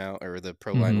first came out, or the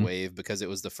Proline Wave, because it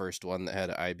was the first one that had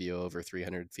an IBO over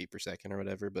 300 feet per second or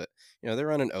whatever. But they're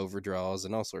running overdraws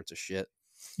and all sorts of shit.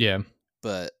 Yeah.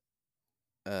 But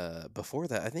before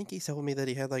that, I think he told me that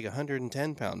he had like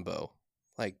 110-pound bow.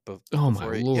 Like oh my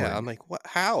lord! Yeah, I'm like, what?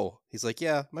 How? He's like,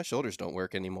 yeah, my shoulders don't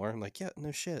work anymore. I'm like, yeah,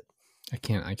 no shit. I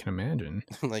can imagine.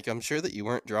 Like, I'm sure that you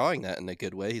weren't drawing that in a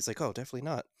good way. He's like, oh, definitely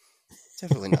not.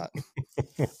 Definitely not.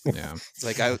 Yeah. It's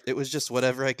like it was just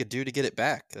whatever I could do to get it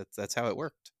back. That's how it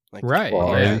worked. Like, right.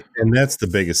 Well, yeah. and that's the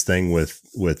biggest thing with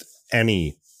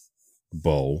any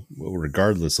bow,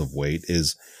 regardless of weight,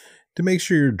 is to make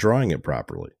sure you're drawing it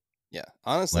properly. Yeah.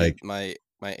 Honestly, my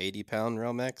 80-pound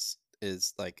Realmex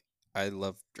is like, I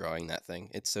love drawing that thing.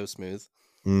 It's so smooth.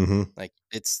 Mm-hmm. Like,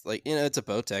 it's like, it's a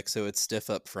Bowtech, so it's stiff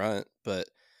up front, but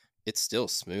it's still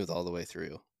smooth all the way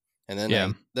through. And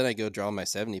then I go draw my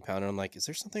 70-pounder. I'm like, is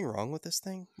there something wrong with this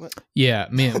thing? What? Yeah,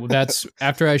 man. Well, that's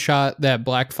after I shot that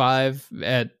Black 5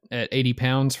 at 80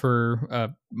 pounds for a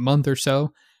month or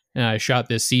so. And I shot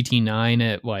this CT9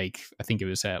 at like, I think it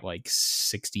was at like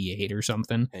 68 or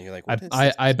something. And you're like,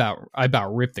 I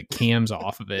about ripped the cams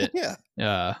off of it.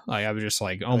 Yeah. Like I was just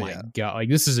like, oh my God, like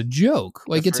this is a joke.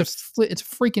 Like it's a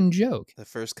freaking joke. The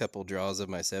first couple draws of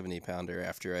my 70-pounder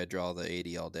after I draw the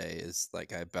 80 all day is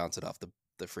like, I bounce it off the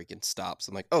freaking stops.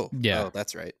 I'm like, oh,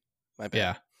 that's right. My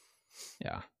bad.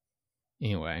 Yeah.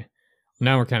 Anyway,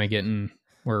 now we're kind of getting...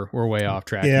 We're way off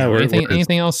track. Yeah.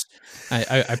 Anything else?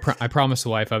 I promised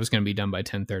the wife I was going to be done by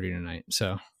 10:30 tonight.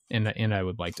 So, and I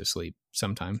would like to sleep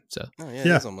sometime. So. Oh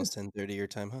yeah. It's almost 10:30 your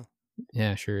time, huh?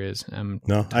 Yeah, sure is. I'm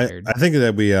tired. I think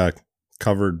that we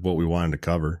covered what we wanted to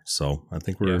cover. So I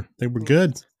think we're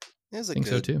good. It was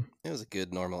so too. It was a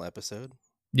good normal episode.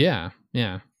 Yeah.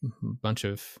 A bunch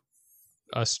of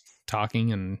us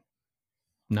talking and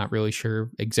not really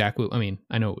sure exactly. I mean,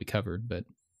 I know what we covered, but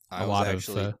I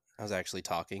was actually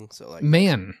talking, so like,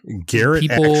 man, Garrett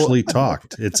actually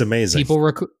talked. It's amazing.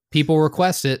 People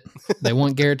request it. They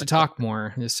want Garrett to talk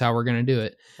more. This is how we're gonna do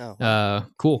it.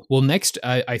 Cool. Well, next,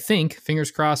 I think,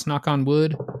 fingers crossed, knock on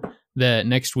wood, that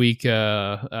next week's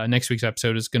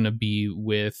episode is gonna be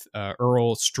with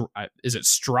Earl. Is it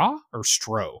Straw or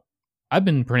Stro? I've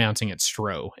been pronouncing it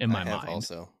Stro in my mind.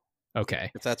 Also,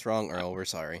 okay. If that's wrong, Earl, we're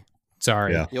sorry.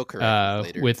 Sorry. Yeah. You'll correct me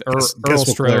later. With Earl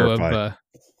Stro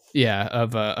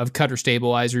of Cutter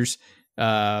Stabilizers.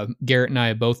 Garrett and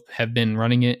I both have been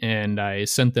running it, and I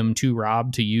sent them to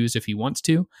Rob to use if he wants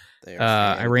to.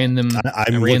 I ran them.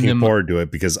 I'm looking forward to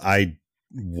it because I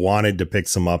wanted to pick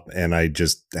some up and I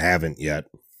just haven't yet.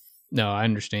 No, I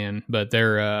understand, but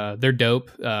they're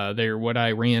dope. They're what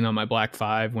I ran on my Black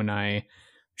 5 when I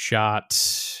shot.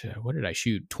 What did I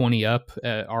shoot? 20 up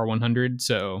at R100.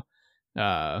 So,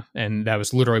 and that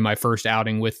was literally my first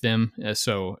outing with them.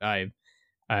 So I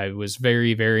was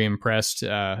very, very impressed.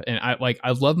 And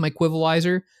I love my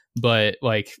Quivalizer, but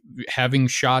like having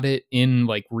shot it in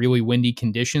like really windy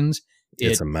conditions,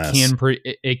 it's a mess.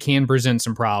 It can present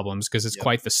some problems because it's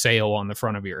quite the sail on the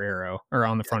front of your arrow or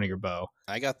on the front of your bow.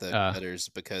 I got the cutters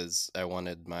because I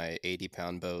wanted my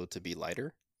 80-pound bow to be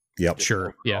lighter. Yep.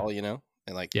 Sure. Overall,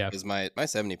 and like, because my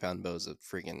 70-pound bow is a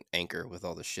freaking anchor with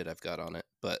all the shit I've got on it,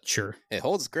 but sure, it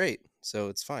holds great, so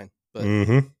it's fine. But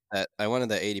I wanted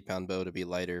that 80-pound bow to be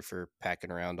lighter for packing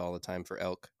around all the time for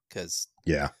elk. Because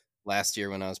last year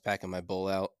when I was packing my bull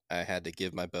out, I had to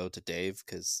give my bow to Dave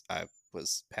because I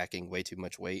was packing way too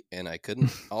much weight and I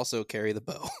couldn't also carry the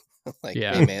bow. Like,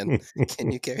 hey man,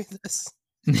 can you carry this,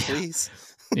 please?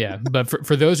 Yeah, but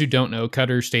for those who don't know,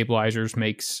 Cutter Stabilizers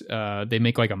they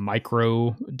make like a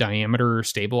micro diameter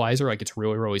stabilizer, like it's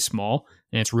really, really small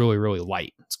and it's really, really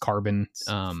light. It's carbon.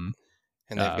 And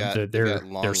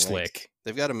they're slick.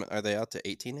 They've got them. Are they out to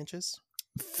 18 inches?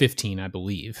 15, I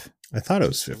believe. I thought it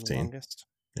was 15. Longest?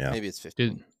 Yeah, maybe it's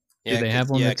 15. Do they have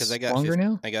one that's longer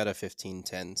now? I got a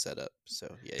 15-10 set up.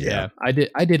 So yeah. I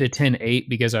did a 10-8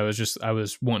 because I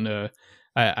was wanting to.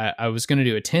 I was going to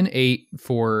do a 10-8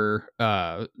 for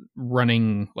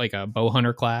running like a bow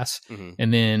hunter class,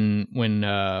 and then when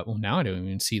now I don't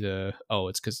even see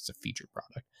it's because it's a featured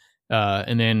product.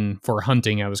 And then for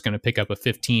hunting, I was going to pick up a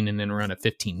 15 and then run a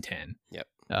 15-10. Yep.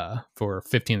 For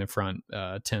 15 in the front,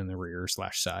 10 in the rear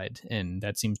 /side, and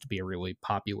that seems to be a really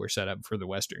popular setup for the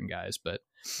Western guys. But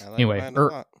anyway,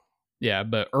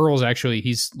 but Earl's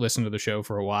he's listened to the show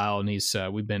for a while, and he's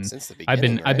we've been since the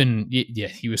beginning.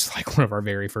 He was like one of our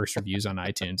very first reviews on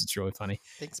iTunes. It's really funny.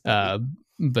 Thanks, buddy.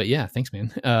 But yeah, thanks,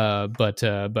 man. But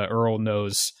Earl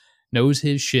knows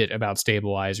his shit about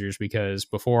stabilizers because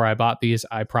before I bought these,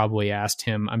 I probably asked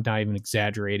him, I'm not even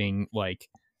exaggerating, like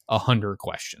 100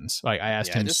 questions. Like I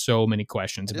asked him so many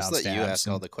questions about stabs. Just let you ask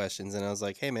all the questions, and I was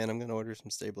like, "Hey man, I'm going to order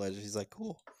some stabilizers." He's like,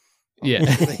 "Cool."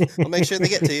 I'll make sure they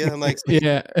get to you. I'm like,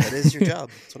 yeah, that is your job.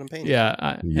 That's what I'm paying.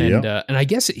 Yeah, and I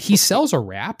guess he sells a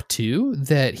wrap too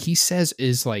that he says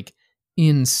is like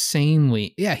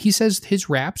insanely. Yeah, he says his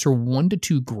wraps are 1 to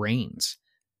 2 grains.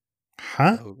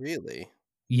 Huh? Oh, really?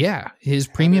 Yeah, his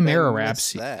premium era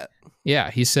wraps.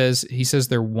 Yeah, he says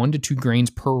they're 1 to 2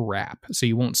 grains per wrap, so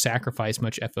you won't sacrifice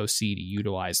much FOC to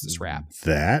utilize this wrap.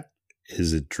 That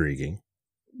is intriguing.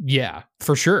 Yeah,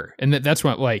 for sure. And that's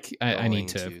what I need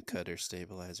to Cutter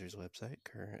Stabilizers website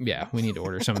current. Yeah, we need to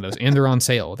order some of those, and they're on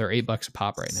sale. They're $8 a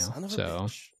pop right now. So,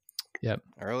 yep.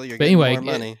 Earl, you're getting more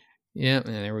money. Yeah,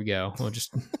 there we go. We'll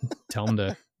just tell them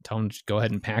to go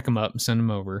ahead and pack them up and send them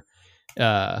over.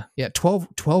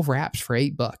 12 wraps for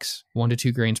 $8, 1 to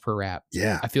 2 grains per wrap.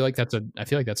 Yeah, I feel like that's a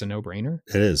no-brainer.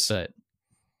 It is, but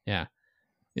yeah,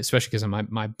 especially because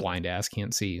my blind ass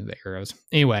can't see the arrows.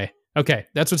 Anyway. Okay,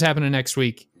 that's what's happening next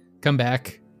week. Come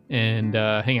back and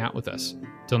hang out with us.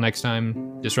 Till next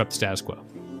time, disrupt the status quo.